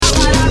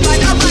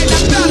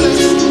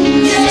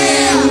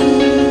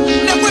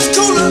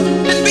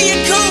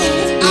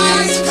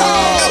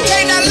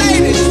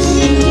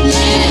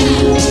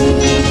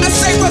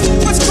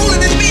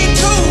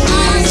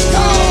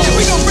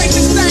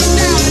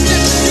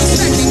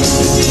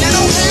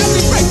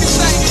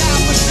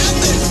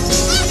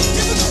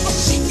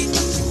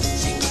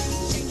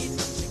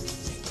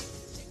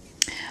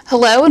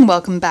Hello and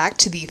welcome back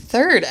to the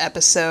third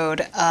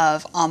episode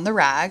of On the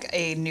Rag,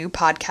 a new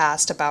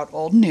podcast about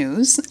old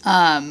news.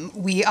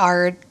 We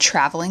are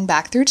traveling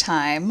back through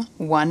time,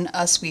 one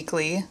Us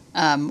Weekly,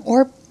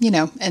 or,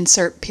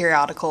 insert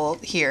periodical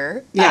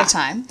here at a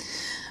time.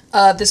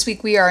 This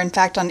week we are in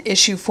fact on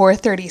issue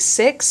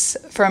 436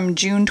 from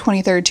June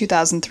 23rd,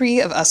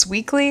 2003 of Us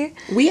Weekly.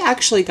 We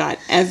actually got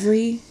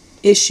every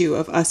issue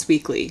of Us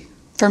Weekly.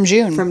 From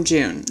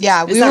June.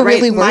 Yeah, we were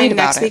really worried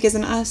about it. Next week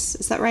isn't Us,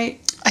 is that right?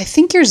 I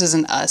think yours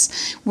isn't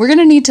Us. We're going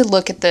to need to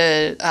look at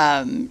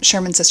the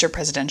Sherman Sister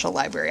Presidential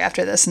Library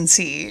after this and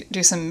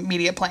do some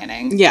media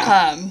planning.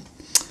 Yeah.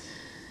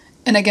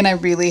 And again, I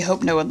really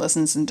hope no one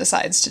listens and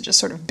decides to just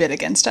sort of bid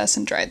against us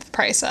and drive the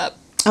price up.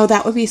 Oh,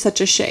 that would be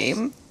such a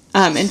shame.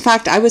 In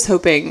fact, I was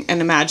hoping and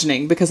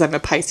imagining, because I'm a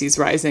Pisces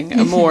rising,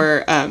 a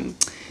more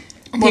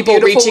people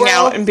reaching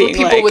out and being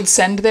people would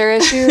send their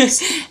issues.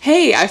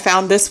 Hey, I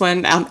found this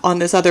one on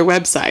this other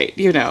website,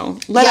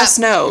 Let us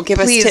know. Give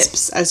us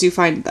tips as you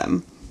find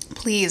them.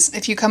 Please,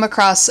 if you come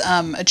across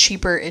a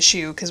cheaper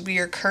issue, because we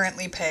are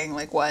currently paying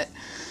what?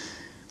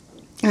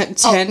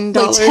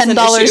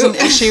 $10 an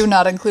issue,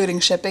 not including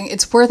shipping.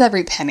 It's worth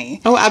every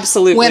penny. Oh,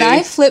 absolutely. When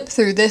I flip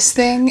through this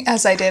thing,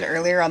 as I did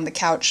earlier on the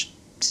couch,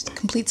 just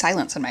complete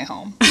silence in my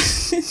home.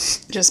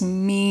 Just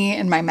me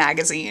and my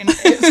magazine.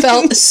 It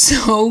felt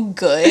so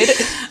good.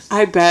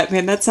 I bet,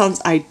 man, that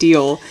sounds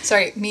ideal.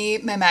 Sorry, me,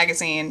 my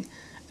magazine,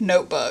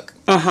 notebook,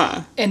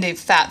 and a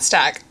fat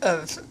stack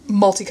of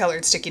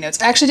multicolored sticky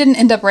notes. I actually didn't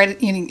end up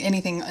writing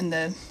anything in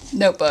the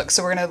notebook,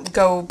 so we're going to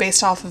go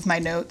based off of my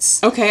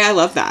notes. Okay, I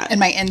love that. And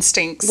my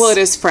instincts. Well, it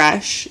is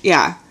fresh,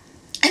 yeah.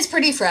 It's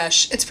pretty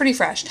fresh.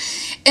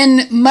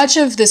 And much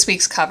of this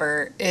week's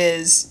cover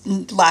is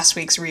last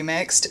week's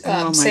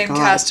remixed. Same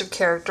cast of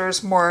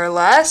characters, more or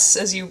less,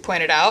 as you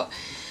pointed out.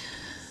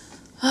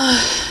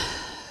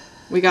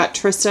 We got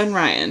Trista and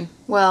Ryan.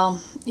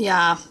 Well,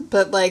 yeah,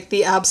 but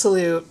the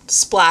absolute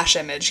splash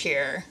image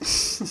here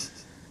is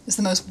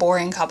the most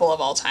boring couple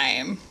of all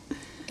time.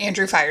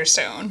 Andrew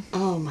Firestone.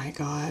 Oh my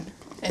God.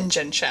 And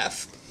Jen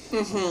Sheff.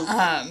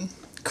 Mm-hmm.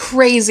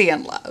 Crazy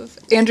in love.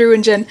 Andrew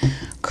and Jen,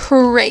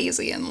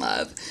 crazy in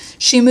love.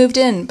 She moved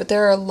in, but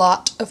there are a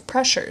lot of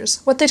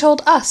pressures. What they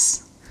told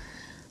us.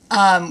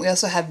 We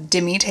also have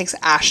Demi takes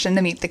Ashton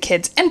to meet the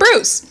kids. And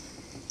Bruce!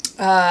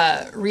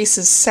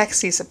 Reese's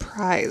sexy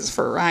surprise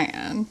for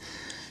Ryan.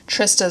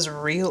 Trista's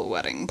real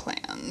wedding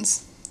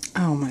plans.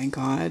 Oh my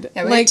God.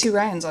 Yeah, we have two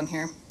Ryans on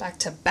here. Back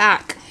to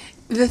back.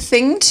 The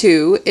thing,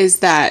 too, is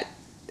that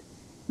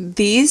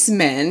these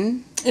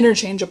men...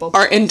 interchangeable.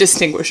 Are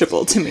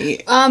indistinguishable to me.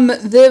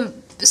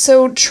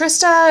 So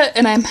Trista,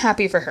 and I'm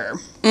happy for her.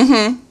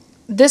 Mm-hmm.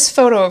 This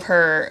photo of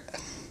her,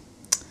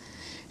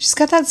 she's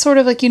got that sort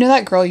of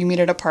that girl you meet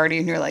at a party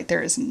and you're like,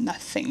 there is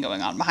nothing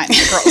going on behind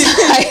the girl's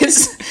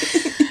eyes.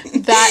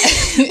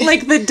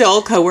 That the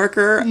dull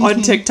coworker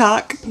on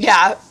TikTok.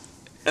 Yeah.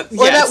 Or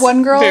that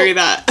one girl. Very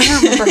that. I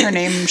don't remember her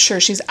name. I'm sure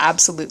she's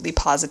absolutely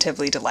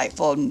positively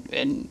delightful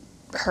in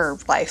her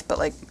life, but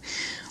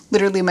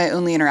literally my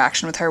only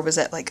interaction with her was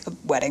at a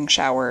wedding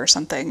shower or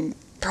something,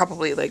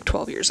 probably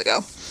 12 years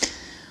ago,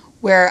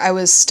 where I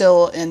was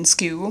still in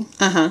SCU,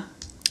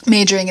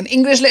 majoring in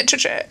English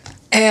literature.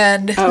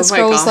 And this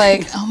girl was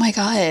like, oh my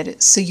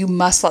God, so you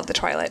must love the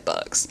Twilight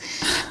books.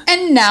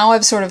 And now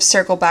I've sort of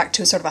circled back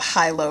to a sort of a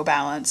high-low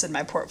balance in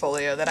my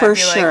portfolio that I'd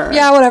be like,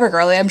 yeah, whatever,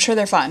 girlie, I'm sure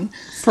they're fun.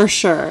 For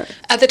sure.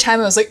 At the time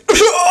I was like,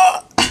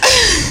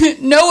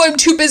 no, I'm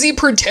too busy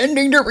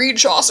pretending to read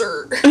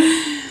Chaucer.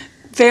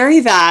 Very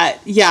that,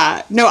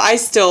 yeah. No,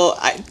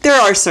 there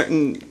are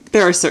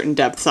certain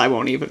depths I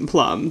won't even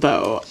plumb,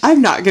 though.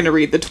 I'm not going to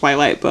read the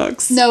Twilight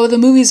books. No, the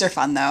movies are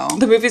fun, though.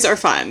 The movies are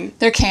fun.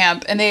 They're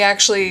camp, and they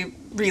actually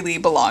really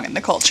belong in the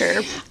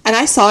culture. And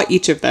I saw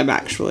each of them,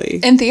 actually.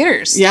 In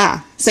theaters.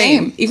 Yeah,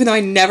 same. Even though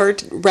I never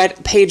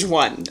read page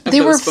one of those books.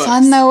 They were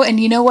fun, though, and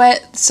you know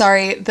what?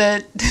 Sorry,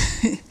 the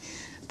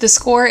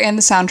score and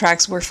the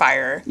soundtracks were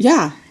fire.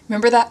 Yeah.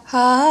 Remember that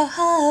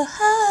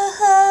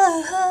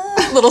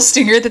little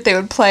stinger that they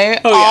would play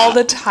all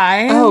the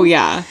time? Oh,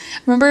 yeah.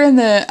 Remember in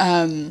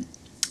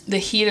the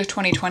heat of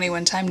 2020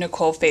 one time,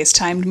 Nicole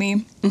FaceTimed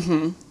me?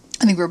 Mm-hmm.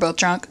 I think we were both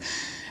drunk.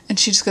 And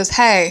she just goes,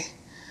 hey,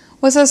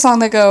 what's that song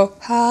that go,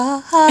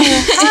 ha, ha,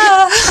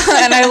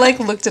 ha? And I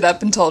looked it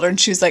up and told her, and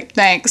she was like,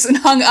 thanks, and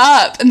hung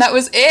up. And that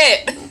was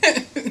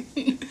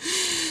it.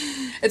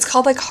 It's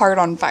called Heart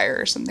on Fire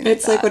or something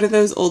it's like that. One of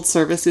those old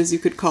services you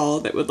could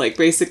call that would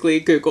basically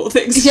Google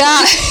things. Yeah.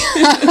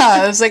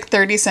 It was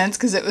 30 cents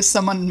because it was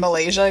someone in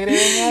Malaysia doing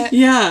it.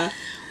 Yeah.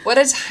 What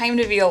a time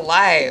to be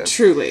alive.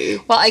 Truly.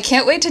 Well, I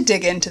can't wait to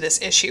dig into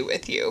this issue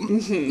with you.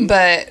 Mm-hmm.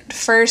 But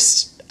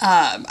first,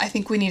 I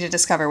think we need to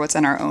discover what's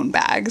in our own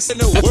bags. In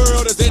the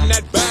world is in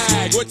that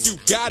bag. What you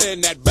got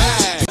in that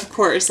bag? Of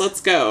course,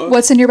 let's go.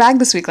 What's in your bag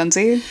this week,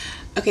 Lindsay?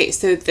 Okay,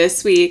 so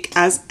this week,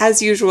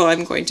 as usual,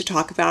 I'm going to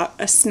talk about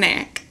a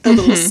snack, a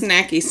little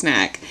snacky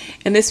snack.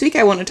 And this week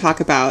I want to talk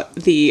about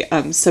the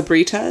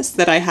Sabritas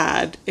that I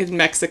had in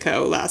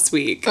Mexico last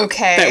week.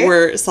 Okay. That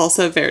were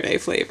salsa verde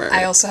flavor.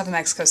 I also have a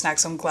Mexico snack,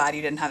 so I'm glad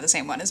you didn't have the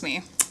same one as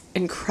me.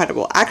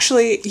 incredible.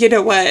 Actually, you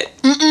know what?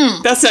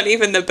 That's not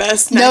even the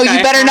best snack. No,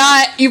 you better had.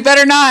 not. You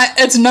better not.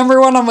 It's number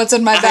one on what's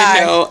in my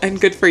bag. I know, and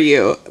good for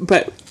you.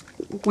 But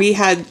we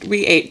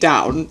ate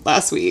down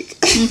last week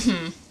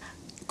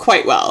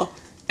quite well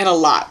and a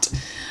lot.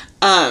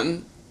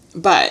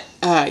 But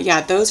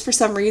those for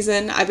some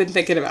reason I've been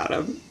thinking about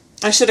them.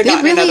 I should have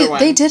gotten another one.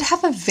 They did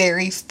have a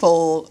very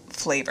full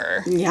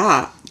flavor.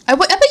 Yeah. I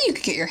bet you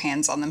could get your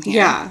hands on them here.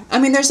 Yeah. I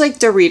mean, there's like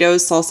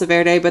Doritos Salsa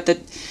Verde, but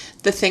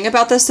the thing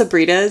about the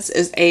Sabritas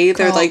is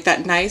they're like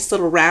that nice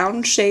little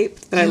round shape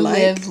that I like.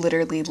 You live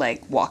literally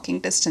like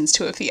walking distance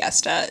to a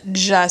Fiesta.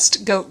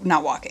 Just go,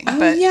 not walking,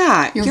 but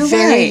yeah, you're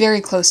very,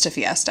 very close to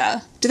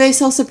Fiesta. Do they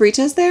sell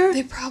Sabritas there?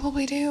 They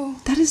probably do.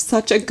 That is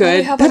such a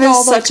good,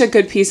 such a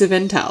good piece of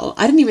intel.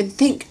 I didn't even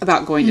think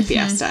about going to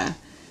Fiesta.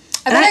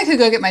 I bet I could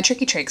go get my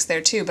Tricky Tricks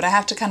there too, but I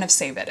have to kind of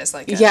save it as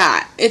like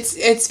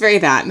it's very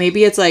that.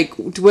 Maybe it's like,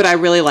 would I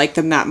really like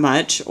them that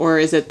much? Or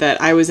is it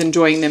that I was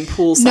enjoying them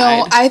poolside?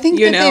 No, I think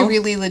that they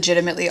really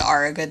legitimately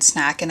are a good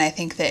snack, and I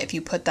think that if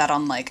you put that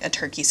on like a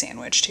turkey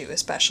sandwich too,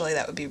 especially,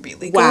 that would be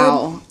really good.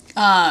 Wow.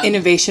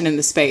 Innovation in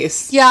the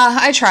space. Yeah,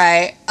 I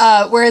try.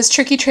 Whereas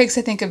Tricky Tricks,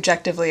 I think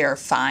objectively are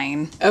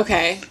fine.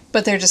 Okay.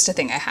 But they're just a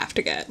thing I have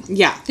to get.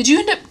 Yeah. Did you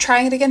end up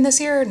trying it again this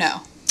year or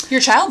no? Your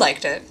child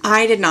liked it.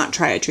 I did not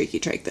try a Tricky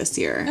Trick this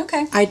year.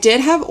 Okay. I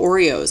did have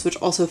Oreos, which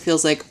also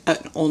feels like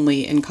an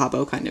only in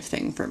Cabo kind of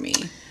thing for me.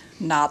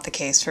 Not the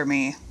case for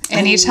me.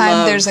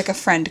 Anytime there's like a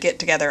friend get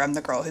together, I'm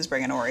the girl who's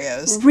bringing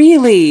Oreos.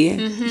 Really?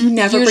 You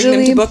never bring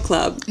them to book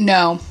club?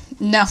 No.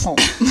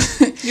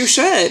 You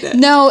should.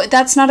 No,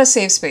 that's not a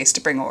safe space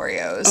to bring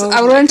Oreos.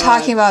 Oh What I'm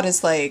talking about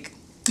is like,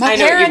 my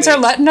parents are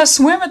letting us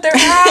swim at their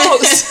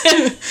house.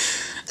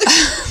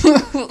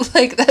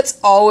 Like, that's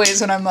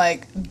always when I'm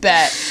like,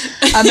 bet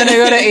I'm gonna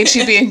go to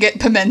HEB and get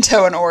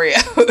pimento and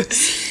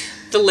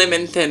Oreos. The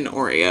lemon thin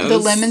Oreos. The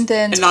lemon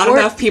thins. And not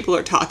enough people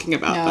are talking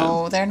about them.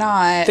 No, they're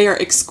not. They are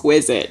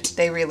exquisite.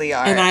 They really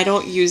are. And I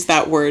don't use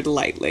that word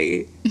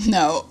lightly.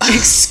 No.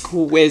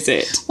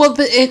 Exquisite. Well,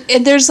 but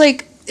there's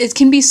like, it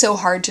can be so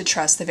hard to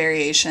trust the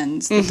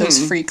variations that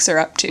those freaks are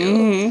up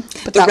to.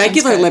 But the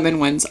regular lemon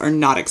ones are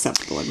not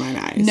acceptable in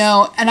my eyes.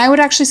 No, and I would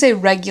actually say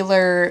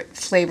regular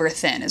flavor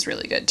thin is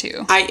really good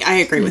too. I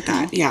agree with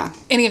that, yeah.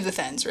 Any of the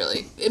thins,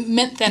 really.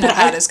 Mint thin I've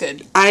had is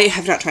good. I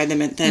have not tried the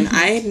mint thin.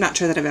 I'm not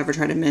sure that I've ever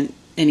tried a mint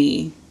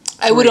any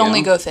I would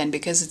only go thin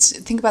because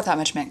think about that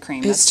much mint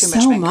cream. That's too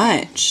much mint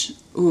cream. It's so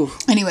much. Ooh.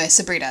 Anyway,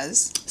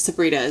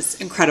 Sabritas.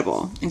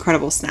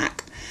 Incredible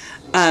snack.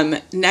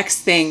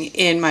 Next thing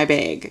in my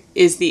bag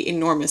is the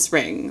enormous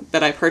ring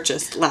that I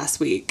purchased last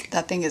week.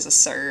 That thing is a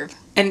serve.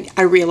 And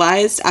I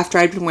realized after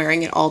I'd been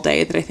wearing it all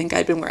day that I think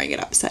I'd been wearing it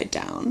upside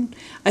down.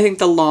 I think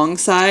the long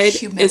side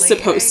is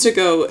supposed to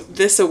go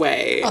this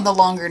away. On the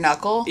longer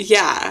knuckle?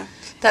 Yeah.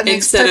 That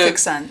makes perfect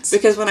sense.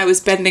 Because when I was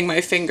bending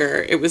my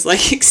finger, it was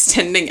like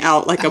extending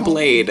out like a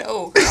blade.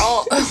 Oh,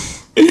 girl.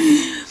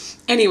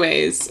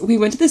 Anyways, we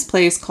went to this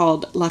place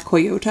called La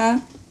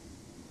Coyota.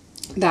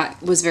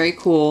 That was very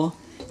cool.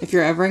 If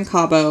you're ever in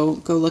Cabo,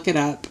 go look it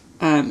up.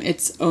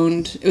 It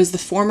was the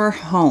former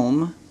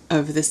home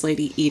of this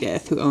lady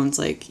Edith, who owns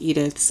like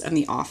Edith's and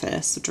The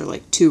Office, which are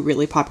like two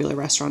really popular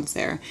restaurants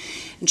there.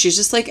 And she's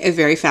just like a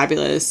very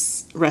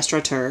fabulous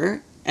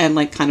restaurateur and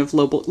like kind of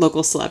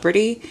local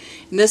celebrity.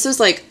 And this was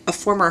like a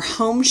former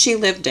home she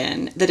lived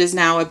in that is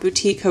now a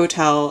boutique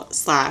hotel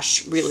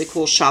 / really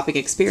cool shopping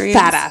experience.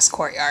 Fat ass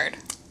courtyard.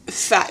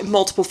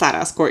 Multiple fat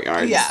ass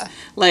courtyards. Yeah.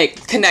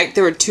 Like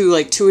there were two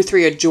or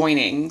three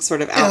adjoining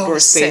sort of outdoor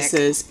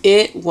spaces. Sick.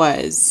 It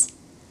was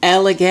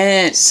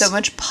elegant. So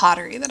much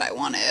pottery that I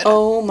wanted.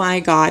 Oh my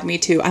God, me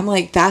too. I'm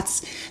like,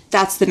 that's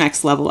the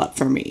next level up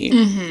for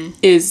me.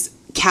 Is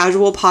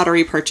casual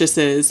pottery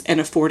purchases and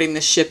affording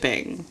the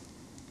shipping.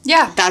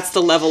 Yeah. That's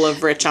the level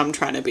of rich I'm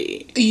trying to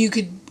be.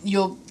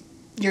 You're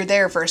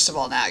there first of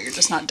all now. You're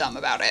just not dumb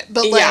about it.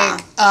 But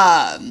like,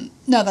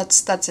 no,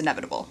 that's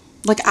inevitable.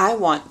 Like, I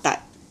want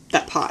that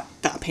pot,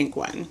 that pink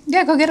one.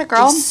 Yeah, go get it,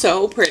 girl. It's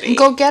so pretty.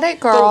 Go get it,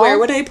 girl. But where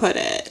would I put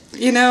it?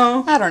 You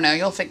know? I don't know.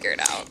 You'll figure it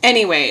out.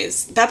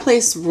 Anyways, that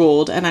place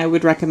ruled, and I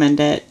would recommend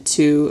it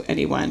to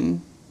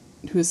anyone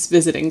who's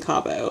visiting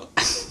Cabo.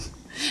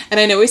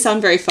 And I know we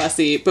sound very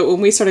fussy, but when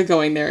we started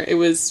going there, it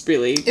was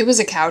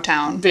a cow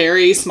town.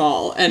 Very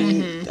small,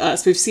 and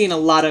so we've seen a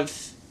lot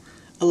of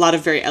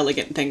very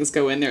elegant things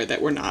go in there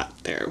that were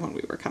not there when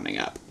we were coming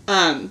up.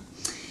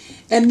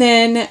 And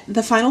then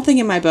the final thing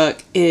in my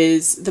bag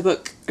is the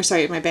book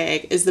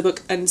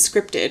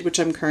Unscripted, which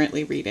I'm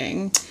currently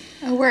reading.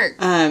 Oh, work.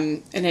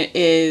 And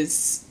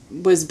it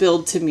was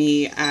billed to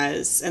me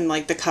as, and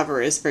like the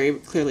cover is very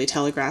clearly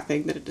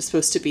telegraphing that it is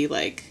supposed to be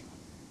like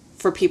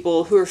for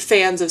people who are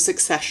fans of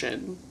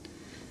Succession.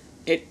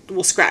 It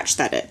will scratch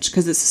that itch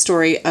because it's a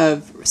story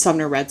of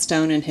Sumner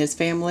Redstone and his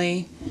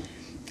family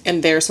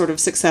and their sort of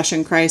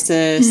succession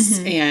crisis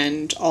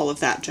and all of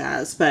that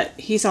jazz. But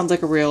he sounds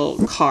like a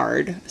real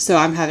card, so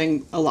I'm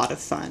having a lot of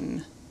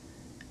fun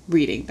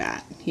reading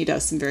that. He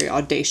does some very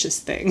audacious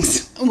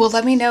things. Well,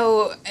 let me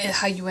know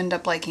how you end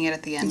up liking it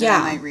at the end. Yeah.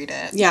 And I might read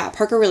it. Yeah,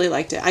 Parker really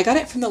liked it. I got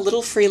it from the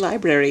little free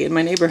library in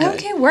my neighborhood.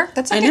 Okay, work.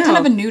 That's like I a kind know.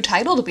 of a new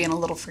title to be in a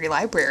little free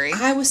library.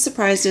 I was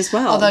surprised as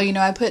well. Although, you know,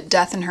 I put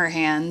Death in Her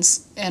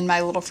Hands in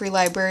my little free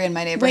library in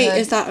my neighborhood. Wait,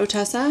 is that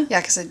Otessa?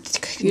 Yeah, because I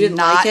could You didn't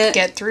not like it?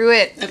 get through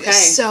it. Okay.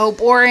 It's so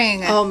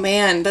boring. Oh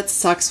man, that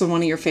sucks when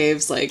one of your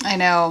faves like I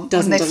know.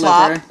 doesn't when they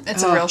deliver. flop,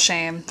 it's Ugh. a real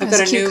shame. I've It's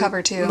got a cute new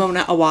cover, too.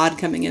 Mona Awad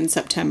coming in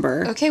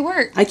September. Okay,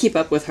 work. I keep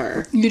up with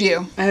her. You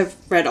do. I have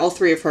read all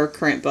 3 of her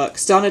current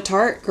books. Donna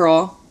Tartt,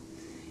 girl,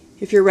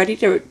 if you're ready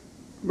to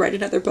write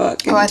another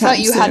book. Oh, I thought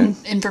anytime you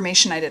soon. had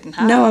information I didn't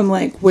have. No, I'm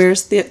like,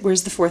 where's the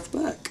 4th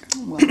book?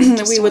 Well,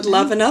 We would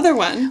love another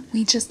one.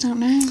 We just don't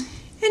know.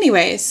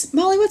 Anyways,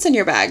 Molly, what's in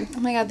your bag? Oh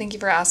my god, thank you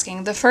for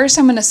asking. The first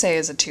I'm going to say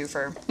is a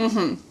twofer.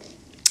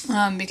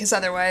 Mm-hmm. Because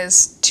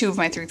otherwise, 2 of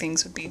my 3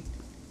 things would be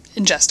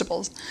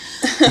ingestibles.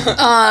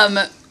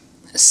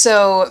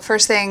 So,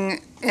 first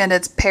thing, and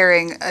its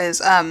pairing, is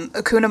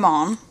Acuna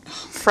Mon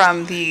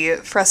from the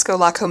Fresco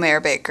La Comer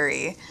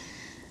Bakery.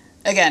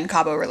 Again,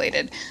 Cabo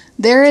related.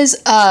 There is,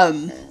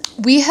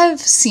 we have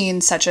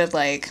seen such a,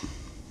 like,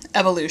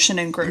 evolution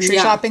in grocery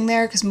Yeah. shopping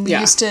there, because we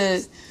Yeah. used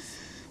to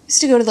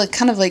go to, like,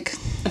 kind of, like,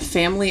 A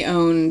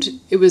family-owned,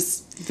 it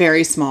was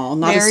very small,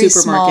 not very a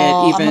supermarket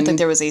small. even. I don't think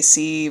there was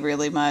AC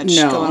really much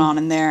No. going on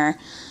in there.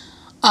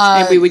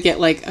 And we would get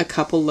like a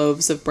couple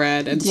loaves of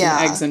bread and some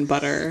Yeah. eggs and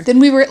butter. Then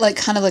we were at like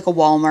kind of like a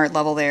Walmart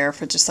level there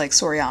for just like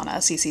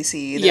Soriana,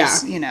 CCC,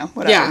 there's, Yeah. you know,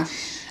 whatever. Yeah.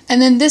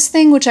 And then this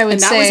thing, which I would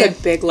And that say, was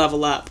a big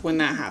level up when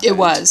that happened. It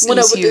was. It Well,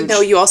 was no, huge. no,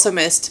 you also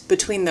missed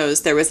between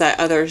those. There was that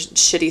other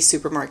shitty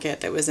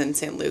supermarket that was in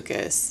St.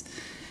 Lucas.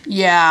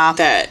 yeah,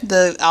 that-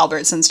 the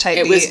Albertsons type.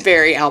 It B. was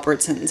very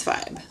Albertsons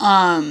vibe.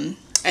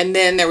 And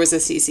then there was a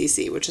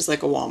CCC, which is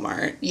like a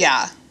Walmart.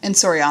 Yeah, and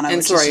Soriana, And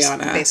which is just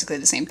Soriana. basically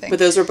the same thing. But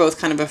those were both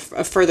kind of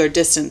a further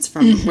distance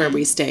from where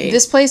we stayed.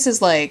 This place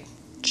is like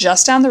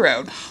just down the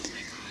road.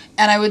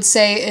 And I would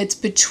say it's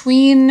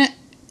between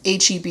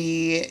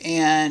HEB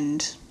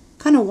and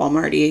kind of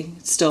Walmart-y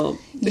still.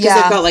 Because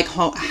Yeah. they've got like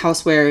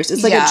housewares.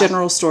 It's like Yeah. a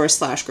general store /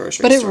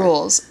 grocery but store. it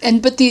rules.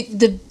 But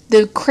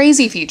the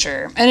crazy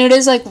feature, and it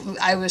is like,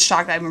 I was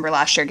shocked. I remember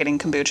last year getting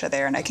kombucha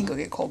there, and I can go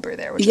get cold brew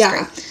there, which Yeah.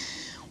 is great.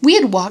 We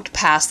had walked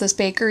past this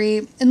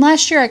bakery, and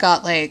last year I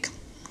got like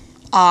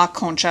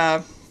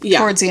concha Yeah.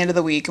 towards the end of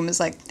the week and was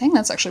like, dang,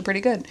 that's actually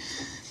pretty good.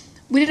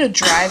 We did a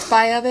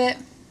drive-by of it,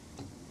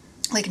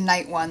 like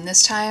night 1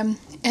 this time,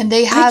 and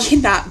they I have...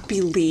 cannot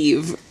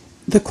believe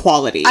the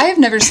quality. I have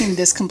never seen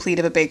this complete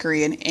of a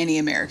bakery in any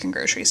American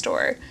grocery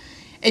store.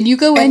 And you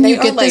go in, And they you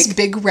get are, this like,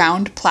 big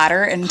round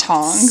platter and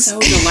tongs. so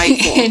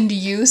delightful. And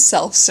you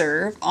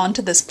self-serve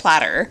onto this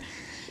platter.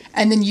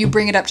 And then you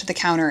bring it up to the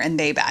counter and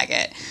they bag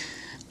it.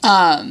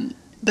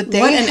 But they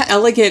What an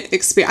elegant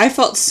experience. I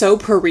felt so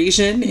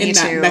Parisian Me in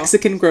that too.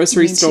 Mexican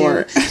grocery Me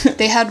store. too.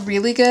 They had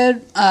really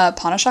good pan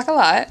au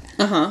chocolat.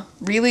 Uh-huh.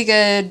 Really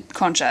good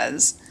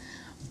conchas.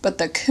 But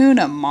the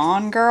Kuna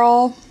Mon,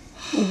 girl,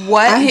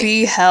 what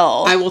the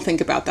hell? I will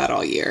think about that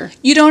all year.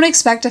 You don't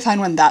expect to find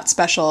one that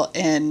special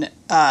in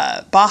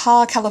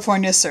Baja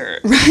California Sur.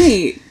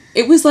 Right.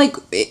 It was like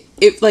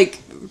it like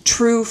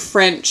true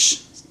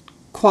French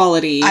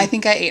quality. I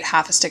think I ate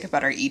half a stick of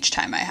butter each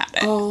time I had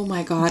it. Oh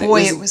my god.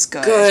 Boy, it was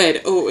good.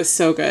 Good. Oh, it was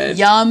so good.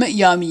 Yum,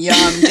 yum,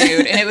 yum,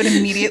 dude. And it would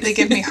immediately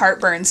give me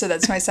heartburn, so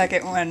that's my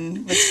second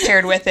one. What's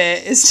paired with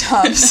it is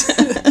Tums.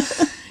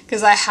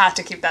 Because I had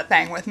to keep that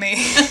thing with me.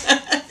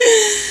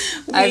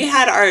 We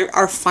had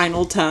our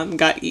final tum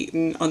got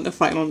eaten on the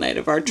final night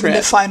of our When trip.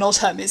 the final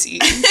Tum is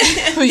eaten.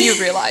 You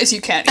realize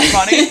you can't eat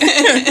money.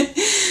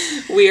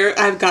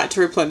 I've got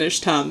to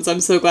replenish Tums.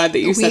 I'm so glad that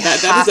you We said that.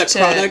 have That is a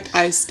to. product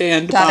I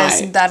stand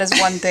by. That is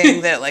one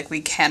thing that like we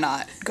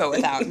cannot go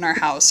without in our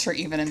house for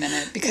even a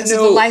minute because of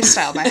No. the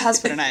lifestyle my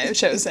husband and I have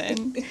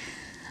chosen.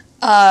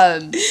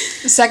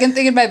 Second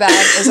thing in my bag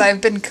is I've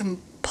been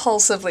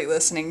compulsively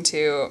listening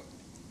to,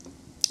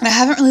 and I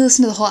haven't really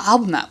listened to the whole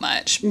album that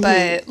much,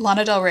 but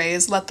Lana Del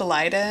Rey's "Let the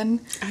Light In"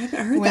 I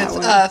haven't heard with that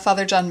one.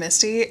 Father John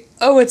Misty.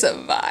 Oh, it's a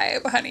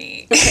vibe,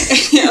 honey.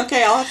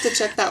 Okay, I'll have to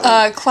check that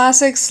one.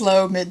 Classic,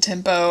 slow,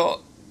 mid-tempo,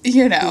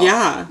 you know.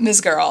 Yeah. This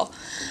girl.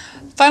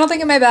 Final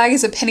thing in my bag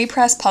is a penny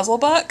press puzzle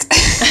book.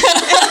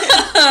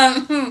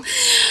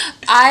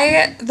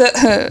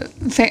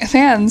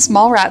 Fans,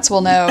 mall rats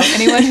will know.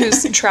 Anyone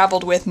who's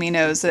traveled with me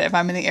knows that if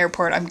I'm in the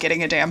airport, I'm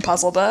getting a damn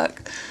puzzle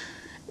book.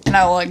 And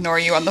I will ignore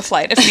you on the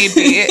flight if need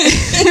be.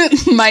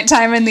 My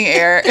time in the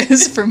air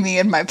is for me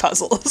and my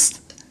puzzles.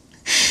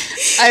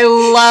 I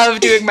love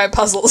doing my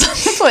puzzles on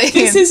the plane.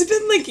 This has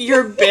been like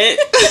your bit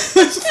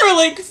for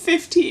like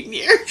 15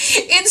 years.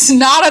 It's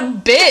not a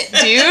bit,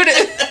 dude.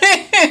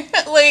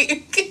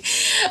 Like,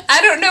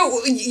 I don't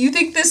know. You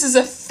think this is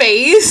a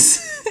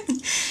phase?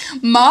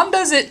 Mom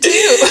does it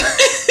too.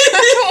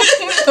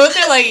 Both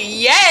are like,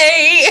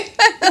 yay!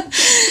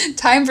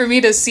 Time for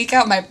me to seek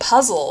out my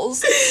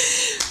puzzles.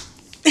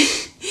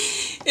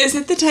 Is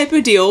it the type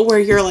of deal where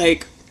you're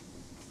like,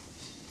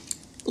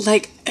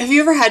 have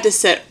you ever had to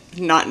sit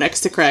not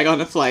next to Craig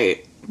on a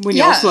flight when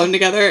y'all Yeah. flown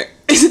together?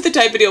 Is it the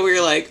type of deal where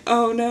you're like,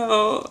 oh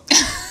no,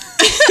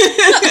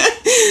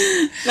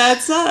 that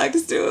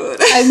sucks, dude?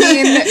 I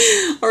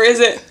mean, Or is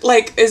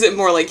it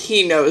more like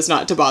he knows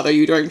not to bother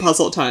you during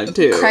puzzle time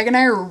too? Craig and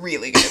I are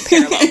really good at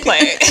parallel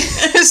play,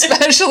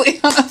 especially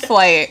on a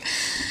flight.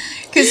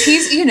 Because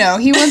he's, you know,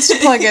 he wants to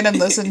plug in and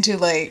listen to,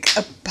 like,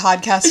 a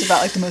podcast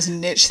about, like, the most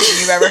niche thing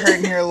you've ever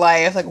heard in your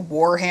life, like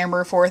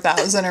Warhammer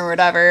 4000 or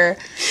whatever,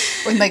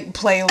 and, like,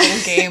 play a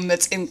little game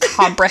that's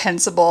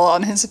incomprehensible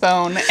on his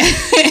phone.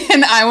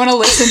 And I want to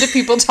listen to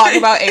people talk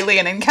about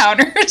alien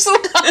encounters.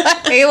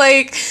 I,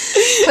 like,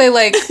 play,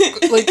 like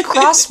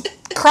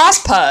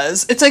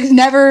cross-puzz. It's, like,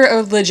 never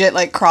a legit,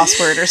 like,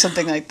 crossword or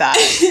something like that.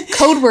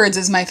 Code Words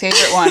is my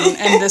favorite one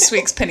in this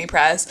week's Penny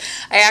Press.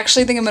 I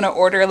actually think I'm going to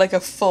order, like, a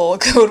full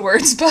Code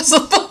Words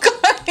puzzle book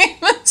on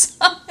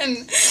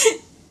Amazon.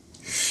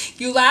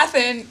 You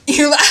laughing,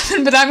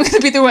 but I'm going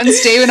to be the one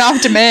staving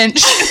off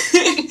Dementia.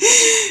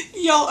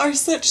 Y'all are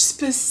such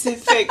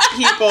specific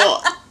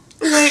people.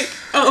 Like,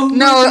 oh my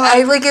No, God.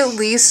 I, like, at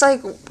least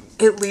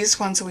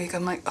once a week,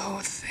 I'm like, oh,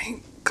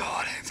 thank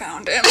God I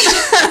found him.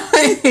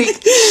 Like,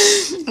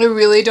 I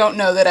really don't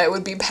know that I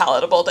would be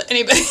palatable to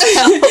anybody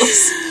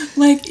else.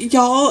 Like,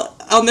 y'all,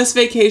 on this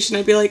vacation,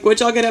 I'd be like, what'd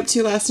y'all get up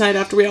to last night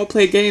after we all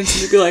played games?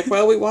 And you'd be like,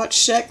 well, we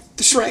watched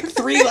Shrek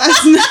 3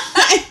 last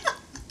night.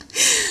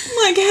 I'm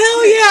like,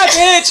 hell yeah,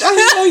 bitch, I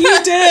know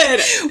you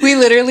did. We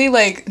literally,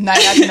 like,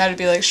 night after night would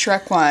be like,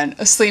 Shrek 1,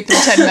 asleep in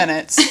 10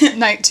 minutes.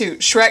 Night 2,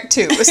 Shrek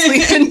 2,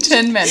 asleep in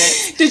 10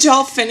 minutes. Did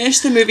y'all finish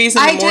the movies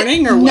in the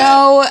morning, or what?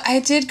 No,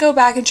 I did go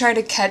back and try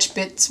to catch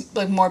bits,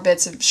 like, more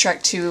bits of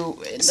Shrek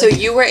 2. So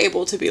you were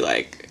able to be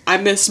like, I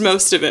missed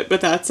most of it,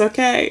 but that's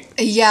okay.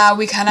 Yeah,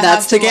 we kind of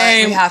That's have to the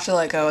game. we have to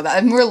let go of that.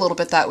 And we're a little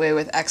bit that way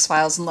with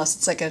X-Files, unless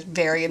it's like a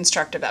very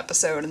instructive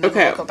episode, and then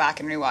Okay. we'll go back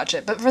and rewatch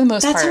it. But for the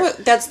most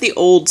part, That's the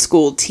old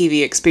school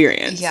TV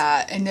experience.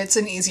 yeah, and it's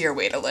an easier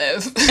way to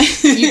live.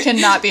 You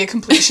cannot be a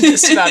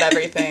completionist about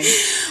everything.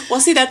 Well,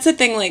 see, that's the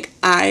thing. Like,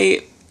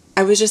 I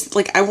was just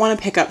like, I want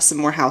to pick up some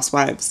more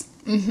Housewives.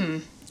 Mm-hmm.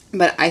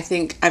 But I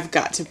think I've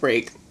got to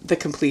break the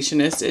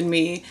completionist in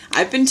me.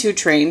 I've been too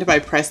trained by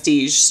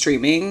prestige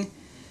streaming.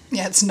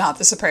 Yeah, it's not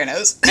The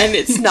Sopranos. And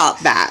it's not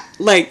that.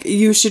 Like,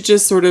 you should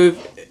just sort of...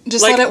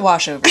 Just like, let it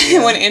wash over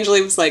you. When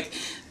Angela was like,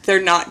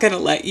 they're not going to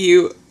let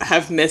you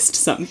have missed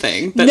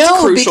something that's No,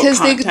 crucial because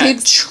context.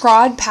 they've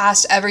trod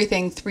past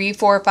everything 3,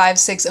 4, 5,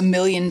 6 a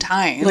million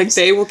times. Like,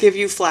 they will give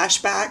you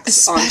flashbacks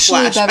especially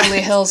on flashbacks.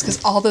 Beverly Hills,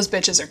 because all those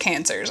bitches are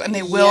cancers, and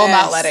they will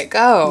Yes. not let it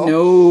go.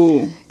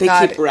 No. They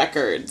God. keep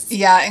records.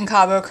 Yeah, in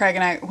Cabo, Craig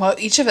and I, well,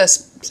 each of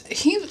us,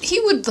 he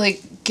would,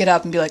 like, get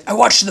up and be like, I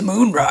watched the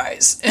moon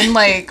rise. And,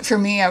 like, for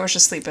me, I was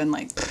just sleeping,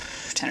 like,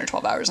 10 or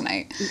 12 hours a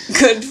night.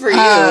 Good for you.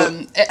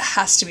 It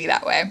has to be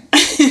that way.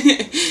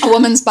 A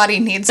woman's body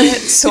needs it.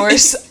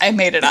 Source, I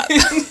made it up.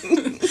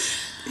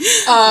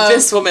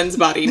 This woman's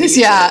body needs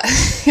Yeah,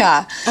 it.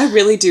 yeah. I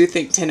really do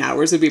think 10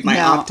 hours would be my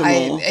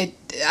optimal.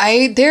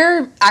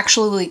 There are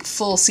actually, like,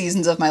 full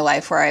seasons of my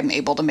life where I'm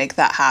able to make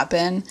that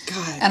happen.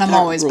 God, and I'm that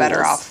always better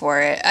rules. off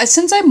for it.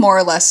 Since I more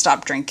or less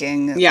stopped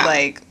drinking, Yeah.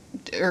 like,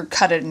 or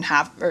cut it in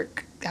half, or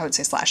I would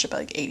say slash it by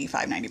like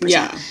 85-90%.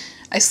 Yeah.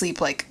 I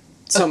sleep like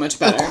So much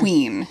better. a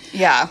queen.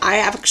 Yeah. I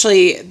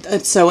actually,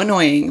 it's so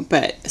annoying,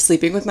 but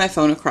sleeping with my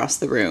phone across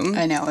the room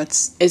I know,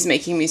 it's is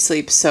making me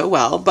sleep so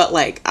well. But,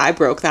 like, I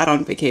broke that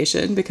on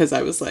vacation because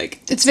I was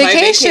like, It's my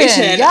vacation,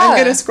 vacation. yeah. I'm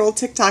going to scroll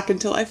TikTok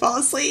until I fall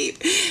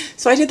asleep.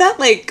 So I did that,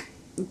 like,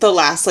 the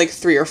last, like,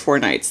 3 or 4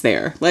 nights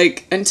there.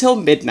 Like, until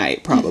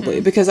midnight, probably.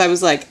 Mm-hmm. Because I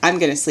was like, I'm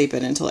going to sleep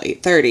in until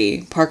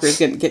 8:30. Parker's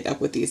going to get up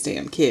with these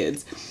damn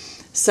kids.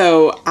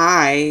 So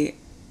I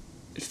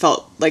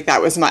felt like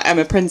that was I'm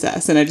a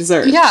princess and I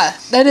deserve. yeah,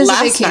 that is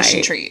Last a vacation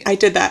night, treat. I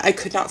did that. I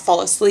could not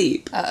fall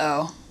asleep.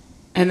 Uh-oh.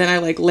 And then I,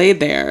 like,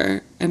 laid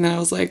there, and then I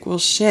was like, well,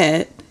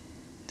 shit.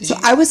 So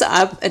I was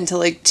up until,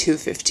 like,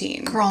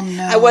 2:15. Girl,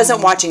 no. I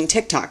wasn't watching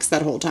TikToks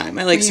that whole time.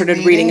 I, like, you started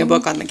reading a reading?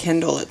 book on the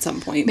Kindle at some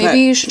point. Maybe but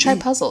you should try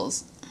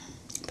puzzles.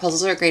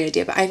 puzzles are a great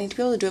idea, but I need to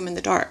be able to do them in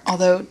the dark.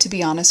 Although, to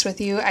be honest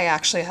with you, I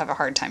actually have a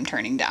hard time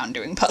turning down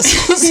doing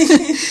puzzles.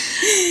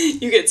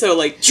 You get so,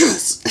 like,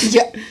 just.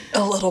 Yeah,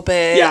 a little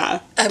bit.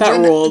 Yeah, that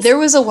rules. There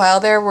was a while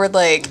there where,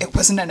 like, it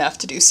wasn't enough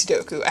to do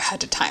Sudoku. I had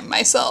to time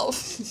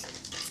myself.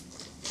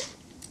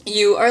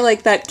 You are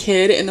like that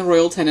kid in the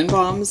Royal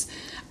Tenenbaums,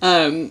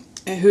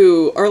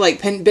 who, or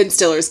like Ben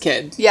Stiller's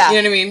kid. Yeah.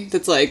 You know what I mean?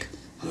 That's like,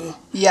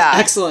 Yeah.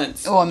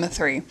 excellent. Oh, I'm a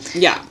 3.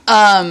 Yeah.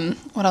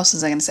 What else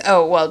was I going to say?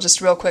 Oh, well,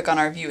 just real quick on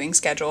our viewing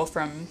schedule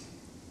from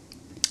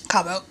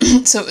Cabo.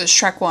 So it was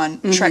Shrek 1,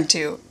 Shrek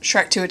 2,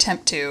 Shrek 2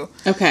 Attempt 2,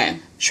 Okay.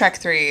 Shrek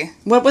 3.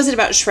 What was it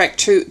about Shrek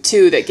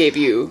 2 that gave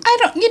you? I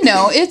don't,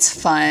 it's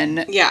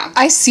fun. Yeah.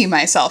 I see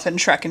myself in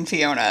Shrek and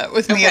Fiona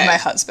with me Okay. and my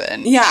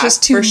husband. Yeah,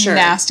 Just two for sure.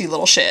 nasty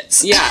little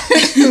shits. Yeah.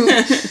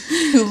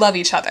 who love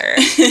each other.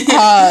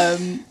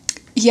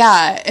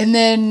 Yeah, and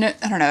then,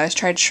 I don't know, I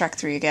tried Shrek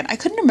 3 again. I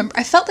couldn't remember.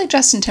 I felt like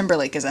Justin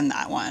Timberlake is in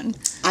that one.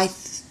 I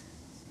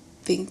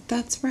think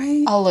that's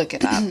right. I'll look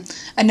it up.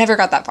 I never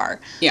got that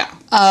far. Yeah.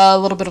 A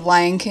little bit of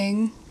Lion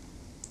King.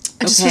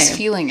 I just was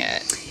feeling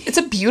it. It's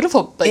a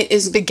beautiful, like, It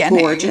is beginning.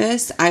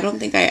 gorgeous. I don't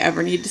think I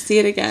ever need to see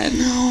it again.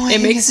 No, I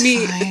it think makes it's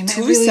me fine.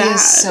 too It really sad.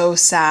 is so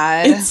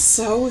sad. It's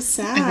so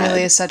sad. It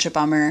really is such a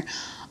bummer.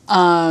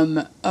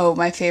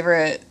 My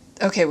favorite.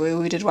 Okay,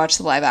 we did watch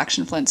the live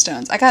action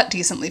Flintstones. I got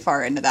decently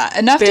far into that.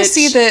 Enough to Bitch.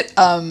 see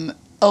that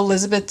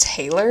Elizabeth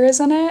Taylor is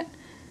in it.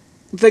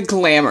 The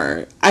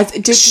glamour.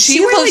 Did She she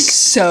was wear, like,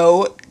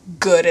 so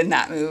good in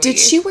that movie. did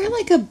she wear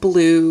like a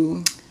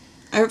blue?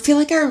 I feel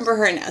like I remember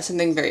her in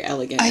something very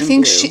elegant. I and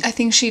think blue. I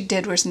think she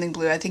did wear something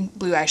blue. I think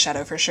blue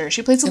eyeshadow for sure.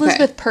 She plays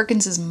Elizabeth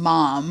Perkins's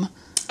mom.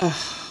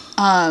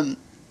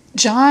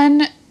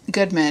 John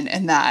Goodman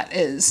in that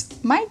is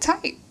my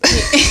type.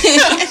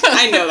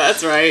 I know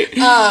that's right.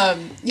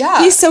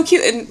 Yeah. He's so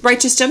cute. And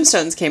Righteous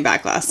Gemstones came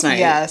back last night.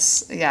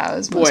 Yes. Yeah, I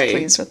was most Boy,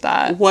 pleased with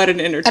that. What an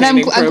And entertaining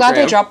I'm glad they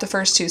program. dropped the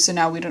first two, so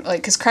now we don't,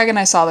 like, because Craig and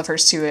I saw the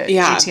first two at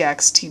Yeah.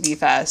 GTX TV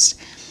Fest,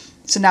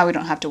 so now we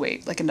don't have to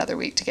wait, like, another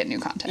week to get new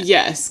content.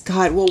 Yes.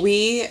 God. Well,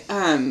 we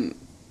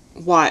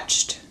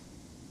watched.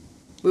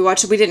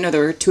 We didn't know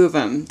there were two of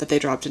them that they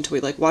dropped until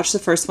we, like, watched the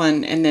first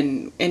one and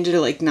then ended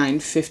at, like,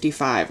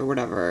 9:55 or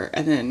whatever.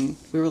 And then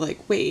we were like,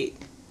 wait.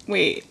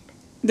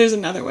 There's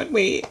another one.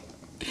 Wait.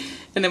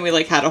 And then we,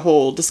 like, had a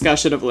whole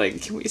discussion of,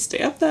 like, can we stay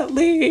up that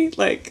late?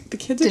 Like, the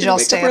kids are Did gonna y'all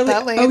wake stay up up early.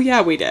 that late? Oh,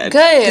 yeah, we did.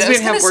 Good. Because I we was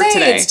didn't have gonna work say,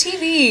 today. it's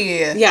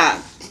TV.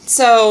 Yeah.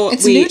 So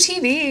It's new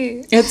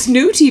TV. It's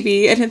new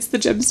TV, and it's the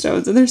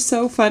Gemstones, and they're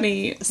so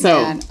funny.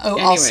 So, Man. Oh,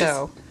 anyways.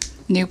 also,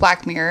 new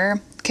Black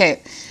Mirror.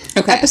 Okay.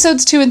 Okay.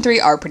 Episodes 2 and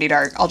 3 are pretty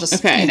dark. I'll just,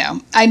 Okay.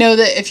 I know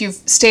that if you've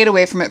stayed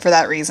away from it for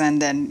that reason,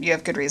 then you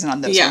have good reason on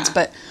those Yeah. ones.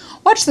 But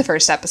watch the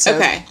first episode.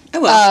 Okay, I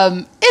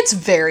will. It's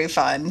very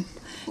fun.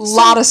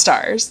 Lot of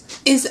stars.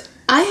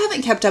 I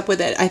haven't kept up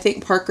with it. I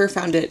think Parker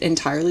found it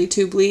entirely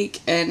too bleak,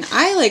 and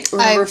I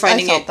remember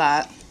finding I felt it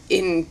that.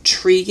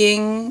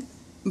 intriguing,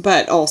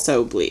 but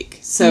also bleak.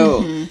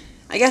 So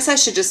I guess I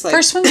should just like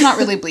First one's not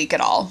really bleak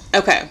at all.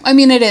 Okay. I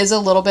mean, it is a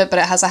little bit, but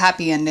it has a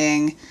happy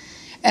ending.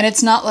 And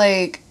it's not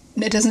like,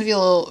 it doesn't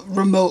feel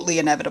remotely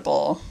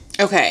inevitable.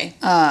 Okay.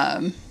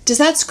 Does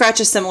that scratch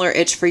a similar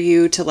itch for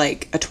you to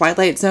like a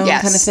Twilight Zone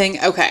Yes. kind of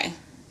thing? Okay.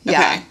 Yeah.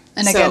 Okay.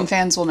 And So- again,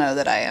 fans will know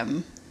that I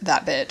am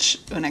that bitch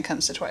when it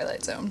comes to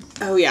Twilight Zone.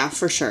 Oh yeah,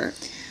 for sure.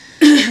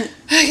 I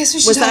guess we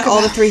should Was talk that all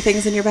the about- three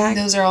things in your bag?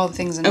 Those are all the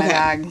things in my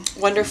bag.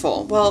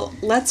 Wonderful. Well,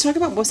 let's talk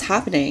about what's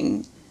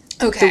happening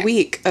Okay. the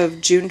week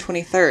of June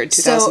 23rd,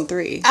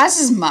 2003. So, as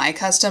is my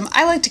custom,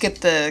 I like to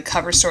get the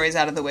cover stories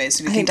out of the way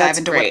so we can think dive that's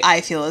into great. what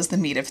I feel is the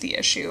meat of the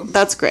issue.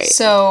 That's great.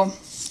 So,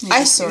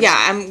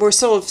 we're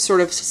still sort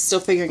of still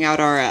figuring out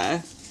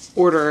our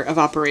order of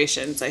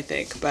operations, I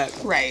think, but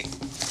right.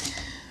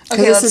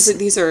 okay, Okay,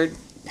 these are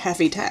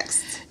heavy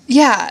texts.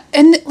 yeah,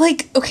 and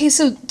like, okay,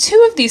 so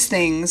two of these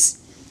things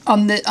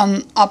on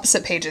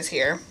opposite pages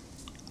here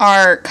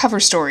are cover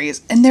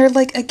stories, and they're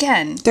like,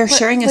 again, They're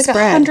sharing a like spread.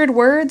 100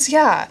 words,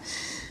 yeah.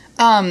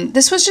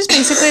 This was just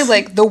basically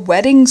like the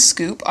wedding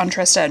scoop on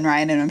Trista and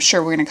Ryan, and I'm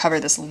sure we're gonna cover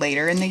this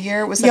later in the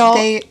year. Was that Y'all,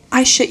 they?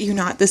 I shit you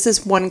not. This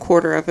is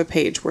 1/4 of a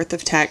page worth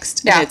of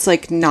text, Yeah. and it's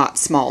like not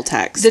small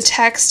text. The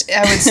text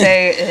I would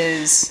say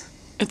is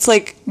it's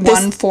like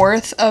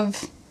 1/4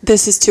 of.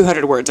 This is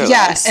 200 words or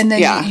Yeah, less. and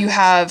then you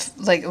have,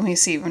 like, let me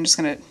see, I'm just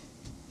gonna,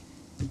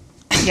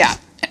 yeah.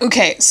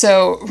 Okay,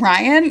 so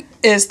Ryan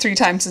is 3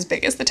 times as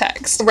big as the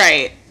text.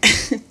 right.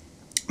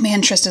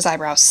 Man, Trista's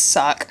eyebrows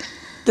suck.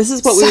 This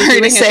is what we Sorry were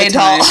doing to say, at the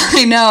doll. time.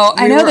 I know,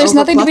 We were there's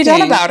nothing to be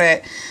done overplucking. about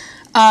it.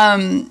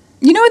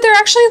 You know what, they're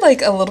actually,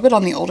 like, a little bit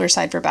on the older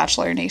side for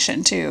Bachelor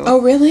Nation, too.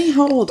 Oh, really?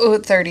 How old?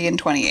 30 and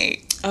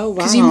 28. Oh, wow.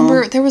 Because you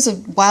remember, there was a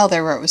while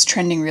there where it was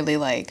trending really,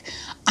 like,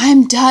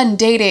 I'm done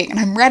dating and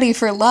I'm ready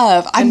for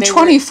love. I'm they were-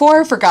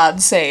 24, for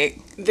God's sake.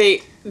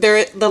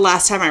 The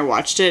last time I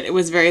watched it, it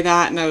was very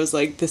that, and I was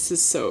like, this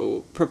is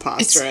so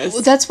preposterous.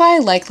 That's why I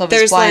like Love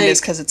There's, is Blind, like-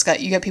 is because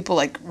you get people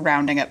like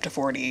rounding up to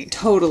 40.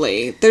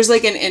 Totally. There's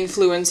like an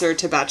influencer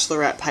to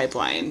Bachelorette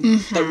pipeline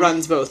that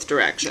runs both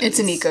directions. It's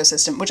an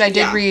ecosystem, which I did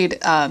Yeah. read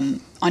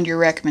on your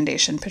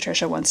recommendation,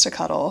 Patricia Wants to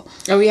Cuddle.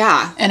 Oh,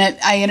 yeah. And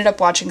I ended up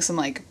watching some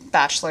like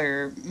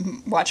Bachelor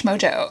Watch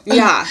Mojo.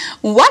 Yeah.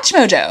 Watch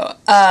Mojo.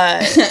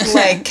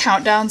 Like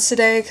countdowns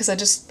today because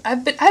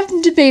I've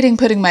been debating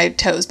putting my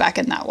toes back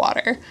in that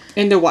water.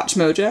 Into Watch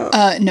Mojo?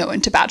 No,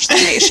 into Bachelor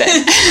Nation.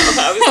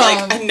 I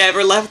was like, I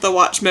never left the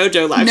Watch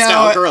Mojo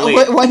lifestyle, girly.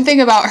 One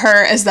thing about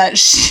her is that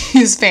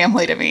she's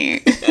family to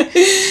me.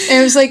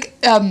 It was like,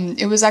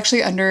 it was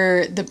actually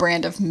under the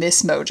brand of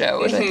Miss Mojo,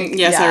 which I think,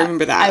 Yes, I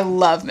remember that. I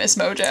love Miss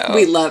Mojo.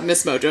 We love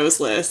Miss Mojo's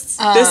lists.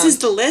 This is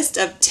the list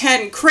of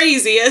 10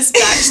 craziest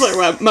Bachelor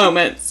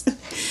moments.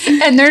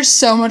 And they're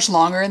so much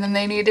longer than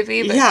they need to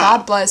be, but Yeah.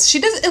 God bless.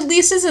 She at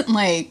least isn't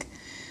like,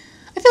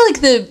 I feel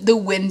like the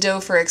window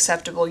for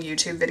acceptable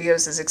YouTube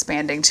videos is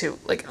expanding to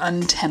like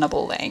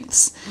untenable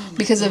lengths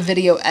because of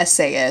video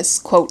essayists,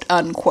 quote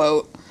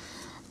unquote.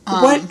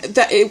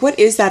 What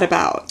is that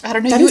about? I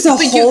don't know. That is a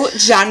but whole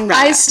genre.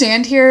 I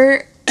stand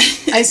here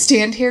I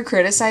stand here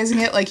criticizing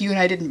it like you and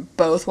I didn't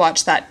both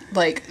watch that,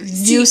 like,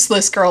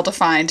 useless girl to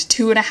find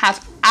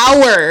 2.5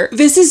 hour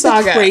This is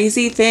saga. the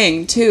crazy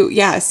thing, too.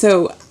 Yeah,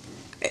 so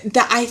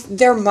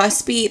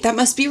that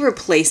must be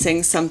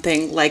replacing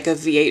something like a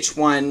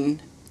VH1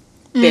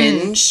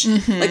 binge.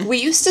 Like, we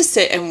used to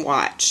sit and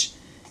watch,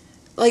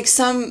 like,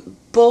 some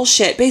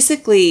bullshit,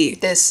 basically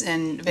This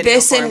in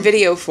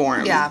video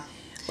form. Yeah.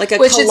 Like a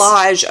Which is-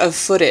 collage of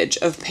footage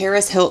of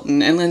Paris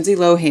Hilton and Lindsay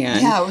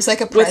Lohan. Yeah, it was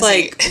like a with Prezi.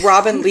 like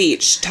Robin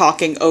Leach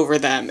talking over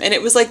them, and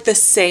it was like the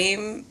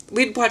same.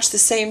 We'd watch the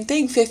same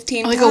thing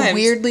 15 like times. a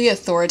weirdly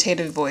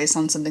authoritative voice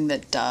on something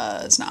that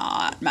does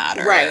not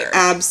matter. Right,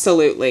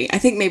 absolutely. I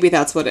think maybe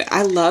that's what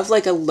I love,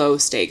 like a low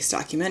stakes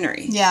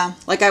documentary. Yeah.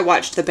 Like I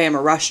watched the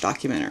Bama Rush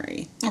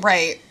documentary.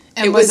 Right.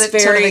 And It was was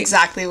it sort of very-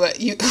 exactly what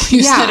you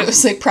Yeah. said? It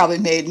was like probably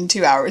made in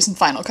 2 hours in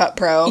Final Cut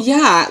Pro.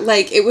 Yeah,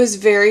 like it was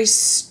very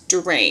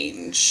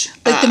strange.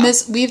 Like the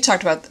Miss, we've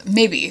talked about,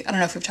 maybe, I don't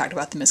know if we've talked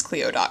about the Miss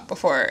Cleo doc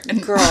before.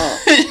 And, Girl.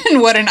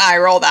 and what an eye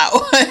roll that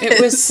was. It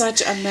was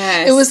such a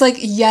mess. It was like,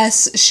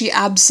 yes, she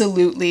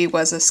absolutely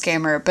was a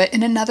scammer, but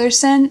in another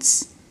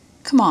sense,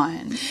 come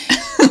on.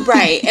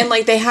 right, and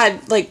like they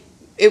had like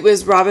it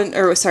was Raven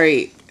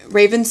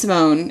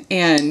Simone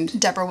and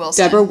Deborah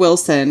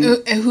Wilson.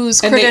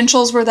 Whose And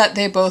credentials were that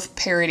they both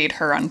parodied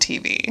her on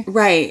TV.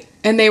 Right.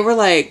 And they were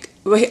like,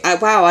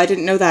 wow, I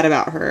didn't know that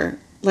about her.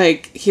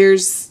 Like,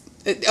 here's,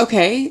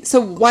 okay, so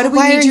why do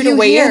we need you to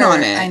weigh in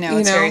on it? I know,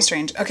 it's very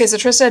strange. Okay, so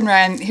Trista and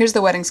Ryan, here's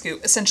the wedding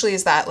scoop. Essentially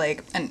is that,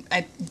 like, and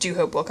I do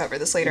hope we'll cover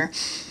this later,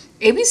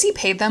 ABC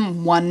paid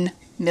them $1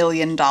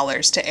 million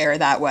to air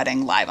that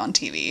wedding live on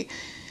TV.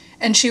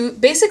 And she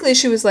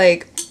was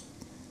like,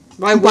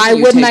 why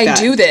wouldn't I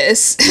do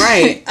this?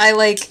 Right. I,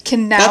 like,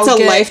 can now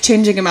That's a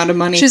life-changing amount of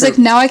money. She's like,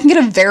 now I can get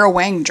a Vera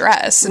Wang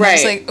dress. And I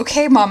was Right. like,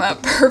 okay, mama,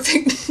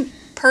 perfect.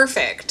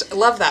 Perfect. I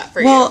love that for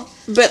you. well,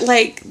 but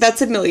like,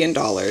 that's $1 million.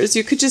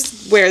 You could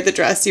just wear the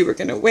dress you were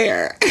going to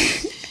wear.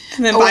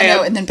 And then buy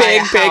a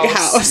big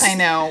house. I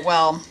know.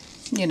 Well,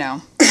 you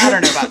know, I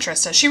don't know about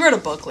Trista. She wrote a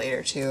book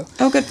later, too.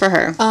 Oh, good for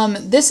her.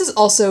 This is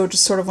also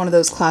just sort of one of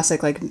those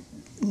classic, like,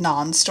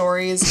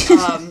 non-stories.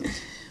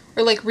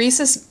 Where, like, Reese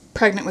is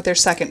pregnant with their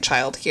second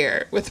child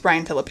here with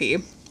Ryan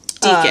Phillippe.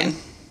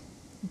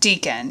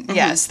 Deacon,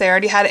 yes. They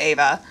already had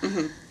Ava.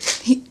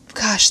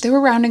 They were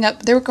rounding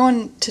up. They were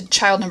going to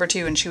child number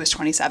 2 and she was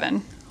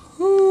 27.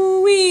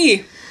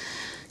 Ooh-wee.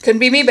 Couldn't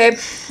be me, babe.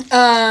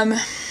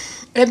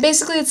 And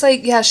basically it's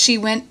like, yeah, she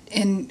went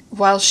in,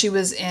 while she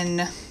was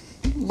in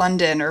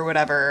London or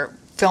whatever,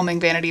 filming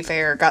Vanity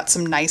Fair, got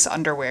some nice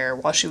underwear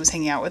while she was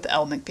hanging out with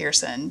Elle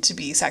Macpherson to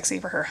be sexy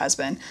for her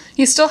husband.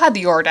 He still had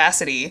the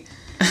audacity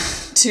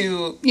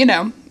to, you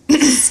know,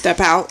 Step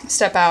out.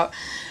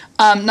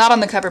 not on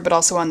the cover, but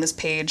also on this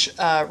page,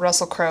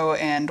 Russell Crowe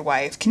and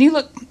wife. Can you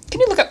look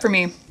up for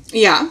me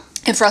Yeah.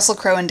 if Russell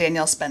Crowe and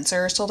Danielle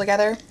Spencer are still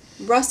together?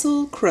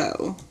 Russell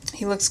Crowe.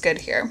 He looks good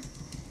here.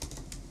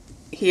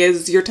 He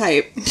is your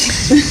type.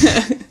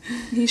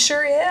 He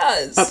sure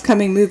is.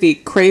 Upcoming movie,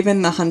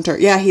 Craven the Hunter.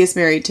 Yeah, he is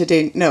married to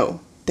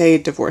they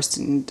divorced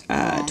in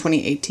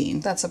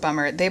 2018. That's a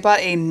bummer. They bought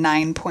a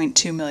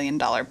 $9.2 million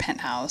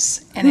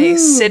penthouse in a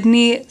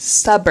Sydney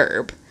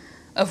suburb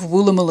of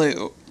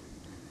Woolloomooloo.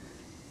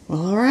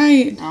 Well, all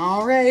right.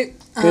 All right.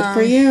 Good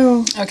for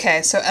you.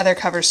 Okay, so other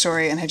cover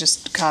story, and I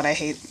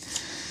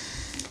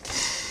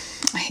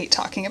hate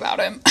talking about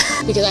him.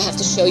 Because I have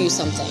to show you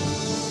something.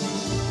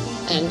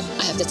 And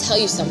I have to tell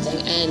you something.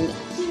 And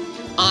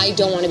I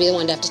don't want to be the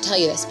one to have to tell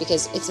you this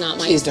because it's not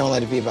my... Please don't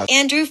let it be about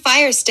Andrew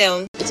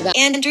Firestone. It's about...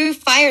 Andrew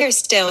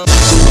Firestone.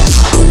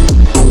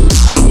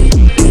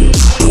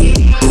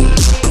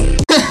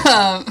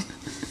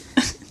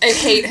 I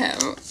hate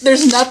him.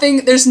 There's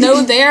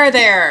no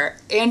there.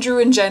 Andrew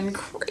and Jen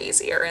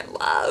crazy are in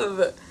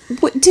love.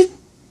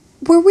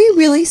 Were we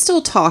really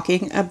still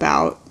talking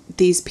about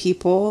these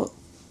people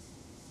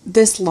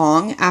this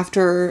long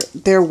after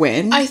their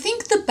win? I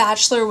think The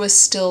Bachelor was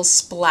still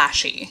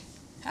splashy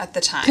at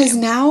the time. Because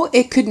now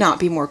it could not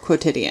be more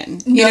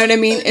quotidian. You know what I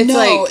mean? It's no,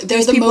 like they're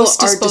these the people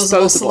most are disposable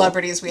disposable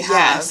celebrities we have.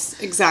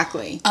 Yes,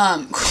 exactly.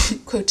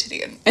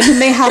 Quotidian. And then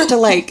they have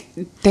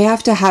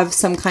to have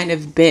some kind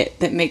of bit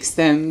that makes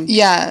them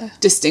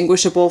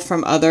distinguishable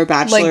from other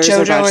bachelors. Like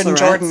or JoJo and bachelorettes.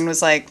 Jordan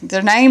was like,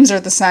 their names are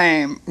the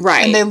same.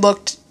 Right. And they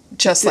looked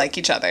just like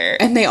each other.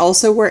 And they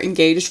also were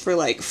engaged for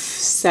like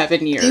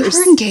 7 years. They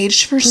were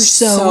engaged for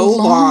so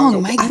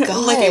long. My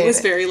God. Like it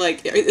was very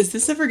like, is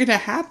this ever going to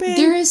happen?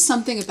 There is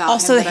something about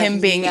also him that him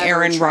I've being never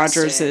Aaron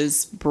trusted.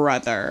 Rodgers'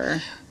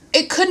 brother.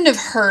 It couldn't have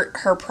hurt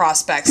her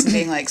prospects of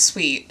being like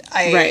sweet.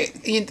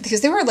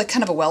 Because they were like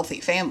kind of a wealthy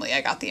family,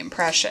 I got the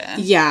impression.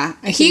 Yeah.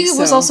 He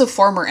was also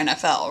former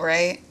NFL,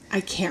 right?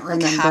 I can't Like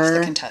remember. half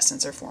the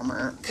contestants are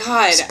former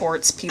God.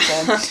 sports people.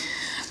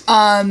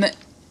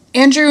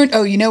 Andrew,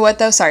 oh, you know what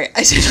though? Sorry,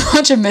 I did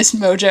watch a Miss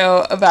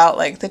Mojo about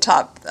like the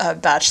top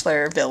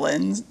Bachelor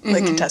villains,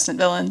 like contestant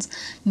villains.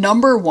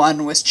 Number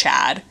 1 was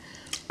Chad.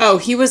 Oh,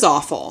 he was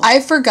awful. I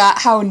forgot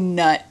how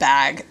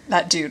nutbag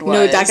that dude was.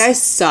 No, that guy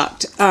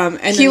sucked. And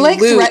He then like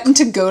Luke, threatened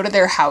to go to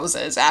their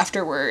houses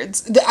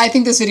afterwards. I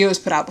think this video was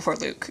put out before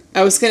Luke.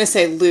 I was gonna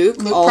say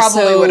Luke also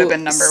probably would have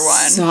been number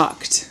one.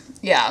 Sucked.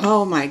 Yeah.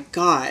 Oh my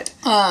god.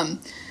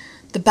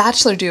 The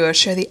Bachelor duo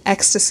share the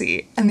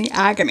ecstasy and the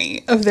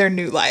agony of their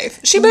new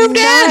life. She moved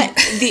in!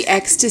 The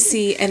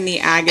ecstasy and the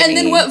agony. And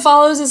then what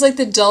follows is like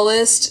the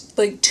dullest,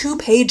 like 2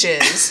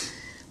 pages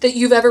that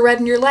you've ever read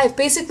in your life.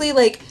 Basically,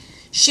 like,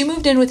 she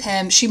moved in with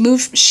him. She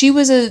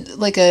was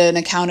an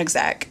account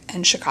exec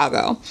in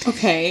Chicago.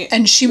 Okay.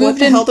 And she moved What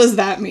the in. hell does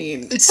that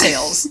mean? It's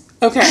sales.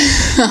 Okay.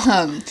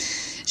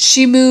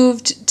 She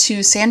moved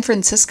to San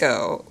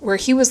Francisco, where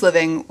he was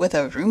living with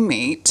a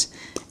roommate,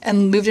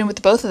 and moved in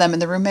with both of them.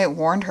 And the roommate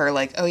warned her,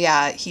 like, oh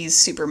yeah, he's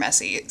super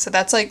messy. So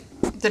that's like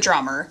the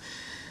drama.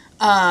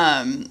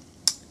 And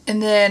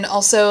then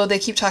also they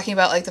keep talking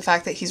about like the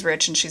fact that he's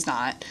rich and she's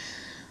not.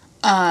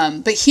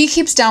 But he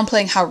keeps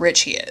downplaying how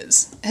rich he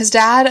is. His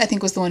dad, I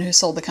think, was the one who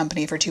sold the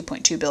company for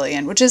 $2.2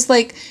 billion, which is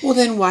like, Well,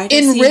 then why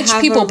does in he rich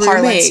have people a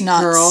parlance, roommate,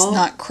 girl?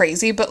 not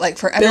crazy, but like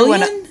for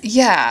everyone, Billion?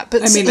 yeah.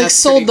 But I mean, like that's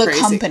sold the pretty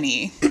crazy.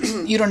 company.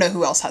 You don't know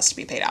who else has to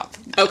be paid out.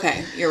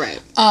 Okay, you're right.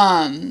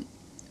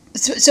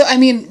 So I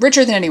mean,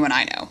 richer than anyone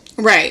I know.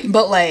 Right.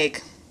 But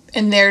like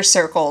in their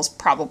circles,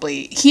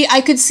 probably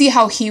I could see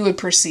how he would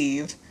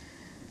perceive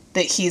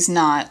that he's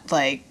not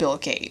like Bill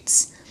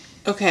Gates.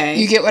 Okay.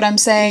 You get what I'm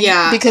saying?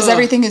 Yeah. Because Ugh.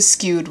 everything is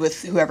skewed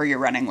with whoever you're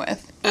running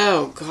with.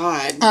 Oh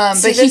God.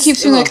 But he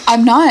keeps being like,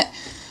 I'm not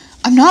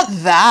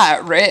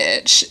that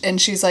rich, and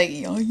she's like,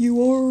 yeah,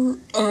 you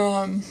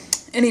are.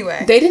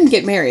 Anyway, They didn't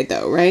get married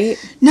though, right?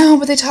 no,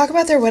 but they talk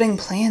about their wedding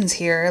plans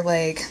here,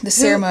 like the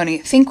ceremony.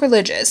 Think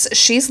religious.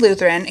 She's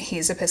Lutheran.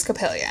 He's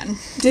Episcopalian.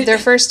 Their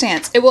first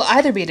dance. It will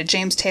either be to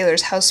James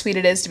Taylor's "How Sweet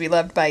It Is to Be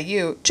Loved by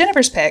You,"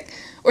 Jennifer's pick,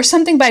 or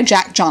something by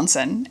Jack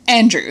Johnson,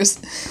 Andrews.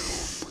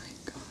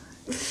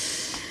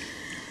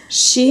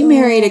 She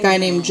married a guy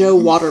named Joe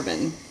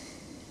Waterman.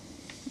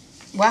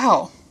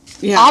 Wow.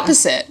 Yeah.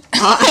 Opposite.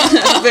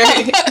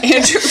 Very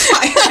Andrew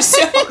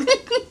Firestone.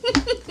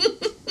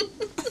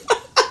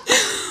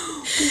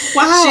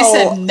 Wow. She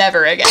said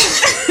never again.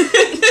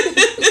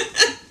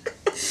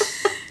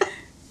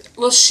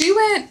 Well, she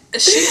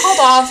hauled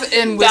off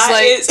and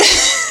was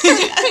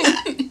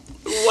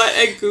What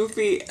a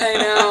goofy. I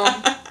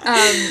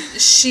know.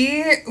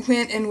 She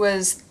went and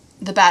was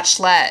the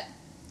Bachelorette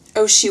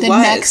Oh, she the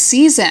was. next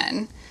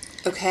season.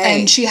 Okay.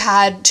 And she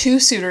had 2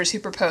 suitors who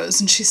proposed,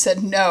 and she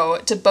said no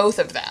to both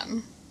of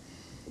them.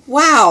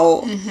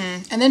 Wow.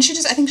 And then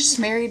I think she's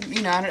married,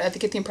 I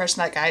get the impression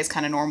that guy is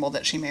kind of normal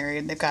that she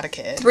married. They've got a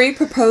kid. 3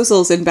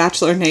 proposals in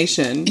Bachelor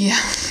Nation. Yeah.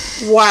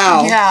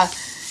 Wow. Yeah.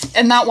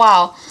 And that,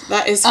 wow.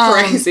 That is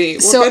crazy.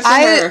 Well, So good for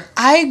her.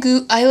 I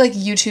like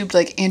YouTubed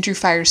like Andrew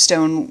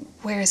Firestone.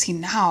 Where is he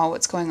now?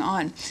 What's going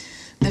on?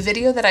 The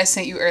video that I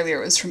sent you earlier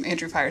was from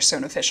Andrew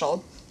Firestone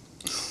Official.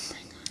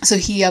 So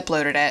he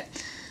uploaded it,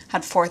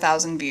 had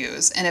 4,000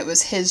 views, and it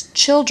was his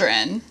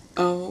children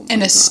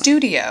in a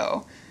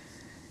studio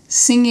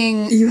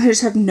singing. You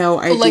just have no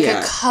idea. Like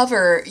a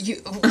cover.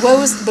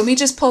 Let me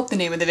just pull up the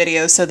name of the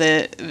video so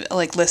that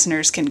like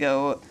listeners can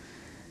go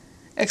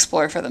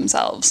explore for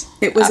themselves.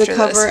 It was a after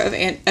cover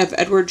this. of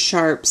Edward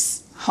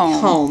Sharp's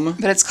Home.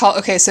 But it's called,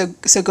 okay, so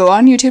go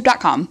on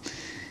youtube.com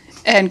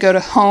and go to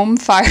Home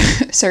Fire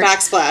search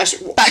Backsplash.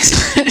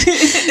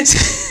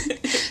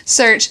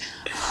 search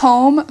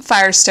Home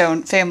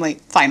Firestone Family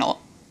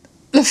Final.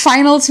 The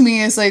final to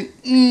me is like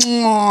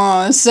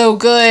so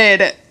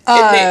good.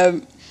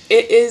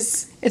 It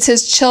is. It's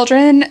his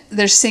children,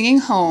 they're singing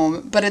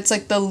Home, but it's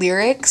like the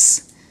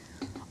lyrics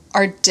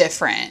are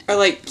different. Are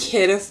like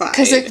kidified.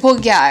 Because it's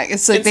like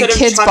Instead the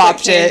kids of chocolate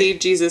bopped candy,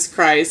 it. Jesus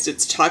Christ,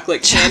 it's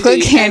chocolate candy.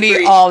 Chocolate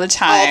candy all the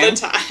time. All the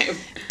time.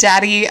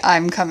 Daddy,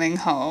 I'm coming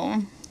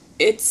home.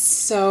 It's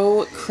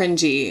so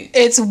cringy.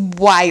 It's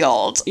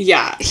wild.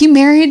 Yeah. He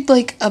married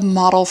like a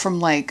model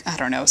from like, I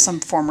don't know, some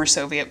former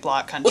Soviet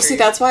bloc country. Well, see,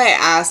 that's why I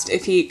asked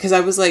if because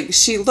I was like,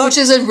 she looked. Which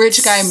is a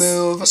rich guy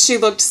move. She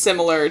looked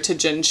similar to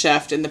Jen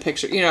Sheft in the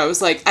picture. I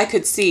was like, I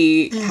could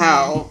see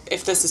how,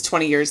 if this is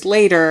 20 years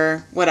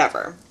later,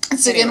 whatever.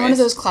 It's again one of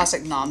those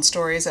classic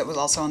non-stories that was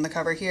also on the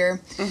cover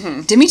here.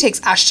 Demi takes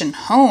Ashton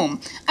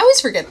home. I always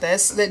forget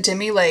this, that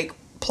Demi like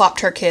plopped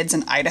her kids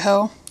in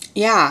Idaho.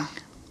 Yeah.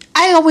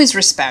 I always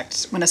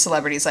respect when a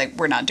celebrity's like,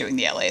 we're not doing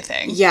the LA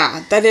thing.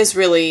 Yeah, that is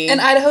really... And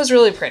Idaho's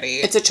really pretty.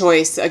 It's a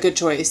choice, a good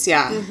choice,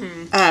 yeah.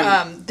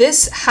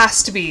 This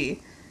has to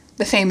be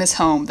the famous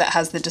home that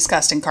has the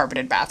disgusting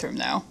carpeted bathroom,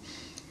 though.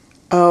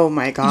 Oh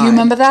my God. You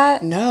remember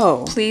that?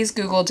 No. Please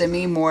Google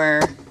Demi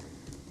Moore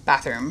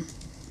bathroom.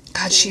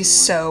 God, she's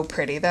so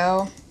pretty,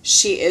 though.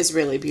 She is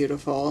really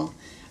beautiful.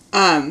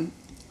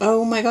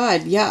 Oh my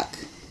God,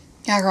 yuck.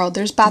 Yeah, girl,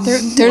 there's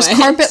bathroom. There's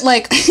carpet,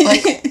 like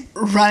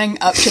running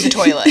up to the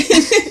toilet.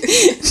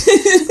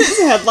 This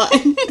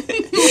headline.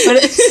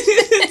 But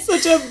It's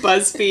such a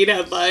BuzzFeed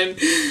headline.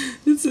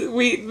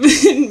 We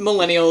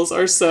millennials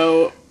are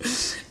so...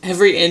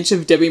 Every inch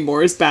of Debbie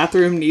Moore's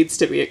bathroom needs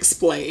to be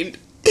explained.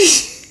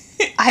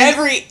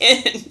 Every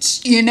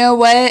inch. You know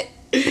what?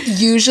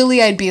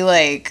 Usually I'd be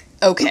like,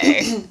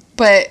 okay.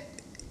 But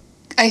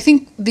I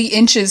think the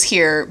inches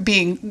here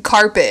being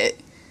carpet,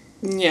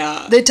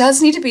 Yeah. that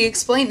does need to be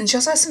explained. And she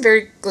also has some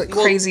very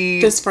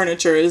crazy... This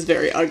furniture is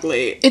very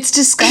ugly. It's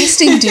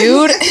disgusting,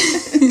 dude.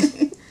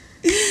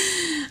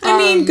 I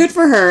mean, good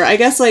for her. I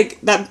guess, like,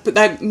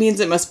 that means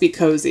it must be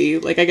cozy.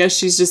 Like, I guess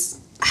she's just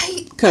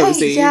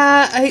cozy.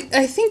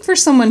 I think for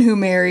someone who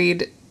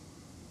married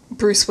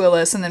Bruce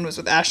Willis and then was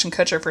with Ashton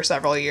Kutcher for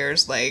several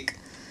years, like...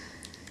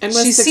 And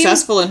was she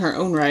successful in her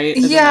own right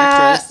as an Yeah,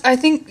 actress. I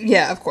think...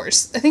 Yeah, of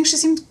course. I think she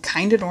seems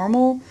kind of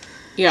normal.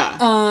 Yeah.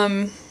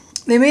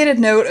 They made a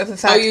note of the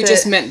fact that... Oh, you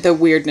just meant the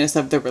weirdness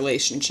of the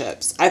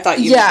relationships. I thought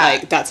you Yeah.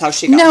 meant, like, that's how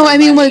she got No, her I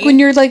mean, money. like, when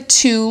you're, like,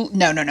 two...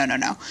 No.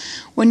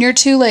 When your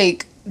two,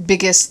 like,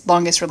 biggest,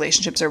 longest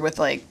relationships are with,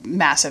 like,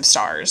 massive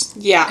stars.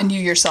 Yeah. And you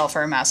yourself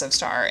are a massive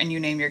star, and you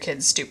name your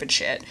kids stupid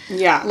shit.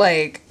 Yeah.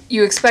 Like,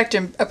 you expect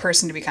a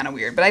person to be kind of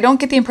weird, but I don't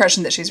get the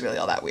impression that she's really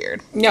all that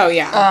weird. No,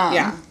 yeah.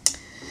 Yeah.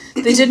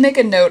 They did make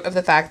a note of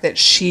the fact that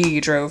she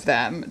drove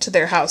them to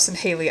their house in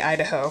Haley,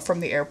 Idaho from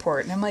the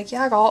airport. And I'm like,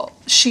 yeah, girl,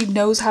 she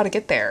knows how to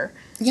get there.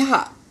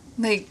 Yeah.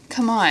 Like,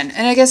 come on.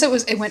 And I guess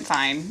it went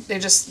fine.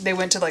 They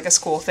went to like a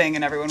school thing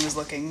and everyone was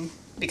looking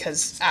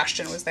because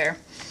Ashton was there.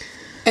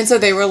 And so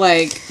they were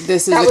like,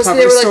 this is They the were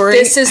cover story. like,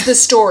 this is the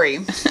story.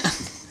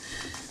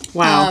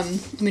 Wow.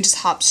 Let me just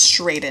hop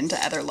straight into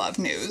other love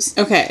news.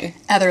 Okay.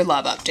 Other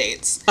love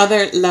updates.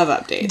 Other love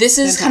updates. This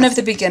is kind of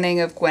the beginning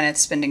of Gwyneth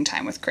spending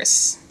time with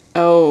Chris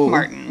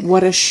Martin.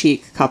 What a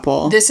chic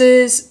couple. This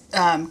is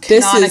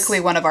canonically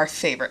one of our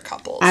favorite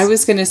couples. I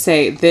was going to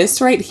say, this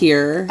right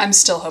here I'm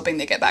still hoping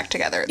they get back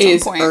together at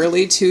is some point.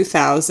 early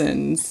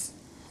 2000s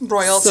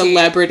Royalty.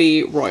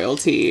 celebrity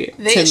royalty to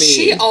me.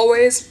 She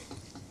always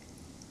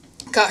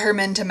got her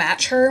men to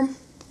match her.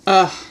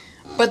 Ugh.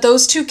 But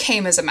those two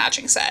came as a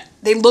matching set.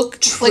 They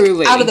looked, Truly.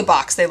 like, out of the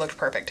box, they looked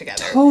perfect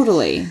together.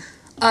 Totally.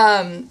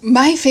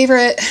 My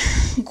favorite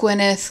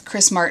Gwyneth,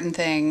 Chris Martin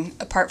thing,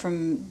 apart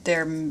from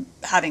their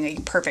having a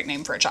perfect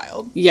name for a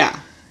child. Yeah.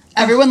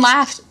 Everyone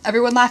laughed.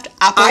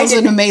 Apple's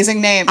an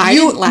amazing name. I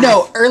didn't laugh.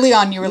 No, early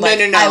on you were like,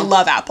 No. I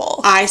love Apple.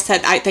 I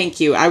said,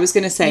 thank you. I was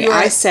going to say, You were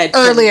I said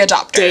early from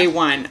adopter. day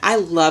one, I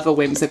love a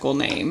whimsical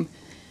name.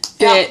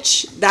 Yeah.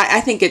 Bitch.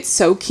 I think it's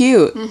so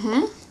cute.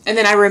 Mm-hmm. And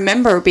then I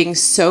remember being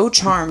so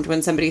charmed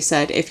when somebody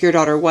said, if your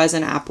daughter was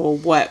an apple,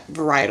 what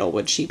varietal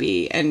would she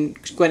be? And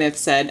Gwyneth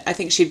said, I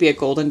think she'd be a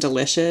golden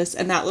delicious.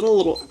 And that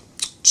little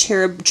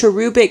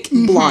cherubic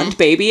blonde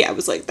baby, I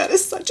was like, that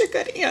is such a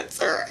good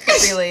answer.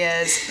 It really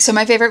is. So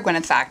my favorite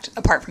Gwyneth fact,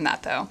 apart from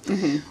that though,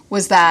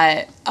 was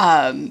that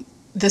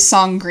the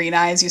song Green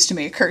Eyes used to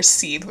make her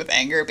seethe with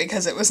anger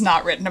because it was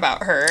not written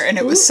about her and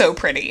it was so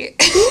pretty.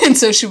 And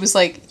so she was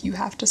like, you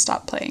have to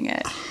stop playing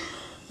it.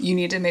 You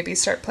need to maybe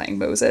start playing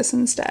Moses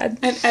instead.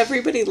 And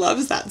everybody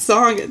loves that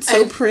song. It's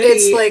so pretty.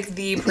 It's like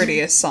the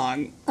prettiest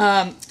song.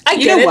 I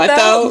you get know it, what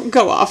though?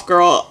 Go off,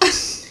 girl.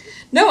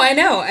 No, I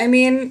know. I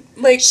mean,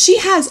 like, She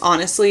has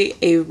honestly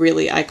a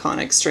really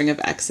iconic string of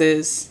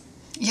exes.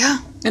 yeah.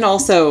 And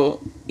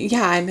also,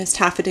 yeah, I missed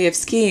half a day of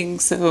skiing,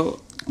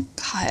 so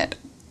God.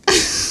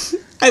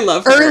 I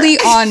love her. Early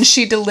on,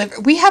 she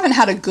delivered. We haven't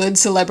had a good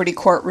celebrity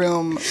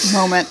courtroom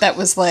moment that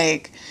was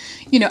like,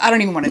 you know, I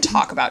don't even want to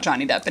talk about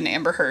Johnny Depp and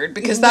Amber Heard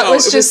because that No,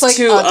 was it just was like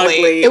too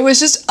ugly. It was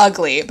just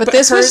ugly. But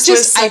this was hers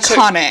just such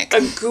iconic. A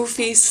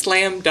goofy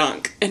slam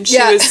dunk. And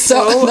she was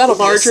so that'll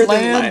be a larger than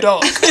slam life.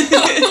 dunk.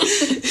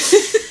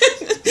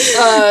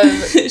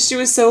 She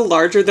was so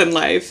larger than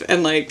life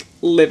and like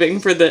living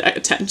for the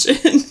attention.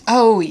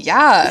 Oh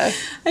yeah.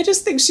 I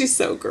just think she's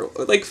so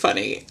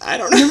funny. I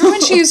don't know. Remember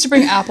when she used to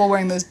bring Apple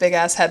wearing those big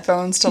ass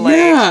headphones to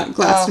like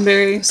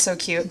Glastonbury. Oh, so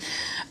cute.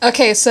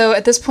 Okay, so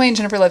at this point,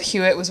 Jennifer Love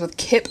Hewitt was with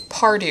Kip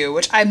Pardue,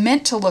 which I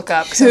meant to look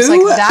up because I was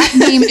Who? like, that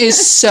name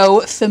is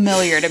so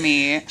familiar to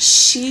me.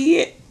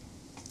 She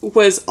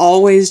was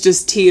always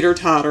just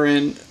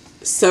teeter-tottering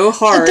so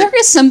hard. There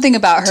is something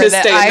about her to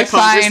that stay in I the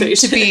find to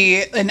conversation.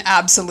 be an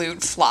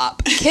absolute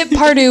flop. Kip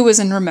Pardue was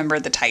in Remember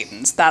the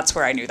Titans. That's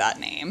where I knew that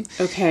name.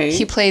 Okay.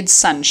 He played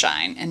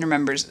Sunshine in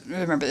Remember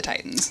the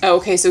Titans. Oh,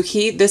 okay, so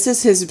this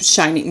is his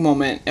shining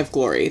moment of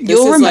glory. This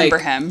You'll is remember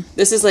like, him.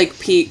 This is like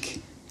peak.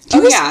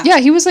 Yeah,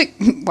 he was like,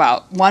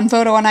 wow, one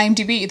photo on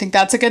IMDb. You think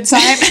that's a good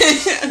sign?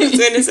 I was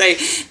going to say,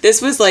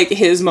 this was like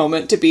his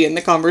moment to be in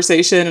the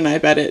conversation, and I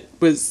bet it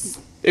was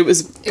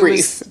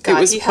brief. It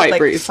was he quite had like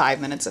brief.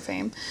 5 minutes of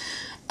fame.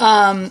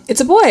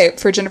 It's a boy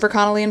for Jennifer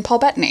Connelly and Paul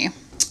Bettany.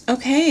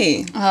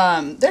 Okay.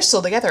 They're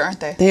still together, aren't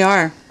they? They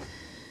are.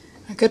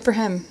 Good for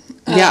him.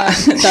 Yeah,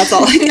 that's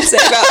all I can say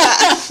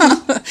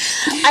about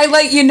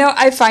that.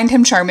 I find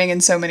him charming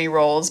in so many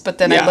roles, but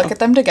then Yeah. I look at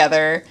them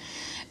together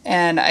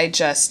and I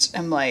just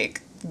am like,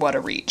 what a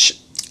reach.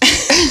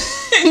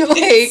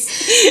 Like,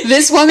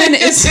 this woman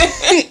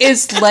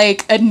is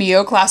like a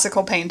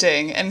neoclassical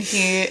painting and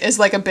he is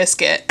like a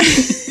biscuit.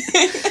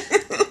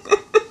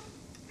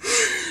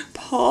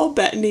 Paul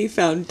Bettany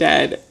found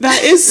dead.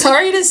 That is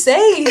Sorry to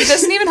say, he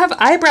doesn't even have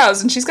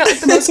eyebrows, and she's got like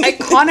the most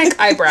iconic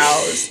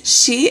eyebrows.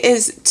 She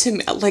is, to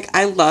me, like,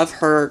 I love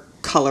her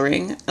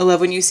coloring. I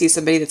love when you see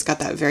somebody that's got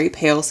that very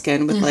pale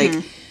skin with like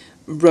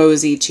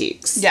rosy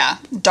cheeks. Yeah,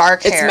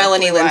 dark hair. It's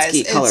Melanie blue eyes.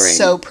 Linsky coloring. It's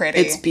so pretty.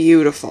 It's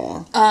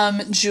beautiful.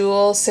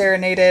 Jewel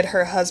serenaded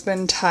her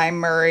husband Ty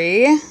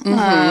Murray.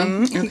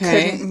 He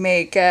couldn't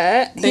make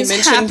it. They He's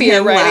mentioned happier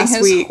him riding last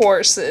his week.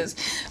 horses.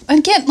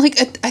 Again, like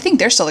I think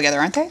they're still together,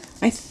 aren't they?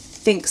 I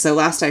think so.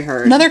 Last I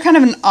heard. Another kind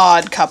of an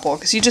odd couple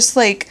because you just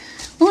like.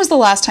 When was the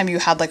last time you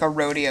had like a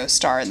rodeo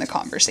star in the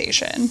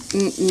conversation?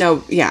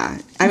 No, yeah.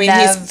 I mean,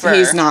 Never.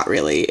 he's not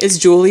really. Is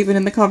Jewel even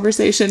in the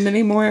conversation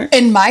anymore?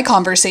 In my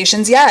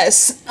conversations,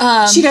 yes.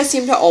 She does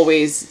seem to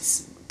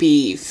always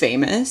be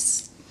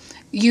famous.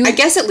 I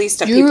guess at least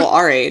to people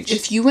our age.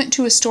 If you went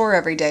to a store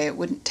every day, it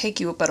wouldn't take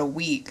you but a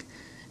week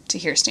to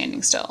hear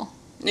Standing Still.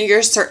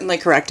 You're certainly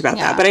correct about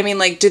Yeah. that. But I mean,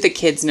 like, do the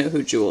kids know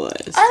who Jewel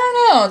is? I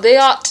don't know. They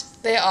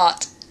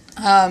ought.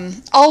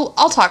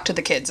 I'll talk to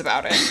the kids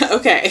about it.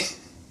 Okay.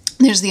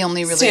 There's the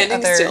only really Standing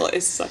other. Still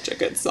is such a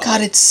good song. God,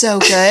 it's so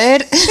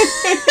good.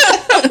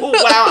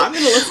 Wow, I'm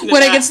gonna listen to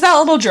When that. it gets to that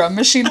little drum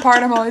machine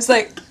part, I'm always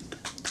like.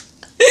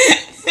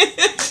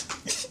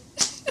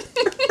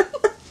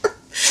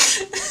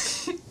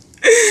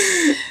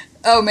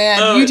 Oh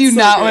man, you do it's so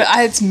not good. want.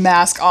 It's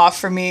mask off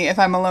for me if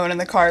I'm alone in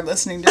the car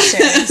listening to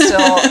Standing Still.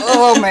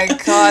 Oh my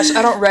gosh,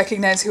 I don't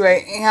recognize who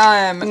I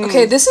am.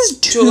 Okay, this is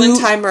Jewel and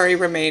Ty Murray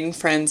remain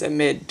friends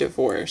amid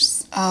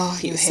divorce. Oh,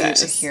 you hate to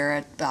says.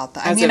 hear about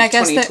that. I As mean, of I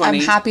guess that I'm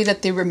 2020. happy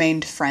that they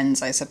remained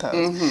friends, I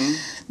suppose.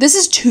 This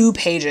is 2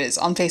 pages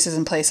on Faces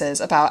and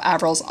Places about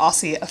Avril's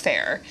Aussie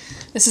affair.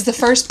 This is the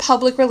first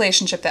public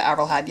relationship that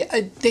Avril had.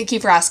 Yeah, thank you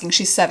for asking.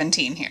 She's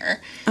 17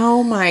 here.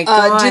 Oh my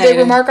god. Do they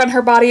remark on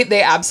her body?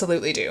 They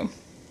absolutely do.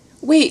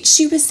 Wait,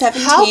 she was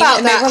 17 How about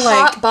and they that were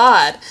like, hot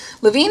bod?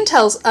 Levine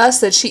tells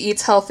us that she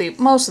eats healthy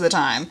most of the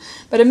time,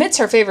 but admits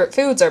her favorite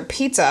foods are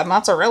pizza,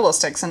 mozzarella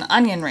sticks, and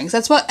onion rings.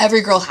 That's what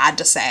every girl had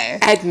to say.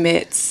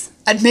 admits.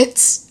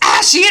 Admits.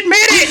 She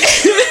admitted.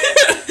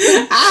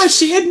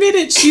 She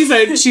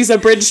admitted she's a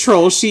bridge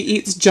troll. She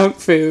eats junk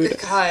food.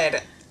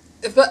 God.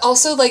 But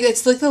also, like,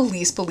 it's like the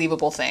least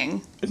believable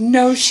thing.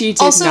 No, she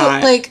did Also,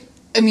 not. like,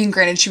 I mean,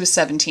 granted, she was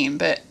 17,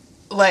 but,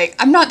 like,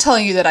 I'm not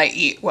telling you that I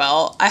eat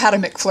well. I had a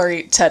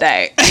McFlurry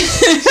today.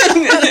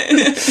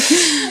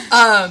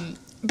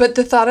 But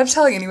the thought of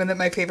telling anyone that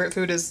my favorite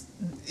food is,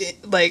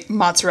 like,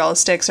 mozzarella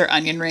sticks or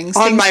onion rings,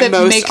 On things my that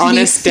most make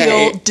honest me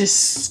feel day.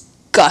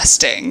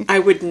 disgusting. I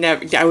would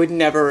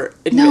never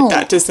admit No.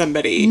 that to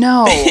somebody.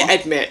 No.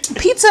 Admit.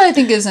 Pizza, I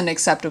think, is an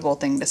acceptable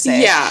thing to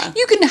say. Yeah.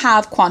 You can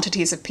have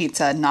quantities of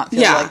pizza and not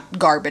feel Yeah. like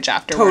garbage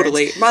afterwards.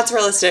 Totally.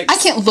 Mozzarella sticks. I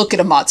can't look at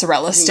a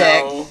mozzarella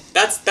stick. No.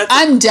 That's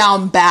I'm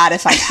down bad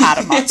if I've had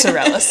a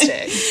mozzarella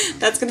stick.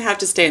 that's gonna have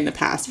to stay in the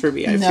past for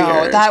me, I No,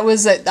 fear. that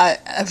was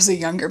a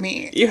younger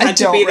me. You had I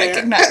to don't be there.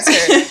 recognize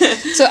her.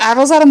 So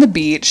Avril's out on the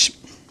beach.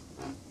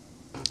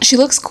 She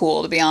looks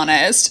cool, to be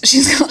honest.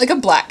 She's got like a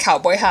black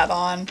cowboy hat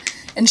on.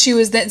 And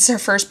it's her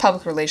first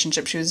public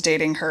relationship. She was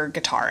dating her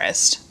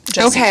guitarist,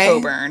 Jesse Okay.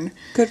 Coburn.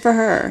 Good for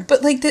her.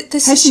 But like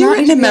this Has is she not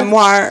written a even-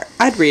 memoir?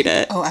 I'd read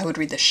it. Oh, I would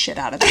read the shit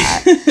out of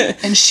that.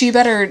 And she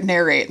better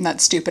narrate in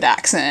that stupid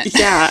accent.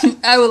 Yeah.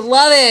 I would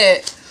love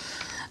it.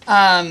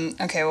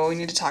 Okay, well, we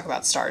need to talk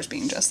about stars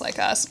being just like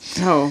us.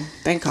 Oh,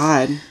 thank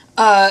God.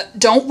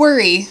 Don't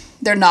worry,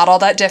 they're not all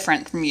that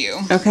different from you.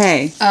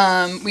 Okay.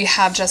 We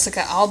have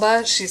Jessica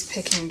Alba. She's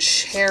picking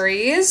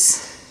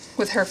cherries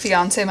with her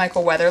fiance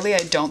Michael Weatherly. I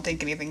don't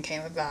think anything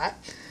came of that.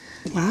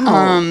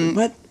 Wow.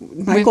 What?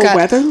 Michael got-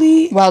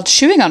 Weatherly? While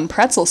chewing on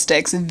pretzel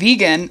sticks,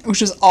 vegan,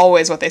 which is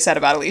always what they said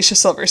about Alicia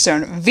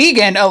Silverstone,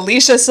 vegan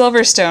Alicia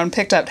Silverstone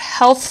picked up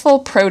healthful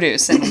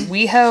produce in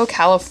WeHo,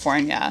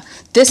 California.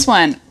 This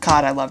one,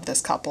 God, I love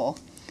this couple.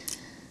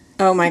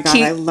 Oh my God,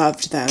 Ki- I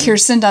loved them.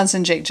 Kirsten Dunst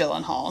and Jake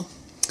Gyllenhaal.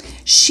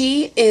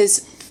 She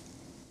is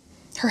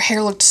Her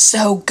hair looked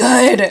so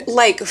good.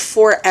 like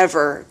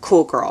forever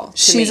cool girl. to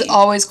She's me.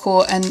 always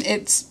cool, and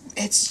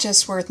it's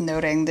just worth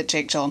noting that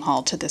Jake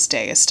Gyllenhaal to this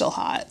day is still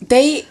hot.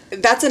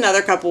 That's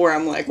another couple where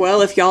I'm like,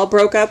 well, if y'all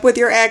broke up with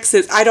your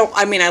exes, I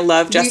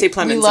love Jesse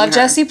Plemons. We and love her.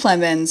 Jesse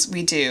Plemons,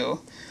 we do.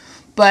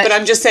 But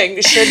I'm just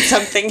saying, should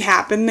something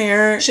happen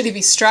there, Should he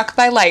be struck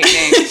by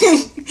lightning?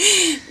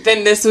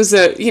 then this was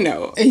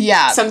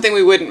Yeah. something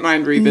we wouldn't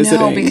mind revisiting.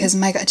 No, because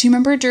my God, do you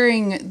remember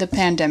during the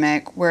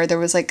pandemic where there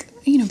was like,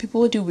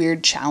 people would do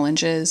weird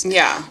challenges?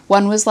 Yeah.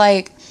 One was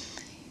like,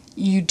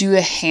 you do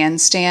a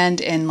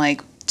handstand and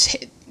like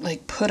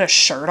put a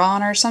shirt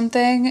on or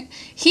something.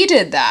 He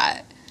did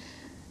that.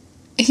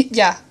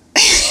 Yeah.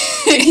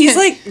 He's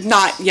like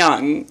not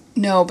young.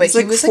 No, but He's, he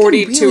like, was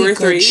 42 like in really or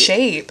 3. good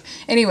shape.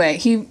 Anyway,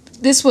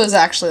 this was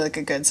actually like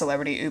a good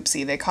celebrity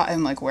oopsie. They caught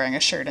him like wearing a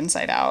shirt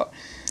inside out.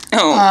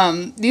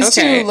 Oh. These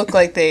Okay. two look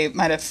like they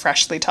might have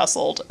freshly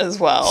tussled as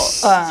well.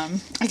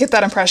 I get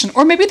that impression.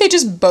 Or maybe they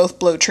just both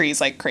blow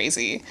trees like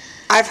crazy.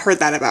 I've heard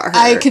that about her.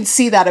 I could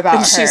see that about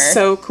And her. she's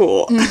so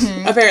cool.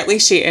 Mm-hmm. Apparently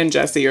she and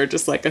Jesse are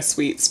just like a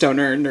sweet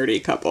stoner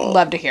nerdy couple.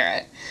 Love to hear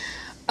it.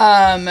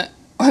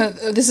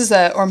 This is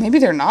or maybe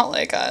they're not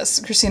like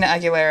us. Christina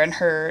Aguilera and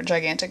her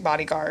gigantic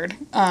bodyguard.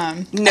 No,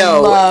 I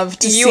love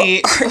to you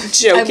see. are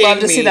joking I love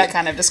to me. see that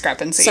kind of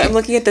discrepancy. So I'm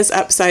looking at this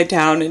upside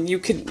down, and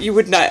you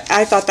would not.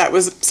 I thought that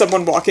was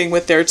someone walking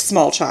with their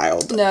small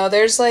child. No,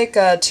 there's like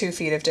 2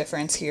 feet of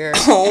difference here.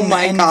 Oh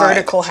my in God.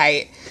 vertical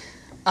height.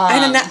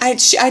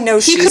 I know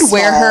He she's could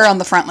wear small. her on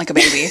the front like a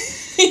baby.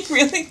 He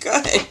really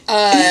could.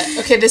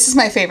 Okay, this is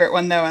my favorite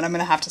one though, and I'm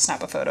gonna have to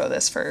snap a photo of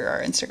this for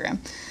our Instagram.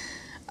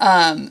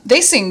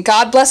 They sing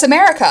 "God Bless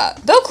America."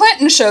 Bill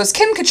Clinton shows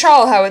Kim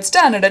Cattrall how it's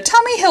done at a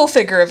Tommy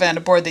Hilfiger event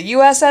aboard the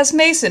USS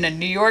Mason in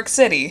New York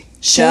City.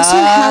 Shows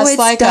her how Just it's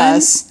like done.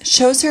 us.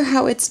 Shows her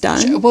how it's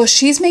done. Well,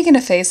 she's making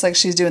a face like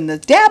she's doing the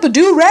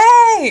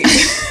dabba-doo-ray.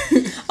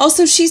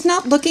 Also, she's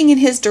not looking in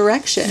his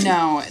direction.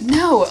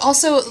 No.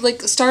 Also,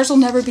 like, stars will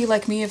never be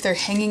like me if they're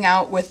hanging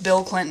out with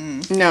Bill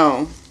Clinton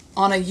No.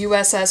 on a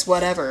USS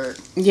whatever.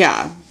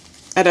 Yeah.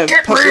 At a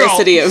Get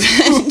publicity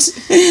event.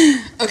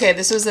 Okay,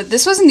 this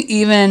wasn't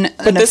even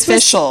an this was-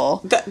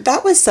 official.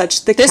 That was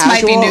such the This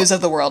casual... might be news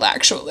of the world,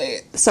 actually.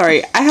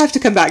 Sorry, I have to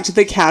come back to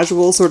the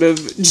casual sort of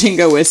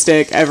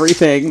jingoistic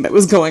everything that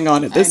was going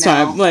on at this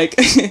I know. time. Like,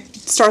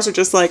 stars are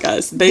just like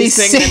us. They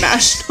sing the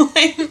national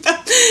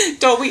anthem.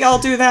 Don't we all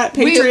do that,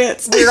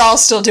 Patriots? We're all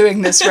still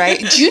doing this, right?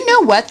 Do you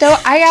know what, though?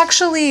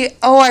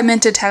 I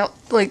meant to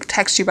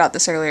text you about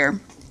this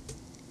earlier.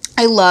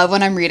 I love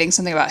when I'm reading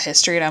something about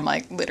history and I'm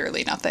like,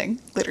 literally nothing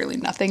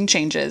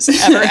changes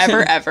ever,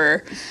 ever,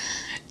 ever.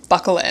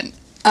 Buckle in.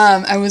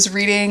 I was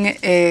reading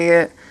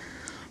a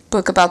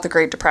book about the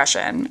Great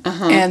Depression,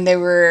 and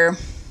the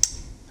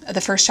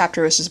first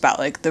chapter was just about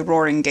like the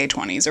roaring gay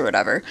 20s or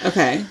whatever.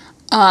 Okay.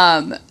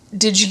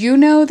 Did you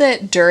know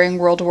that during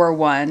World War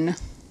I,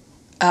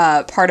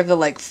 part of the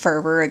like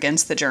fervor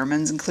against the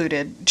Germans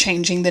included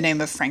changing the name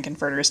of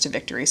Frankenfurters to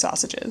Victory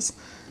sausages?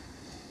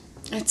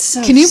 It's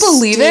so Can you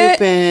believe it?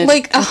 stupid.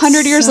 Like 100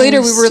 It's years so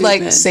later, we were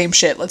like, stupid. same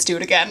shit. Let's do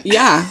it again.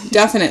 Yeah,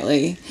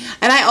 definitely.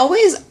 And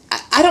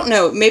I don't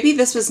know, maybe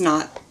this was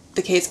not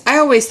the case. I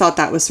always thought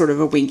that was sort of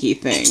a winky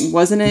thing,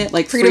 wasn't it?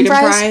 Like Freedom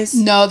Prize?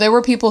 No, there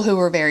were people who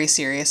were very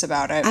serious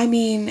about it. I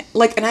mean,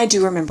 like, and I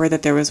do remember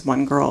that there was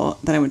one girl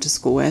that I went to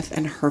school with,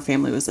 and her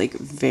family was like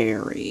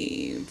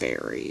very,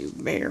 very,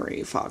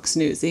 very Fox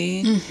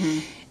Newsy. Mm-hmm.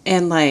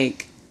 And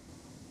like,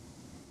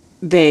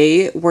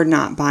 they were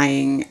not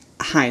buying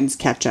Heinz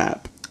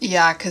ketchup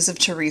Yeah, because of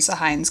Teresa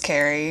Heinz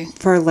Carey.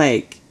 for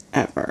like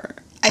ever.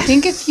 I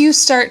think if you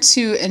start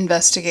to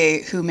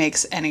investigate who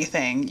makes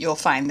anything, you'll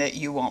find that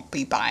you won't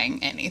be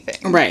buying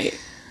anything. Right.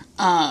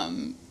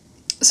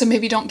 So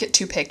maybe don't get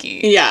too picky.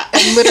 Yeah.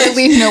 And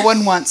literally no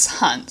one wants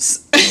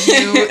Hunts. Are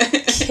you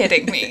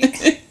kidding me?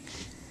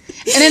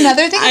 And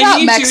another thing I about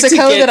need you to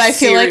Mexico get that I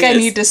feel like I serious.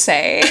 need to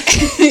say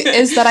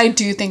is that I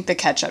do think the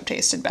ketchup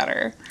tasted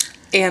better.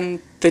 And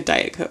the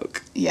Diet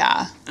Coke.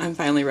 Yeah. I'm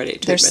finally ready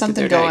to There's admit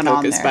something that their going Diet Coke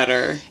on is there.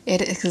 better.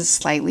 It is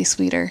slightly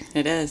sweeter.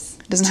 It is.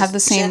 It doesn't have the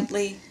same...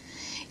 Gently.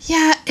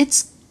 Yeah,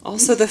 it's...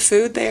 Also, the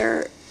food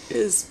there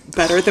is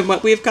better than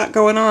what we've got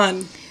going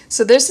on.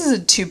 So this is a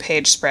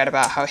 2-page spread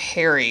about how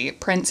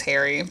Prince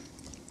Harry,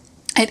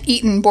 at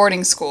Eton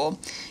boarding school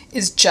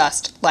is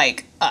just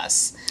like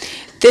us.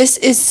 This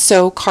is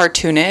so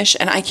cartoonish,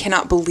 and I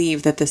cannot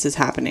believe that this is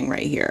happening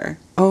right here.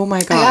 Oh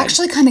my god. I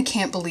actually kind of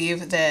can't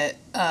believe that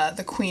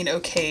the Queen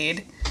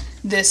okayed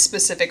this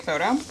specific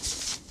photo.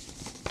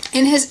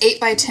 In his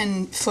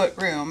 8x10 foot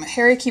room,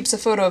 Harry keeps a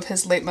photo of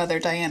his late mother,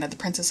 Diana, the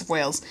Princess of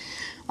Wales,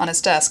 on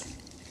his desk.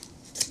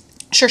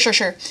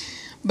 Sure.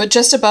 But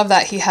just above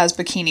that, he has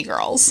Bikini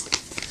Girls.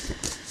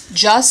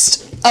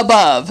 Just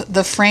above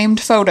the framed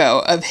photo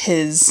of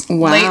his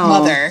late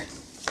mother.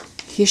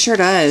 He sure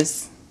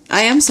does.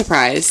 I am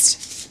surprised.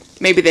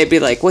 Maybe they'd be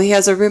like, well, he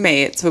has a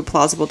roommate, so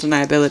plausible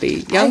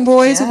deniability. Young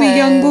boys will be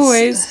young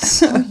boys.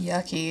 So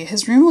yucky.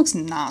 His room looks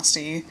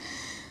nasty.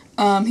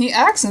 He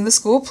acts in the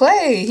school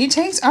play. He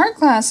takes art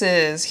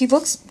classes. He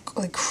looks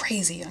like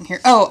crazy young here.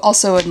 Oh,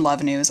 also in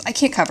Love News. I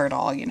can't cover it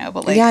all,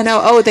 but like... Yeah, no.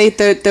 Oh, the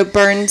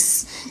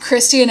they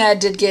Christy and Ed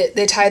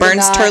they tied the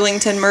knot.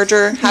 Burns-Turlington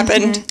merger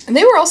happened. Mm-hmm. And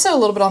they were also a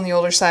little bit on the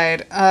older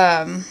side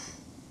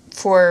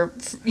for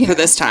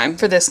this time.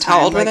 For this time.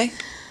 How old were they?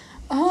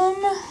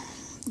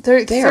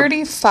 They're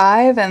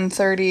 35 and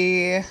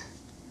 30...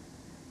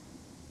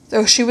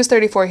 Oh, she was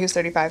 34, he was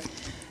 35.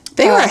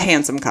 They were a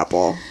handsome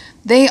couple.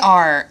 They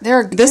are.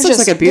 This looks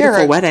like a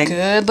beautiful wedding.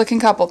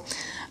 Good-looking couple.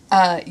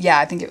 Yeah,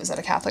 I think it was at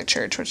a Catholic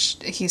church, which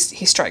he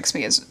strikes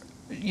me as,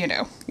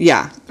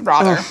 Yeah.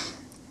 rather. Oh,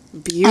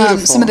 beautiful.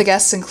 Some of the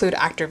guests include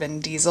actor Vin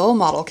Diesel,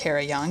 model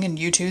Cara Young, and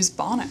U2's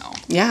Bono.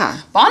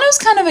 Yeah. Bono's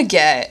kind of a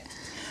get.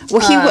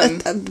 Well,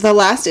 the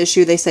last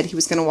issue, they said he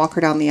was going to walk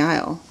her down the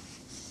aisle.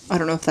 I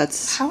don't know if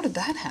that's... How did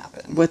that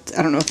happen?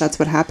 I don't know if that's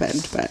what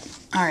happened, but...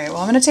 All right, well,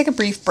 I'm going to take a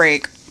brief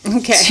break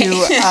Okay.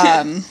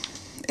 to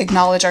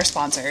acknowledge our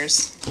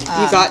sponsors. You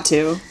got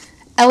to.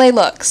 LA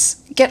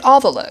Looks. Get all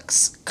the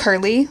looks.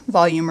 Curly,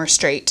 volume, or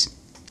straight.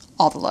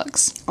 All the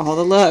looks. All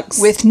the looks.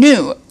 With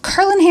new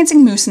curl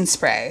enhancing mousse and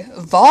spray,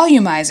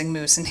 volumizing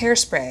mousse and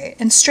hairspray,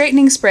 and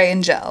straightening spray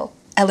and gel.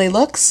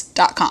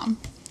 LALooks.com.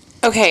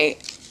 Okay,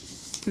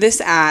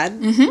 this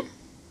ad,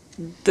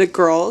 the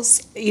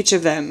girls, each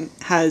of them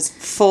has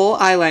full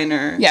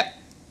eyeliner. Yep.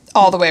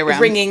 All the way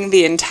around. Ringing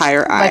the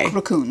entire eye. Like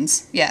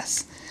raccoons,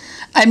 yes.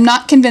 I'm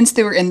not convinced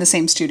they were in the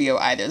same studio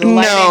either. The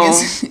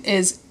lighting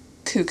is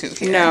cuckoo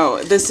here.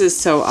 No, this is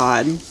so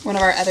odd. One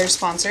of our other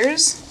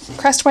sponsors,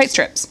 Crest White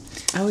Strips.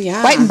 Oh,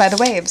 yeah. Whitened by the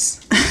waves.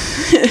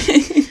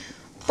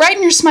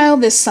 Brighten your smile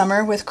this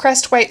summer with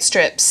Crest White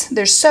Strips.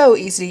 They're so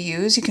easy to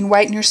use. You can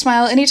whiten your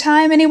smile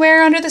anytime,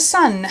 anywhere under the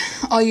sun.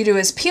 All you do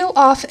is peel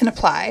off and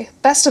apply.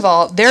 Best of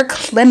all, they're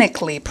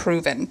clinically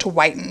proven to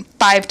whiten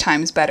 5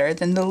 times better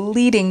than the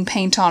leading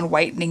paint-on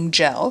whitening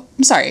gel.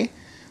 I'm sorry.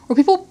 Were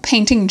people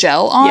painting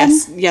gel on?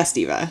 Yes,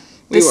 Diva.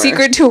 The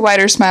secret to a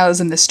whiter smile is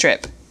in the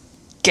strip.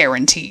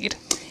 Guaranteed.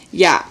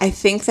 Yeah, I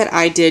think that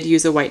I did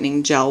use a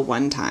whitening gel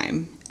one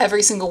time.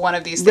 Every single one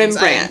of these things,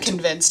 Rembrandt. I am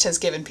convinced, has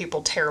given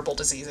people terrible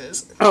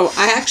diseases. Oh,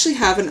 I actually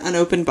have an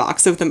unopened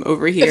box of them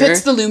over here. If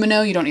it's the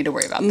Lumino, you don't need to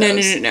worry about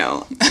those.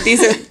 No.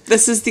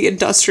 This is the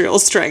industrial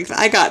strength.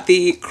 I got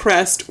the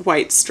Crest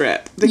White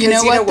Strip. Because You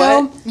know what,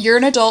 though? You're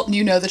an adult and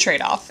you know the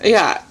trade-off.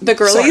 Yeah, the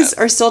girlies Sort of.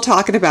 are still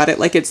talking about it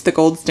like it's the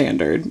gold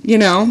standard, you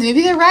know?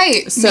 Maybe they're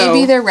right. So-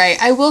 Maybe they're right.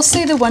 I will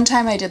say the one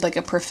time I did like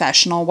a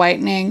professional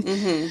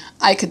whitening,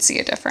 I could see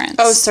a difference.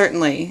 Oh,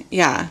 certainly.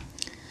 Yeah.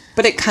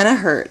 But it kind of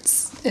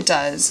hurts. It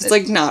does. It's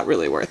like not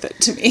really worth it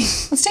to me.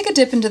 Let's take a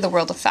dip into the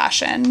world of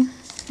fashion.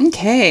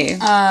 Okay.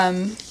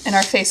 In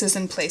our faces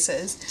and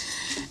places.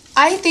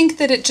 I think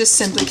that it just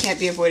simply can't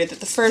be avoided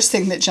that the first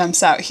thing that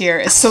jumps out here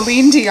is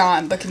Celine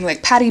Dion looking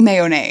like Patty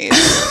Mayonnaise.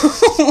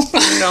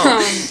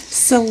 No.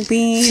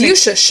 Celine.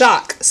 Fuchsia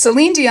shock.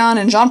 Celine Dion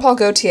and Jean-Paul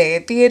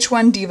Gaultier,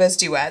 VH1 Divas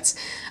Duets.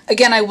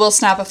 Again, I will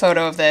snap a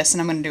photo of this, and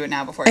I'm going to do it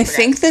now before I I forget.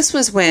 think this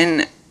was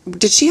when...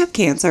 Did she have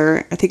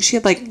cancer? I think she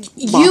had, like, lost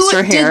You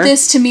her hair. did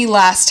this to me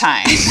last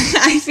time.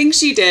 I think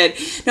she did.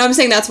 No, I'm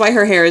saying that's why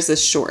her hair is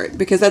this short.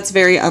 Because that's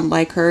very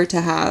unlike her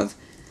to have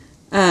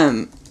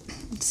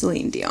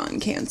Celine Dion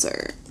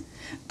cancer.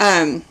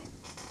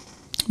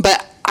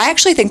 But I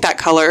actually think that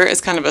color is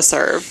kind of a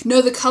serve.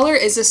 No, the color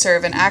is a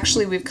serve, and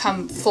actually we've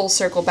come full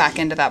circle back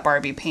into that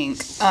Barbie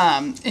pink.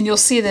 And you'll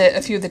see that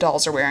a few of the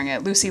dolls are wearing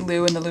it. Lucy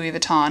Liu and the Louis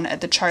Vuitton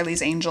at the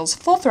Charlie's Angels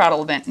Full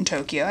Throttle event in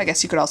Tokyo. I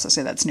guess you could also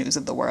say that's News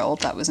of the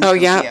World. That was in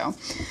Tokyo.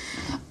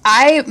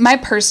 Yeah. My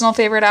personal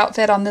favorite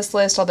outfit on this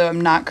list, although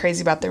I'm not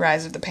crazy about the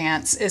rise of the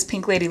pants, is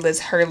Pink Lady Liz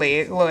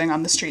Hurley glowing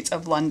on the streets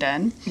of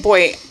London.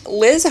 Boy,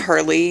 Liz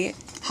Hurley...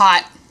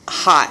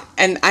 Hot.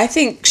 And I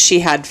think she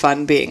had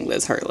fun being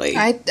Liz Hurley.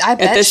 I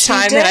bet at this she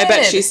time, did. and I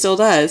bet she still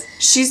does.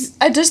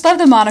 I just love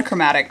the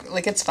monochromatic.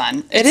 Like, it's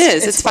fun.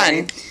 It's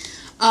fun.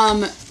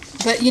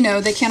 But, you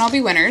know, they can't all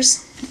be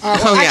winners.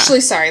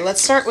 Actually, sorry.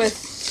 Let's start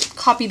with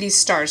Copy These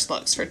Stars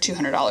looks for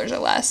 $200 or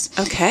less.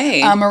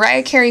 Okay.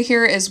 Mariah Carey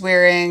here is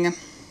wearing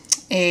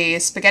a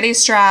spaghetti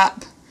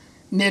strap,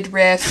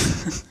 midriff,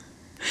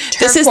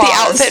 This is the turquoise.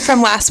 outfit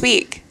from last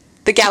week.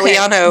 The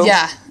Galliano. Okay,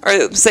 yeah.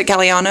 Or was it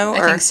Galliano?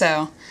 I think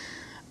so.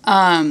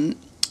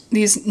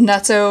 These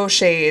nutso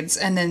shades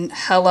and then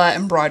hella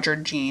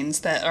embroidered jeans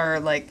that are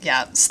like,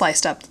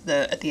 sliced up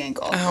at the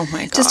ankle. Oh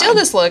my God. To steal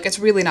this look, it's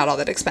really not all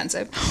that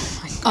expensive.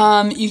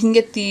 You can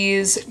get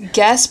these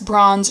Guess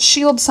Bronze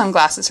Shield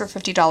sunglasses for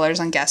 $50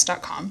 on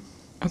Guess.com.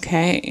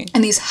 Okay.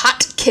 And these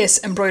Hot Kiss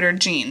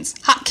embroidered jeans,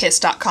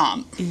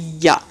 hotkiss.com.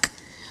 Yuck.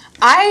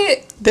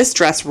 I This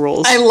dress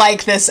rules.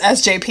 like this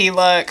SJP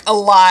look a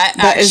lot,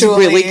 That is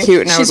actually. really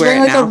cute, and I would She's wear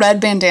wearing it like now. a red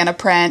bandana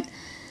print.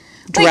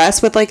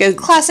 Dress with like a...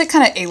 Classic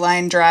kind of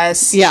A-line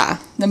dress. Yeah.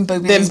 Them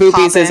boobies, Them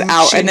boobies is popping.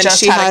 out, She and then just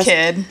she had has- a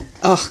kid.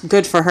 Oh,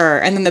 good for her.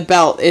 And then the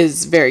belt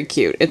is very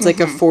cute. It's like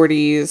a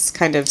 40s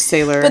kind of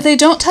sailor. But they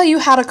don't tell you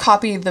how to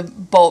copy the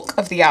bulk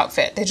of the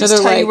outfit. They just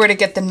they're tell you like- where to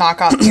get the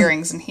knockoff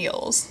earrings and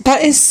heels.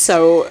 That is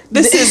so...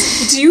 This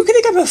is... Do you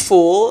think I'm a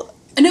fool?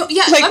 No,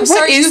 yeah, Like, I'm what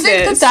sorry. You is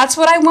think this? that's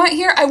what I want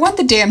here? I want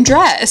the damn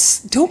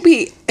dress. Don't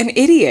be an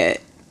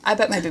idiot. I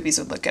bet my boobies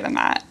would look good in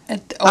that.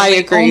 I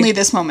agree. Only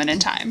this moment in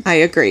time. I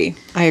agree.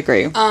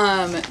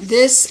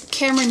 This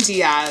Cameron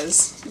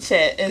Diaz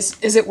fit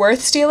is it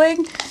worth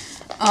stealing?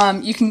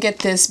 You can get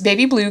this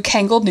baby blue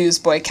Kangol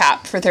Newsboy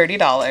cap for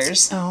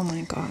 $30. Oh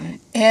my God.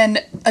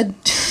 And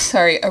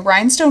a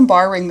rhinestone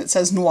bar ring that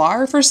says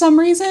noir for some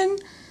reason.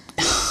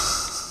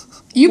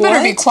 You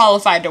better be What?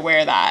 qualified to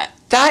wear that.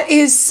 That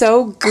is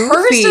so goofy.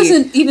 Hers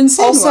doesn't even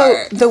say Also,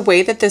 noir. the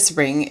way that this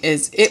ring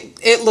is,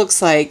 it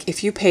looks like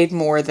if you paid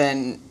more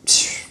than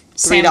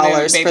Sam $3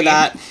 Moon, for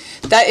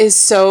baby. that is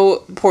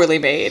so poorly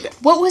made.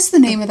 What was the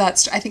name of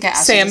that? I think I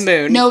asked you Sam this.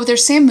 Moon. No,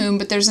 there's Sam Moon,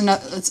 but there's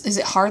another. Is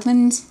it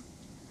Harlan's?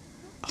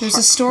 There's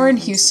a store in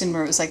Houston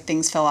where it was like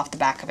things fell off the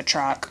back of a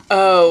truck,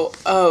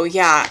 Oh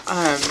yeah.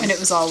 and it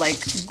was all like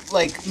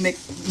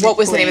What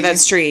was the name of that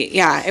street?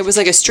 Yeah, it was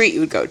like a street you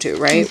would go to,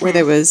 right? Where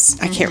there was,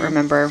 I can't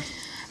remember.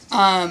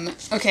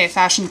 Okay,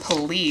 Fashion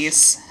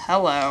Police.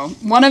 Hello.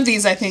 One of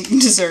these I think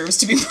deserves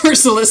to be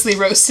mercilessly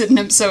roasted, and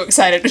I'm so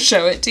excited to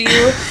show it to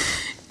you.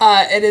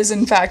 It is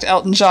in fact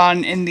Elton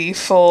John in the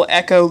full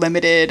Echo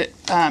unlimited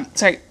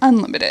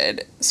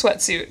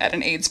sweatsuit at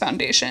an AIDS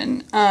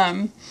foundation.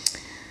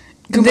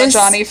 Kumbha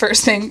Johnny,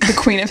 first thing, the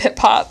queen of hip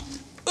hop.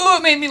 Oh,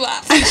 it made me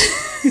laugh.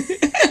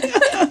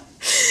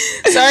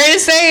 Sorry to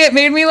say, it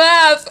made me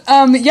laugh.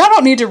 Y'all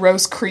don't need to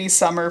roast Cree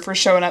Summer for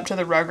showing up to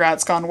the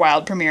Rugrats Gone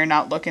Wild premiere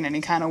not looking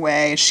any kind of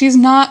way. She's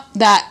not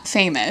that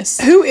famous.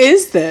 Who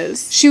is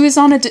this? She was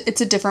on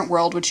It's a Different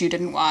World, which you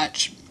didn't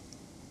watch.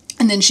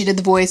 And then she did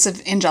the voice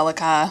of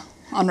Angelica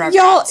on Rugrats.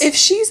 Y'all, if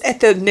she's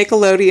at the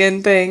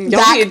Nickelodeon thing, y'all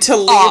Back need to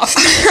leave off.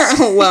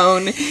 her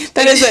alone.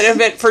 That is an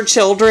event for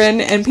children,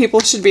 and people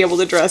should be able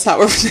to dress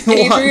however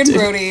they want Adrian to.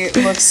 Brody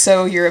looks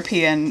so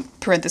European,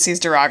 parentheses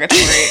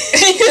derogatory.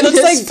 He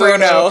looks like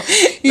Bruno,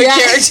 the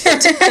character.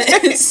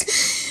 He's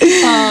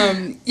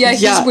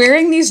Yuck.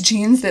 wearing these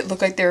jeans that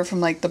look like they're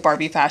from like the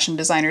Barbie fashion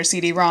designer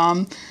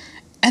CD-ROM,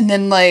 and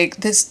then like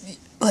this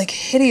like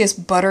hideous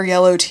butter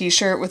yellow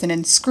t-shirt with an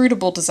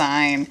inscrutable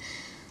design,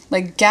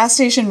 like gas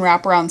station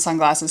wraparound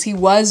sunglasses. He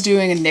was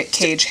doing a Nick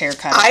Cage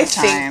haircut at the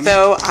time. I think,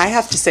 though, I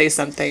have to say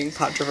something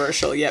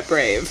controversial yet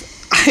brave.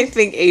 I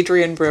think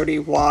Adrian Brody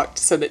walked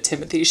so that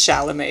Timothée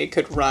Chalamet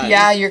could run.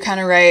 Yeah, you're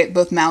kind of right.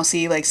 Both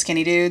mousy, like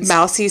skinny dudes.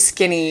 Mousy,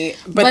 skinny,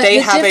 but But they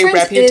the have a difference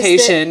is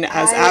reputation that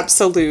as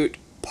absolute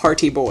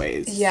party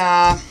boys.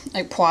 Yeah,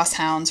 like Poisse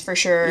hounds for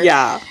sure.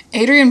 Yeah.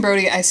 Adrian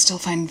Brody, I still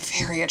find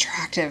very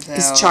attractive though.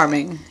 He's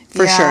charming,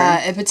 for sure.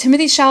 Yeah, but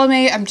Timothée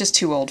Chalamet, I'm just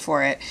too old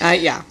for it.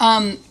 Yeah.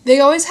 They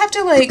always have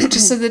to like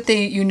just so that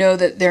you know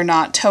that they're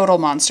not total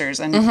monsters.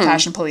 And Mm-hmm.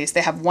 Fashion Police,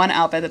 they have one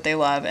outfit that they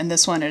love, and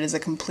this one it is a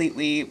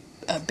completely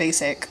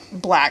basic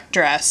black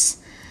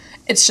dress.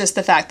 It's just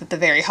the fact that the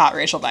very hot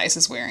Rachel Weisz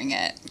is wearing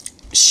it.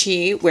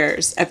 She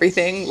wears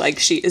everything like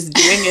she is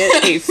doing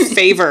it a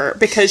favor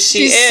because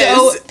she's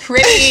so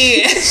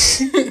pretty.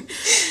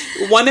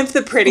 one of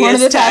the prettiest One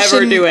of the to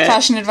ever do it.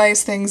 fashion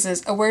advice things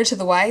is a word to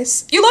the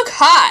Weiss. You look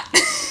hot.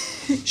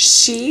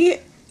 She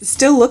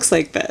still looks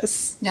like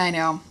this. Yeah, I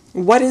know.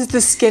 What is the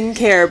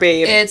skincare,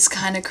 babe? It's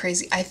kind of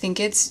crazy. I think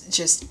it's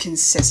just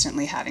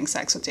consistently having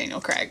sex with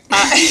Daniel Craig.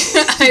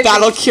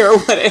 That'll cure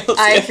what ails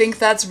I you. think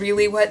that's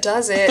really what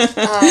does it.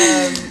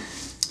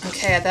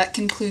 Okay, that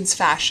concludes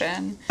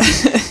fashion.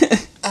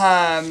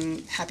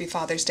 Happy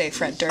Father's Day,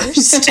 Fred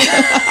Durst.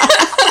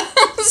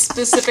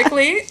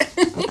 Specifically.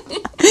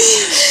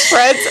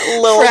 Fred's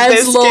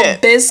little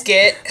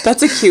biscuit.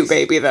 That's a cute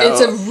baby, though.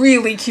 It's a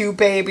really cute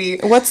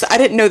baby. I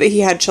didn't know that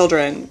he had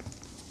children.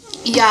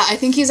 Yeah, I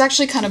think he's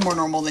actually kind of more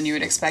normal than you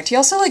would expect. He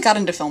also like got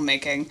into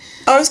filmmaking.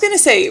 I was gonna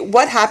say,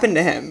 what happened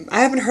to him? I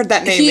haven't heard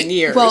that name in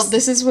years. Well,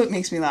 this is what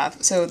makes me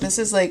laugh. So this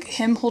is like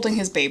him holding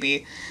his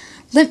baby.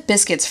 Limp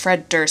Bizkit's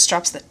Fred Durst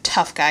drops the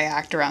tough guy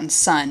actor on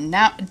Son,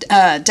 now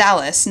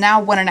Dallas,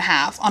 now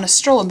 1.5, on a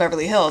stroll in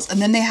Beverly Hills,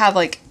 and then they have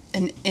like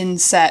an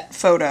inset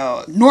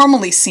photo,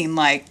 normally seen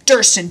like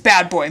Durst in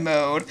bad boy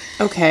mode.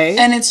 Okay.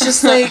 And it's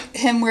just like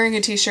him wearing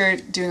a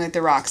t-shirt, doing like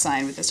the rock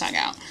sign with his tongue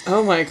out.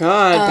 Oh my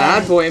god,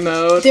 bad boy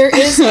mode. There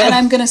is, and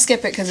I'm gonna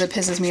skip it because it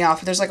pisses me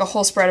off. There's like a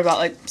whole spread about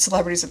like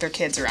celebrities with their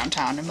kids around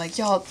town. I'm like,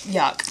 y'all,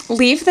 yuck.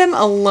 Leave them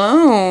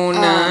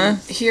alone.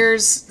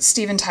 Here's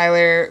Steven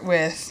Tyler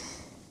with,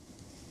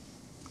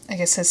 I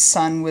guess his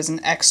son was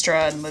an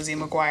extra in Lizzie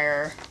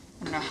McGuire.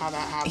 I don't know how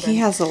that happened. He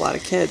has a lot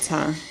of kids,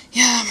 huh?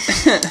 Yeah.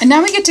 And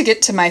now we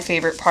get to my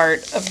favorite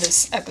part of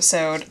this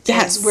episode.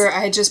 Yes. Is where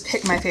I just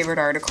pick my favorite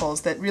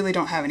articles that really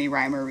don't have any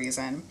rhyme or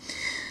reason.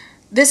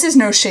 This is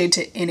no shade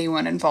to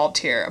anyone involved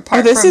here.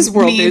 Apart this from is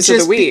World me News of the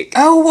just Week.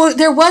 Oh, well,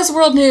 there was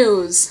World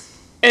News.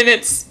 And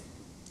it's...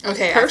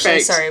 Okay, Perfect. actually,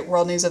 sorry.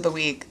 World News of the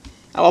Week.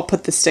 I'll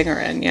put the stinger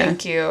in, yeah.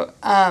 Thank you.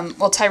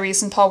 Well,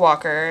 Tyrese and Paul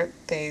Walker,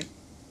 they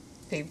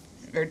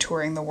are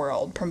touring the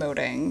world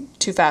promoting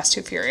Too Fast,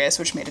 Too Furious,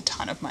 which made a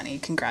ton of money.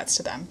 Congrats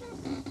to them.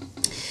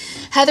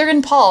 Heather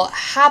and Paul,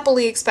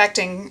 happily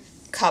expecting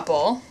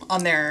couple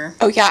on their...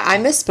 Oh, yeah, I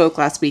misspoke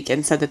last week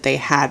and said that they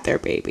had their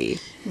baby.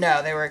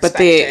 No, they were But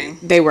expecting.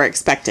 they were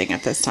expecting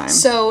at this time.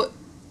 So,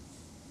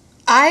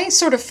 I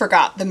sort of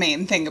forgot the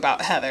main thing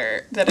about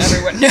Heather that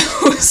everyone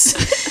knows,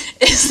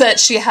 is that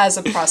she has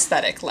a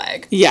prosthetic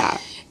leg. Yeah.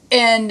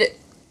 And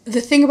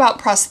the thing about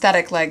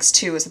prosthetic legs,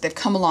 too, is that they've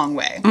come a long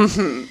way.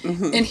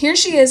 And here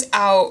she is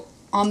out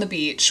on the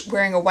beach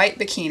wearing a white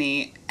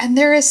bikini, and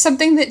there is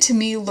something that to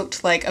me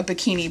looked like a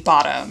bikini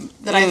bottom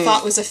that I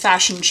thought was a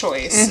fashion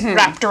choice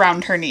wrapped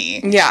around her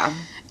knee. Yeah.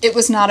 It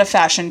was not a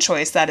fashion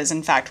choice. That is,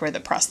 in fact, where the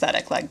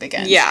prosthetic leg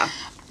begins. Yeah.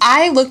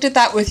 I looked at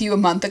that with you a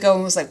month ago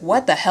and was like,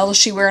 what the hell is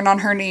she wearing on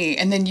her knee?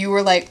 And then you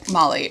were like,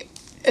 Molly,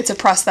 it's a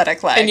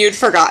prosthetic leg. And you'd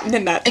forgotten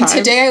in that time. And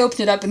today I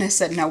opened it up and I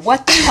said, now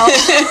what the hell?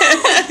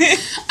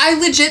 I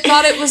legit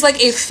thought it was like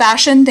a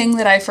fashion thing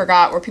that I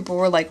forgot where people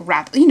were like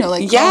girls who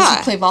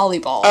play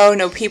volleyball. Oh,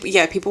 no,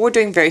 people were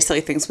doing very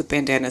silly things with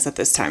bandanas at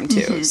this time,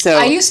 too. So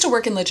I used to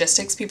work in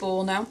logistics, people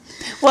will know.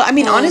 Well, I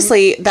mean,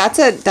 honestly, that's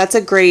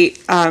a great,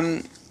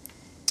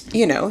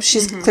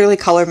 she's clearly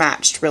color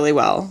matched really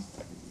well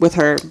with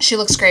her She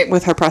looks great.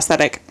 with her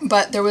prosthetic.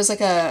 But there was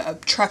like a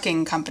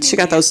trucking company. She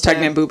got those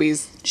pregnant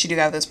boobies. She do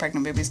have those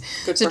pregnant boobies.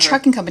 Good There's a for her.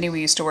 trucking company we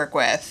used to work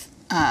with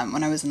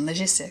when I was in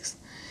logistics.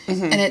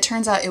 And it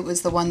turns out it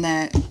was the one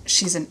that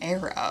she's an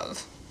heir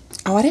of.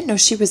 Oh, I didn't know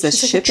she was a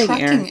She's like a shipping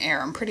trucking heir.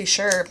 heir, I'm pretty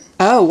sure.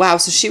 Oh, wow.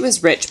 So she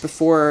was rich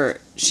before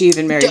she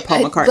even married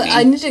Paul McCartney.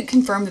 I need to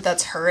confirm that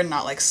that's her and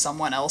not like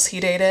someone else he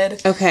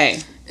dated. Okay.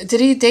 Did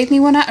he date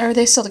anyone, or are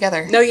they still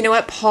together? No, you know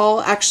what?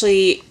 Paul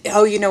actually...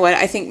 Oh, you know what?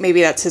 I think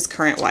maybe that's his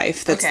current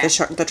wife. That's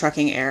Okay. the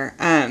trucking heir.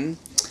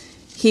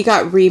 He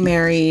got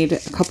remarried a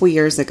couple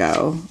years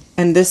ago.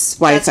 And this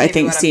wife, That's I maybe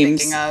think, what I'm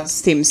thinking of.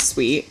 seems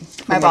sweet. My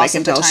From what I boss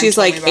can at the tell. time She's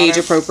told like me about age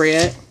her.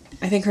 appropriate.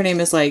 I think her name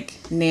is like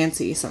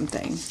Nancy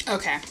something.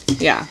 Okay.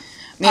 Yeah.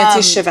 Nancy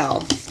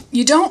Chevelle.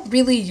 You don't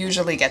really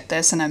usually get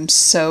this, and I'm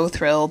so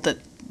thrilled that,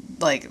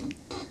 like,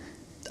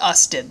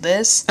 Us did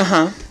this.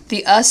 Uh-huh.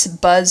 The Us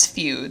Buzz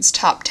Feuds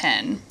top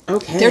 10.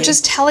 Okay. They're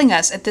just telling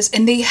us at this,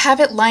 and they have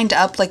it lined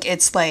up like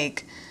it's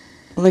like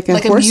like a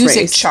a horse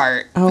music race.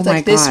 chart. Oh with, my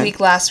like this God. week,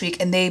 last week,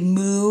 and they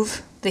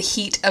move the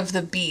heat of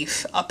the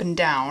beef up and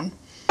down.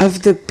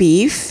 Of the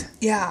beef?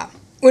 Yeah.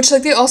 Which,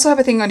 like, they also have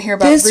a thing on here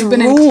about This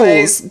Ruben and Clay.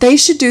 rules. They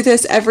should do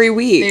this every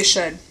week. They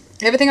should.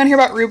 They have a thing on here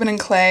about Ruben and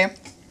Clay.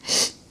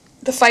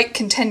 The fight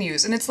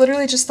continues, and it's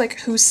literally just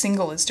like whose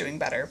single is doing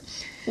better.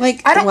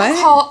 Like, I don't what?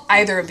 recall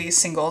either of these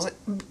singles.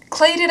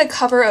 Clay did a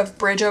cover of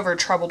Bridge Over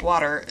Troubled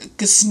Water,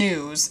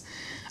 Snooze.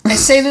 I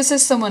say this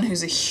as someone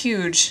who's a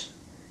huge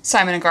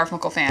Simon and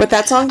Garfunkel fan. But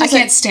that song I doesn't-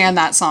 can't stand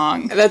that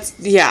song.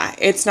 Yeah,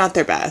 it's not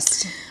their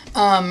best.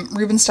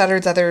 Ruben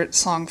Studdard's other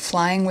song,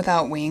 Flying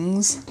Without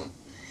Wings.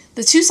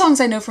 The two songs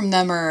I know from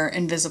them are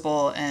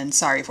Invisible and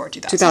Sorry for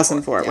 2004.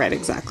 2004, Yeah. right,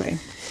 exactly.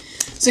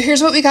 So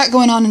here's what we got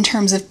going on in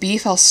terms of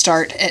beef. I'll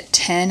start at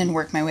 10 and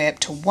work my way up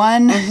to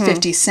 1.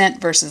 50 Cent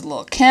versus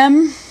Lil'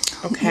 Kim.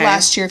 Okay.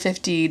 Last year,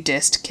 50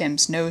 dissed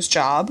Kim's Nose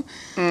Job.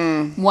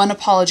 One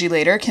apology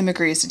later, Kim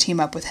agrees to team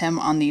up with him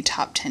on the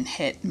top 10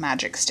 hit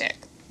Magic Stick.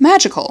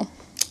 Magical.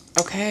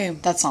 Okay.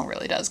 That song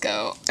really does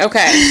go.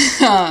 Okay.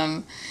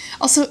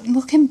 Also,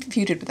 Lil' Kim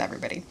feuded with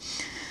everybody.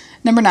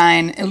 Number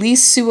 9,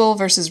 Elise Sewell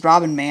versus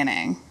Robin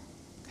Manning.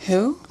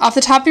 Who? Off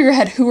the top of your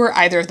head, who are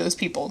either of those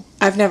people?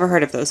 I've never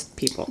heard of those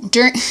people.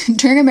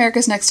 During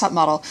America's Next Top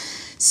Model,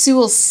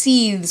 Sewell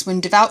seethes when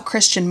devout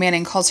Christian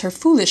Manning calls her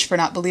foolish for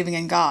not believing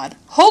in God.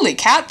 Holy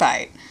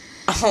catbite!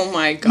 Oh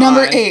my God.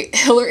 Number 8,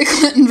 Hillary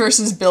Clinton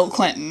versus Bill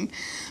Clinton.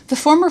 The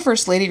former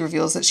First Lady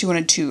reveals that she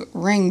wanted to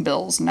wring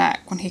Bill's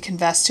neck when he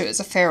confessed to his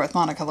affair with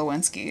Monica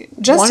Lewinsky.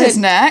 Just his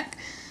neck?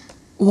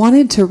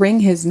 Wanted to wring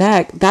his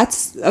neck.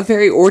 That's a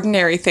very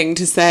ordinary thing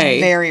to say.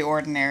 Very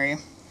ordinary.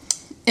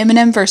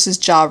 Eminem versus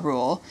Ja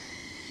Rule.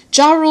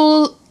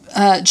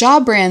 Ja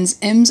brands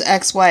M's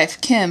ex-wife,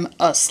 Kim,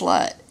 a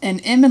slut,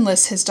 and M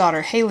enlists his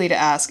daughter Haley to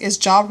ask,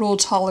 is Ja Rule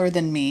taller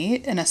than me,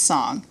 in a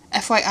song.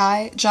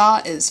 FYI,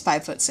 Ja is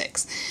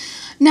 5'6".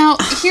 Now,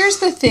 here's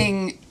the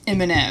thing,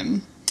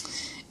 Eminem,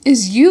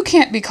 is you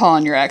can't be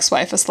calling your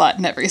ex-wife a slut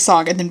in every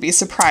song and then be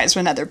surprised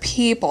when other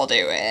people do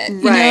it.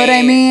 You know what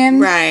I mean?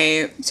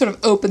 Right. Sort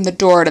of open the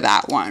door to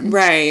that one.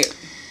 Right.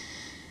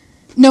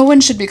 No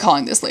one should be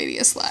calling this lady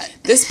a slut.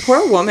 This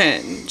poor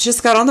woman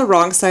just got on the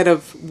wrong side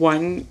of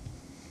one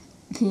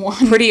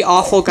pretty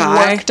awful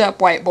guy. Worked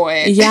up white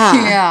boy.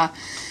 Yeah.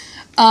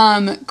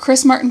 yeah.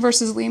 Chris Martin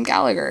versus Liam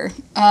Gallagher.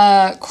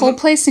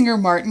 Coldplay singer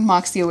Martin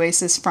mocks the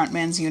Oasis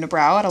frontman's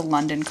unibrow at a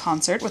London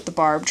concert with the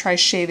barb. Try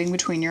shaving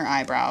between your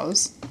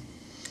eyebrows.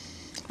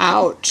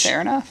 Ouch.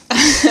 Fair enough.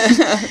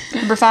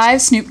 Number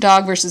 5, Snoop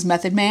Dogg versus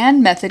Method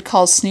Man. Method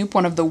calls Snoop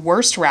one of the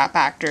worst rap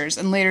actors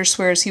and later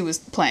swears he was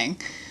playing.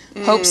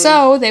 Hope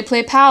so. They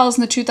play pals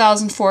in the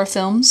 2004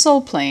 film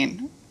Soul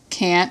Plane.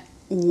 Can't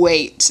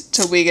wait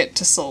till we get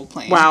to Soul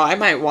Plane. Wow, I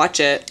might watch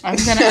it. I'm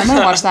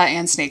gonna watch that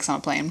and Snakes on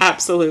a Plane.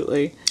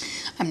 Absolutely.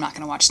 I'm not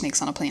gonna watch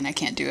Snakes on a Plane. I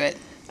can't do it.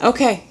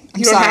 Okay. I'm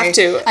You don't sorry. have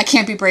to. I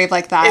can't be brave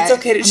like that. It's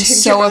okay to I'm change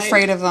so your mind.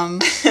 afraid of them.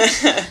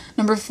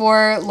 Number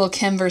 4, Lil'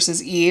 Kim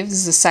versus Eve. This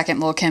is the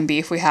second Lil' Kim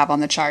beef we have on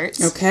the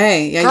charts.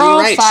 Okay. Yeah, Girl you're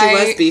right. fight.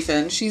 She was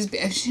beefing.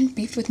 She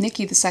beefed with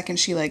Nicki the second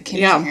she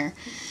came Yeah. in here.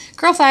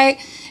 Girl fight.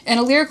 In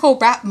a lyrical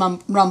rap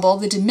rumble,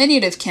 the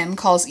diminutive Kim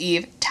calls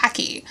Eve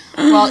tacky,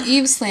 while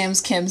Eve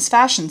slams Kim's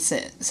fashion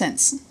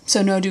sense.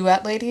 So no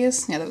duet,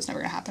 ladies? Yeah, that was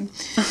never going to happen.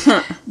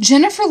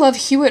 Jennifer Love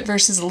Hewitt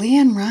versus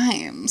Leanne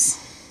Rimes.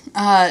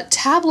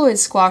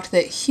 Tabloids squawked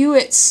that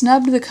Hewitt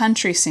snubbed the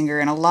country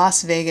singer in a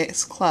Las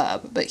Vegas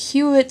club, but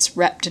Hewitt's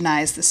rep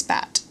denies the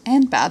spat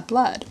and bad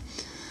blood.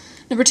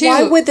 Number 2.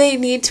 Why would they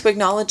need to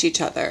acknowledge each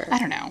other? I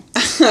don't know.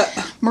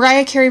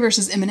 Mariah Carey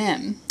versus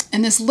Eminem.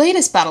 In this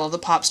latest battle of the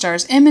pop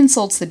stars, M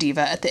insults the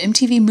diva at the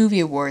MTV Movie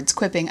Awards,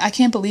 quipping, "I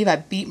can't believe I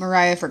beat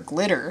Mariah for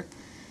glitter."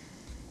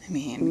 I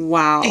mean,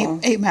 Wow.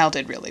 8 Mile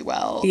did really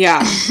well.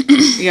 Yeah.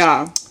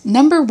 Yeah.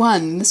 Number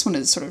 1, this one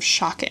is sort of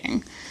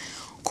shocking.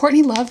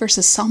 Courtney Love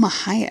versus Salma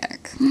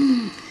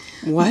Hayek.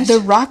 What? The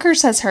rocker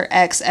says her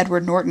ex,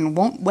 Edward Norton,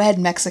 won't wed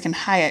Mexican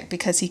Hayek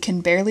because he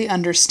can barely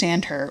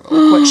understand her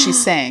or what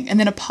she's saying, and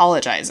then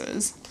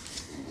apologizes.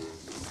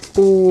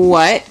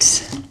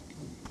 What?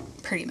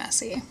 Pretty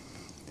messy.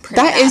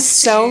 That is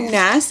so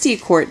nasty,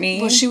 Courtney.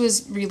 Well, she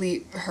was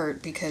really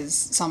hurt because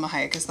Salma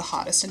Hayek is the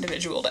hottest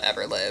individual to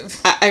ever live.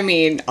 I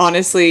mean,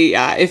 honestly,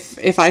 yeah.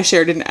 If I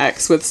shared an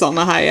ex with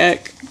Salma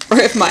Hayek, or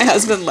if my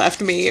husband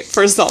left me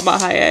for Salma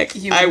Hayek,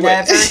 You I would would.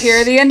 never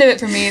hear the end of it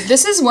from me.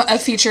 This is a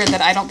feature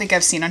that I don't think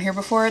I've seen on here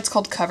before. It's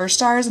called Cover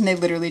Stars, and they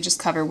literally just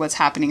cover what's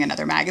happening in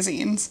other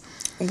magazines.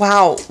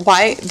 Wow,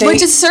 why?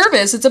 Which is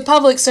service. It's a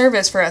public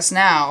service for us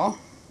now.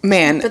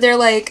 Man, But they're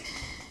like,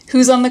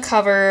 who's on the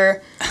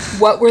cover?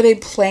 What were they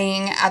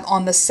playing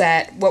on the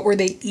set? What were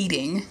they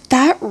eating?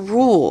 that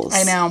rules.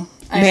 I know.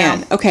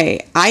 Man,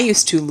 okay, I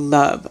used to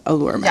love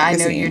Allure Yeah, I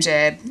magazine. know you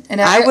did.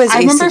 And I was a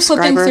remember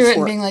flipping subscriber through it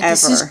and being like,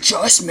 this is forever.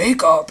 just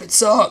makeup. It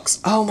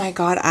sucks. Oh my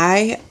god,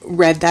 I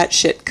read that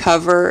shit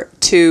cover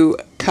to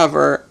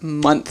cover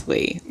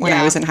monthly when I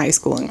Yeah. was in high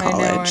school and I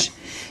know college. it.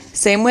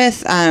 Same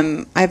with,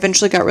 I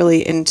eventually got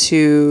really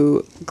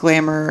into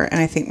Glamour and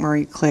I think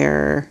Marie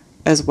Claire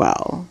as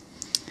well.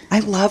 I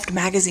loved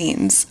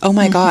magazines. Oh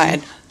my god.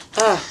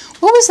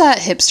 What was that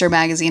hipster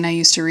magazine I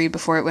used to read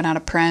before it went out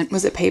of print?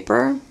 Was it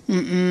paper?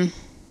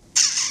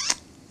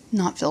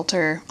 Not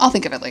Filter. I'll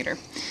think of it later.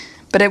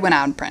 But it went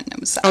out in print and it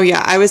was sad. Oh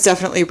yeah, I was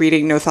definitely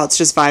reading No Thoughts,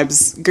 Just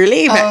Vibes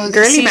girly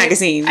See,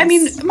 magazines. I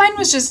mean, mine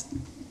was just,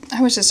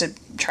 I was just a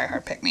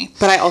try-hard pick-me.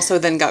 But I also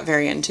then got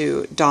very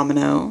into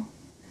Domino.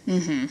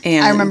 Mm-hmm.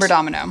 And I remember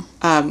Domino.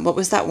 what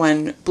was that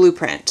one?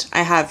 Blueprint.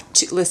 I have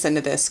two. Listen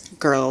to this,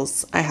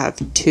 girls. I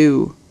have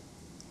two.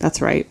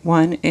 That's right.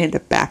 One and a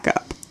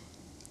backup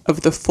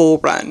of the full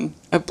run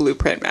of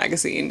Blueprint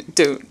magazine.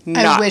 Do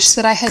not. I wish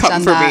that I had come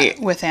done for that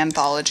me. with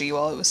Anthology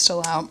while it was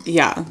still out.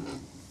 Yeah.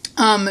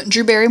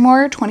 Drew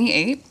Barrymore,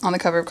 28, on the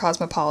cover of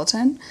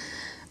Cosmopolitan.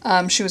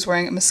 She was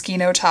wearing a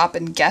Moschino top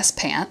and Guess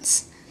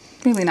pants.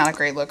 Really not a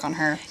great look on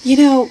her. You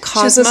know, She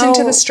Cosmo was listening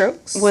to The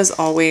Strokes. was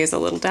always a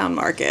little down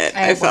market.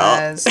 I It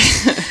felt. was.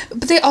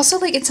 But they also,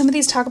 like, in some of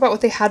these talk about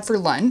what they had for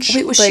lunch.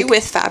 Wait, was like, she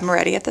with Fab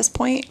Moretti at this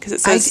point? Because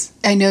it says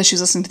I know she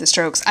was listening to The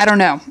Strokes. I don't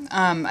know.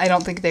 I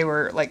don't think they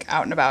were, like,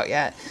 out and about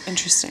yet.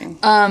 interesting.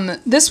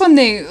 This one,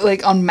 they,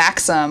 like, on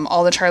Maxim,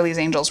 all the Charlie's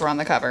Angels were on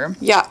the cover.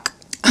 Yuck.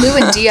 Lou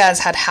and Diaz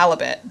had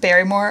halibut.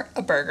 Barrymore,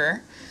 a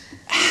burger.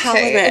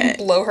 Okay, and Halibut.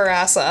 blow her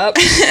ass up.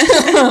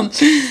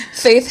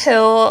 Faith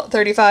Hill,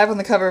 35, on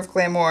the cover of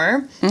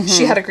Glamour.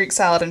 She had a Greek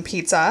salad and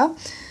pizza.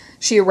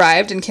 She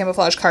arrived in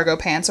camouflage cargo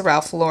pants, a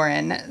Ralph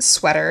Lauren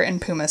sweater,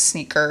 and Puma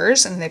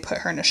sneakers, and they put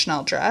her in a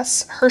Chanel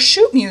dress. Her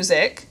shoot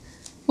music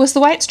was the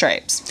White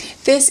Stripes.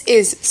 This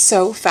is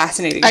so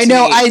fascinating. I to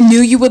know. me. I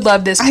knew you would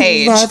love this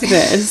page. I love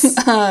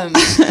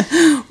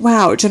this.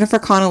 Wow, Jennifer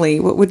Connelly.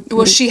 What would?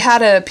 Well, she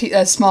had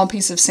a small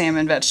piece of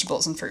salmon,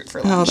 vegetables, and fruit for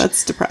Oh, lunch.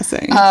 that's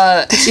depressing.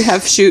 Did she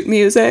have shoot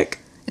music?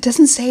 It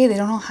doesn't say. They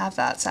don't all have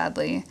that,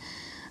 sadly.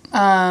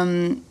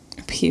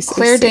 Piece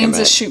Claire of salmon.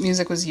 Danes' shoot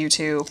music was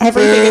U2.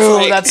 Everything is Boo,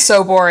 like- that's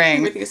so boring.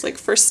 Everything is like,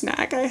 for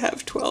snack, I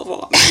have 12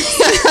 almonds.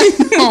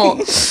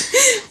 Oh,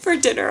 For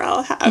dinner,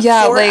 I'll have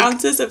Yeah, 4 like,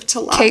 ounces of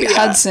tilapia. Kate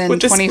Hudson,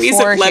 with a squeeze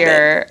 24 of lemon.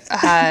 here,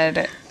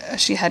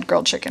 had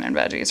grilled chicken and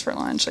veggies for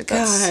lunch. Like,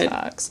 that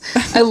God.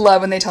 sucks. I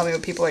love when they tell me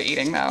what people are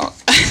eating, though.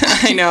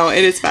 I know,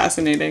 it is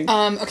fascinating.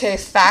 Okay,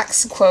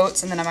 facts,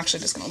 quotes, and then I'm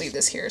actually just going to leave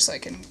this here so I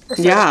can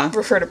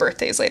refer to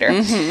birthdays later.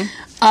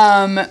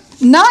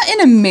 Not an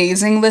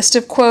amazing list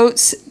of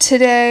quotes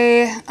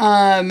today.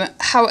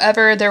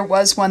 However, there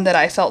was one that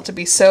I felt to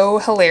be so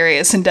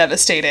hilarious and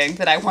devastating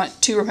that I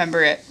want to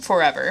remember it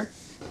forever.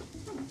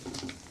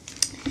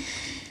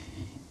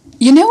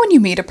 You know when you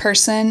meet a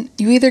person,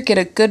 you either get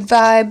a good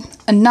vibe,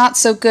 a not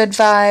so good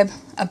vibe,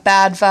 a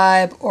bad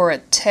vibe, or a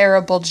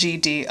terrible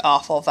GD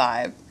awful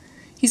vibe.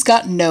 He's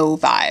got no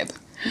vibe.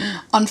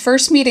 On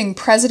first meeting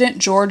President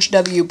George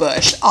W.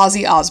 Bush,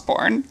 Ozzy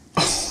Osbourne.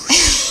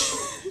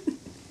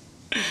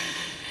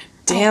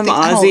 Damn,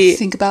 I don't Ozzy.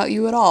 think about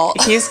you at all.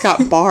 He's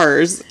got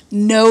bars.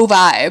 No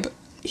vibe.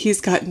 He's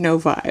got no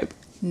vibe.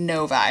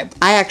 No vibe.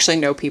 I actually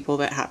know people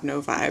that have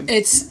no vibe.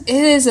 It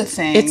is a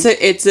thing.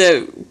 It's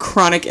a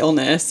chronic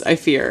illness, I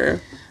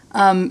fear.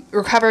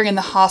 Recovering in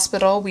the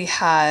hospital, we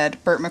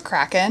had Burt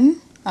McCracken,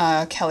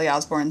 Kelly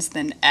Osbourne's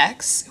then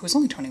ex, who was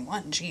only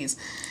 21. Jeez,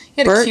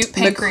 he had Burt a cute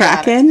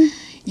pancreatic. McCracken?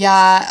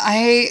 Yeah,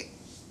 I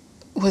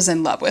was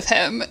in love with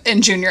him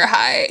in junior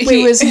high. He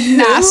Wait, was who?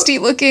 nasty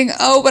looking.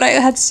 Oh, but I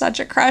had such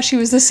a crush. He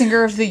was the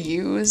singer of The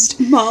Used.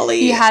 Molly.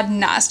 He had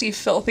nasty,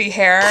 filthy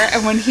hair.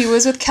 And when he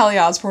was with Kelly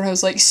Osbourne, I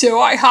was like, so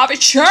I have a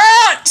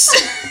chance!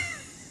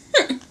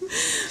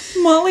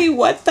 Molly,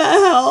 what the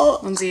hell?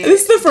 Lindsay,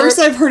 This is the first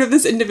Burt- I've heard of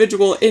this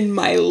individual in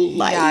my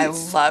life. Yeah, I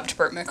loved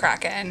Burt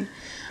McCracken.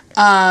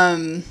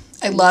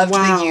 I loved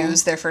Wow. The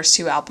Used, their first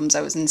 2 albums.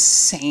 I was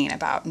insane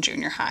about in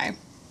junior high.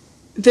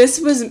 This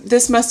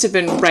must have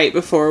been right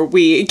before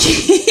we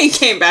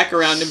came back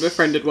around and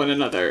befriended one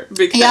another.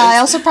 Because, Yeah, I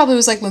also probably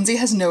was like, Lindsay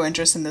has no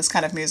interest in this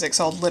kind of music,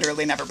 so I'll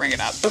literally never bring it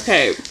up.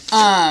 Okay.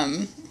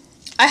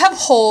 I have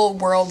whole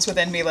worlds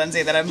within me,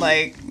 Lindsay, that I'm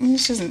like,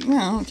 this isn't,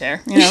 I don't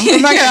care. You know,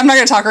 I'm not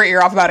gonna talk her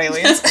ear off about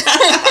aliens.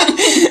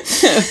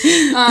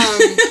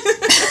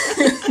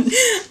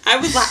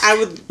 I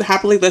would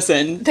happily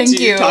listen. Thank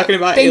to you. Talking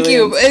about Thank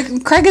aliens. you.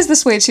 Craig is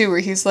this way too, where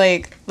he's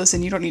like,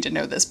 "Listen, you don't need to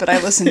know this, but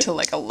I listen to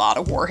like a lot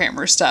of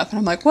Warhammer stuff," and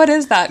I'm like, "What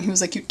is that?" And he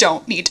was like, "You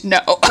don't need to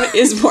know." What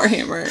is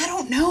Warhammer? I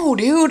don't know,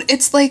 dude.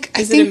 It's like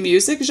Is it a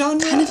music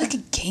genre? kind of like a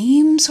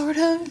game, sort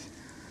of.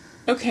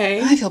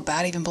 Okay. I feel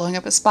bad even blowing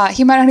up his spot.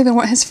 He might not even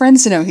want his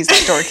friends to know he's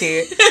that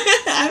dorky.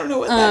 I don't know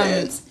what that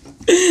is.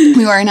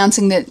 We are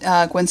announcing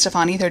that Gwen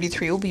Stefani,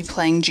 33, will be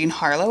playing Jean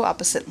Harlow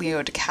opposite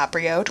Leo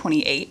DiCaprio,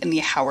 28, in the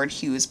Howard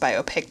Hughes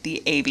biopic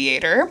The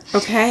Aviator.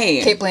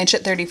 Okay. Kate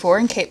Blanchett, 34,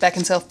 and Kate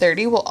Beckinsale,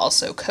 30, will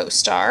also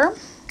co-star.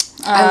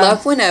 I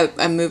love when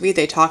a movie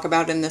they talk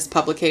about in this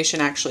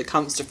publication actually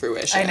comes to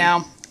fruition. I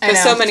know.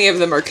 Because so many of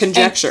them are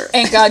conjecture.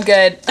 Ain't God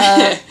good.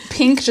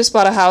 Pink just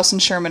bought a house in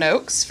Sherman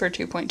Oaks for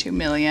 $2.2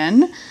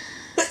 million.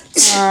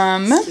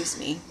 Excuse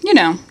me. You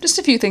know, just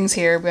a few things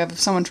here. We have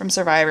someone from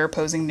Survivor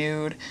posing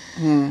nude.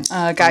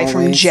 A guy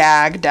from Always.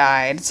 JAG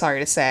died,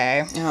 sorry to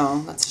say.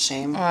 Oh, that's a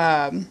shame.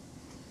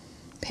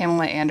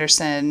 Pamela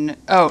Anderson.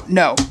 Oh,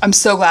 no. I'm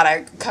so glad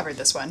I covered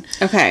this one.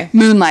 Okay.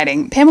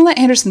 Moonlighting. Pamela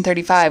Anderson,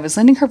 35, is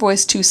lending her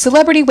voice to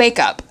Celebrity Wake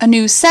Up, a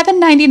new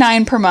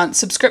 $7.99 per month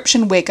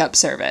subscription wake-up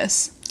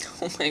service.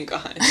 Oh my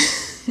god.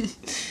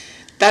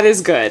 That is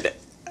good.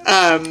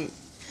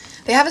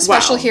 They have a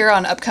special Wow. here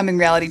on upcoming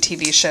reality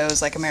TV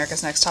shows like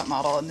America's Next Top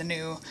Model and the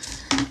new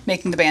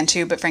Making the Band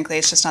 2, but frankly,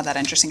 it's just not that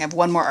interesting. I have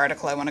one more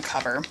article I want to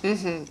cover.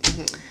 Oh,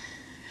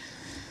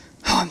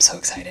 I'm so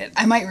excited.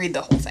 I might read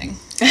the whole thing.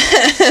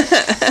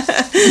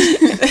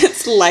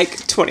 It's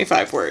like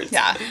 25 words.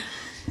 Yeah.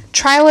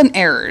 Trial and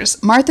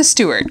Errors. Martha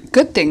Stewart.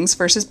 Good Things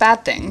versus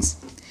Bad Things.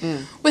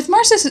 With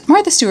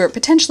Martha Stewart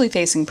potentially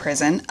facing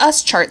prison,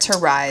 Us charts her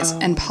rise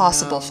and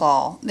possible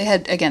fall. They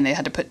had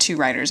to put two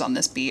writers on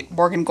this beat,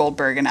 Morgan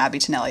Goldberg and Abby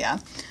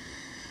Tenellia.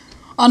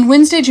 On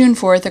Wednesday, June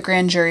 4th, a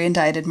grand jury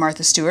indicted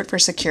Martha Stewart for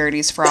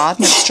securities fraud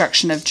and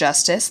obstruction of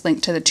justice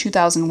linked to the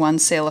 2001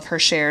 sale of her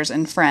shares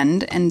in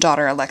friend and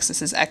daughter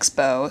Alexis's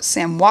ex-beau,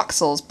 Sam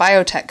Waxel's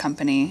biotech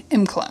company,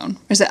 ImClone. Or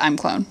is it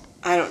ImClone?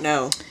 I don't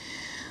know.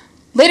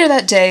 Later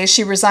that day,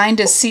 she resigned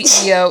as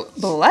CEO,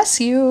 bless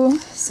you,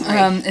 Sorry.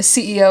 as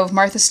CEO of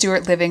Martha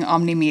Stewart Living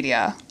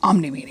Omnimedia.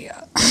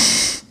 Omnimedia.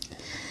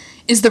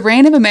 Is the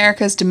reign of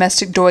America's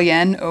domestic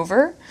doyenne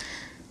over?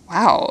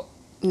 Wow.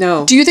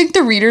 No. Do you think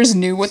the readers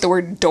knew what the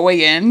word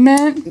doyenne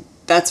meant?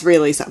 That's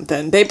really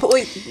something.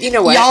 You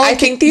know what? Y'all, I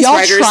think these y'all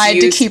writers tried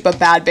use, to keep a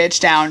bad bitch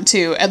down,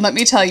 too. And let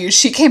me tell you,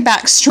 she came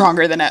back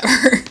stronger than ever.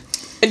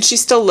 and she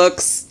still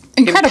looks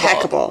Incredible.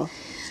 impeccable.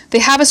 They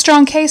have a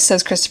strong case,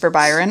 says Christopher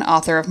Byron,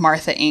 author of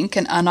Martha, Inc.,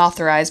 an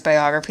unauthorized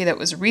biography that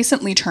was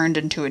recently turned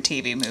into a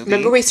TV movie.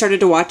 Remember we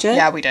started to watch it?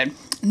 Yeah, we did.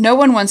 No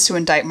one wants to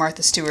indict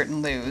Martha Stewart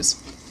and lose.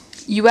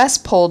 U.S.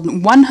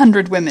 polled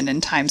 100 women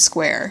in Times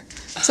Square,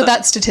 so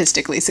that's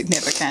statistically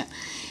significant.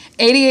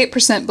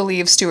 88%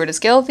 believe Stewart is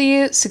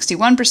guilty,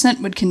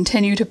 61% would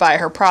continue to buy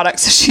her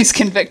products if she's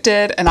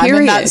convicted, and I'm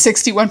in that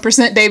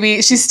 61%,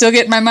 baby. She's still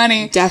getting my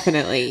money.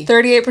 Definitely.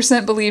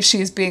 38% believe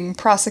she's being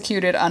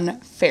prosecuted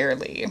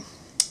unfairly.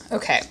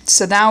 Okay,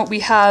 so now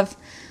we have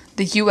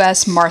the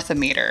U.S. Martha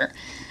meter,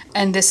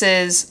 and this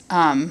is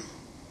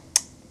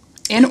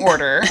in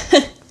order,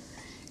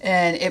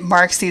 and it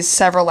marks these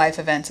several life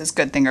events as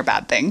good thing or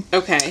bad thing.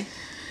 Okay.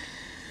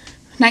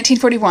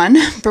 1941,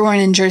 born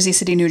in Jersey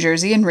City, New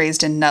Jersey, and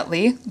raised in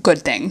Nutley, good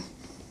thing.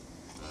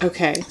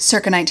 Okay.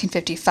 Circa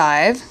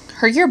 1955,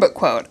 her yearbook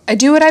quote, "I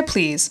do what I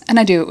please, and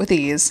I do it with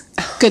ease.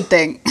 Good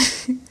thing."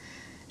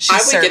 She's I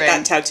would serving. get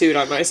that tattooed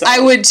on myself.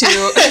 I would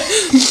too.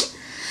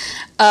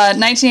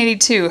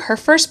 1982, her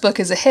first book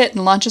is a hit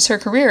and launches her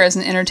career as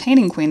an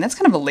entertaining queen. That's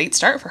kind of a late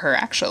start for her,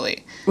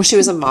 actually. Well, she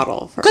was a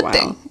model for a Good while.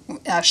 thing.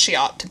 She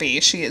ought to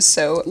be. She is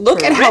so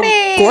Look at how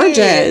pretty.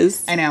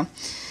 gorgeous. I know.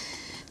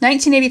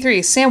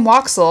 1983, Sam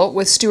Waxel,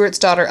 with Stewart's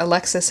daughter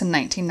Alexis in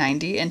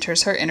 1990,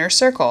 enters her inner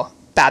circle.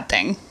 Bad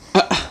thing.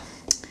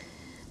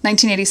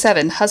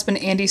 1987, husband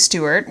Andy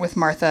Stewart, with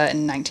Martha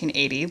in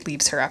 1980,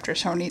 leaves her after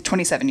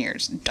 27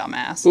 years.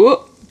 Dumbass. Ooh,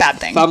 Bad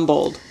thing.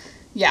 fumbled.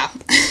 Yeah.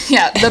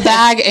 Yeah, the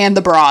bag and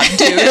the broad,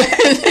 dude.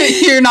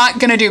 You're not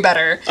gonna do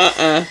better.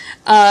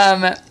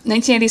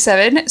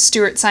 1987,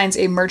 Stewart signs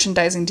a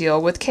merchandising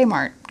deal with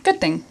Kmart.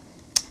 Good thing.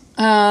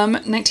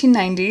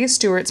 1990,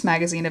 Stewart's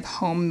magazine of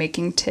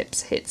homemaking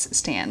tips hits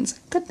stands.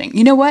 Good thing.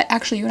 You know what?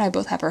 Actually, you and I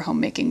both have her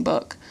homemaking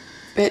book.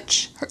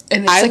 Bitch.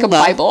 And it's like a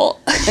Bible.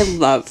 I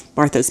love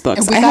Martha's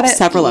books. And we I got have it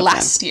several of them.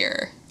 last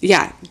year.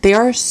 Yeah, they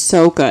are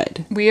so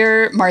good.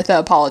 We're Martha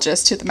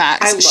apologists to the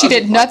max. I love She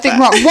did Martha.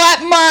 nothing wrong.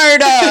 What,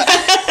 Martha?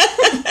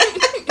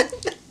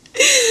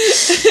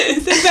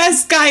 The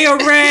best guy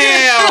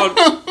around.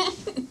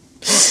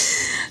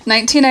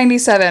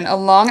 1997, a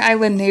Long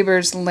Island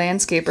neighbor's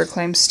landscaper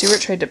claims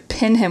Stewart tried to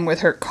pin him with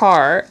her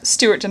car.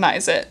 Stewart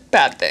denies it.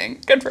 Bad thing.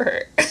 Good for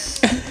her.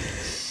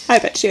 I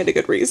bet she had a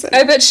good reason.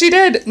 I bet she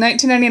did.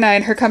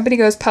 1999, her company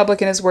goes public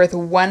and is worth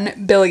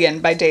 $1 billion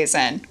by day's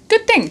end.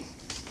 Good thing.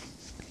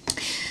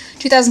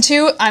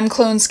 2002,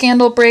 ImClone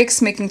scandal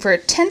breaks, making for a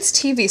tense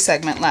TV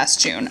segment last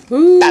June.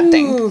 Ooh. Bad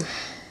thing.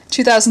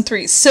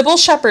 2003, Sybil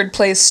Shepherd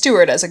plays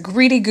Stewart as a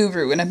greedy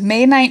guru in a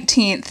May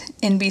 19th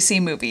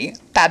NBC movie.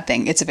 Bad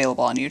thing, it's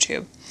available on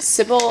YouTube.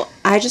 Sybil,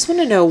 I just want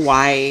to know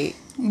why.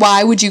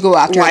 Why would you go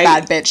after a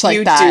bad bitch like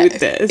you that? do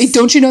this?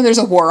 Don't you know there's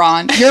a war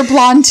on? You're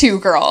blonde too,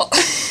 girl.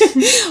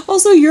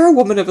 Also, you're a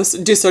woman of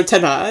du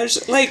certain age.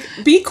 Like,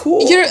 be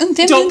cool. You're Don't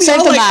be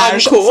all, like,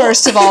 uncool.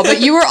 first of all,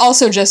 but you were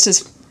also just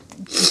as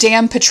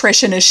damn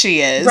patrician as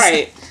she is.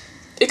 Right.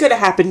 It could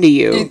have happened to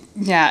you.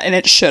 Yeah, and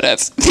it should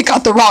have. They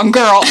got the wrong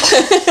girl.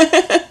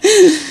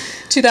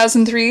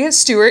 2003,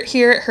 Stewart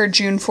here at her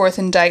June 4th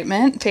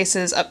indictment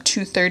faces up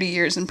to 30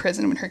 years in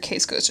prison when her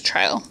case goes to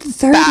trial.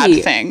 30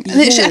 Bad thing.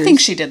 years. I think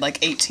she did like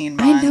 18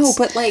 months. I know,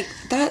 but like,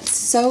 that's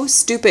so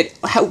stupid.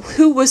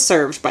 Who was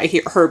served by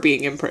her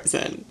being in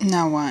prison?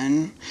 No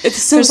one. It's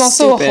so There's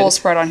also stupid. a whole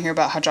spread on here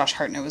about how Josh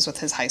Hartnett was with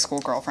his high school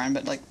girlfriend,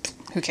 but like,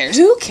 who cares?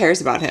 Who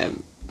cares about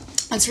him?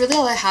 That's really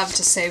all I have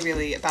to say,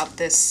 really, about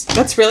this.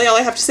 That's really all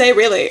I have to say,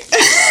 really.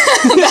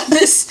 About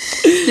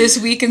this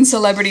week in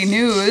celebrity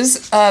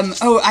news.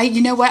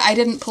 You know what? I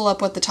didn't pull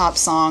up what the top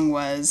song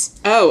was.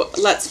 Oh,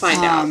 let's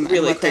find out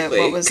really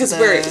quickly.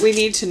 Because we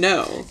need to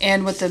know.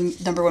 And what the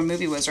number one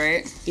movie was,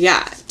 right?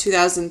 Yeah,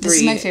 2003. This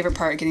is my favorite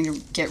part, getting to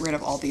get rid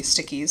of all these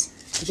stickies.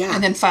 Yeah.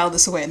 And then file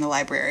this away in the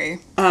library.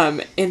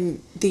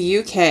 In the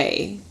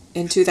UK,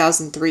 in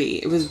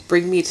 2003, it was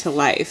Bring Me to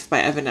Life by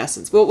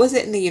Evanescence. What was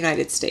it in the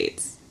United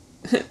States?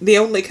 The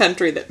only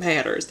country that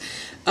matters.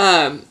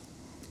 No,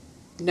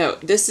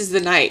 This Is the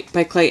Night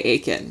by Clay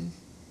Aiken.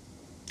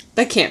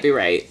 That can't be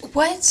right.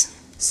 What?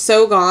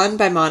 So Gone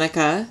by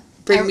Monica.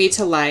 Bring Me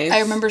to Life.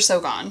 I remember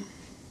So Gone.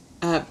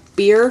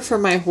 Beer for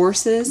My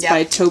Horses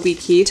by Toby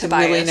Keith and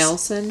Willie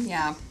Nelson.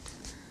 Yeah.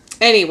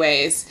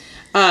 Anyways,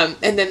 and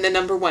then the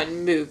number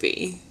one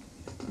movie.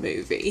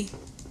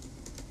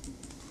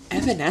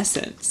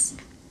 Evanescence.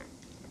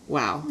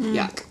 Wow.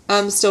 Yuck.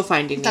 Still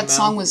Finding Nemo. That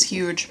song was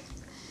huge.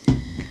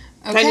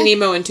 Okay. Finding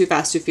Nemo and Too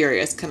Fast, Too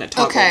Furious kind of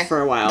toggled for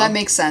a while. That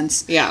makes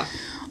sense. Yeah.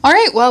 All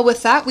right, well,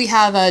 with that, we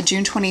have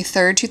June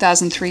 23rd,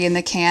 2003 in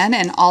the can,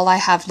 and all I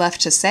have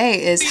left to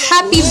say is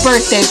happy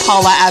birthday,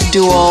 Paula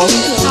Abdul.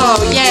 Oh,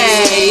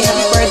 yay.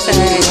 Happy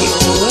birthday.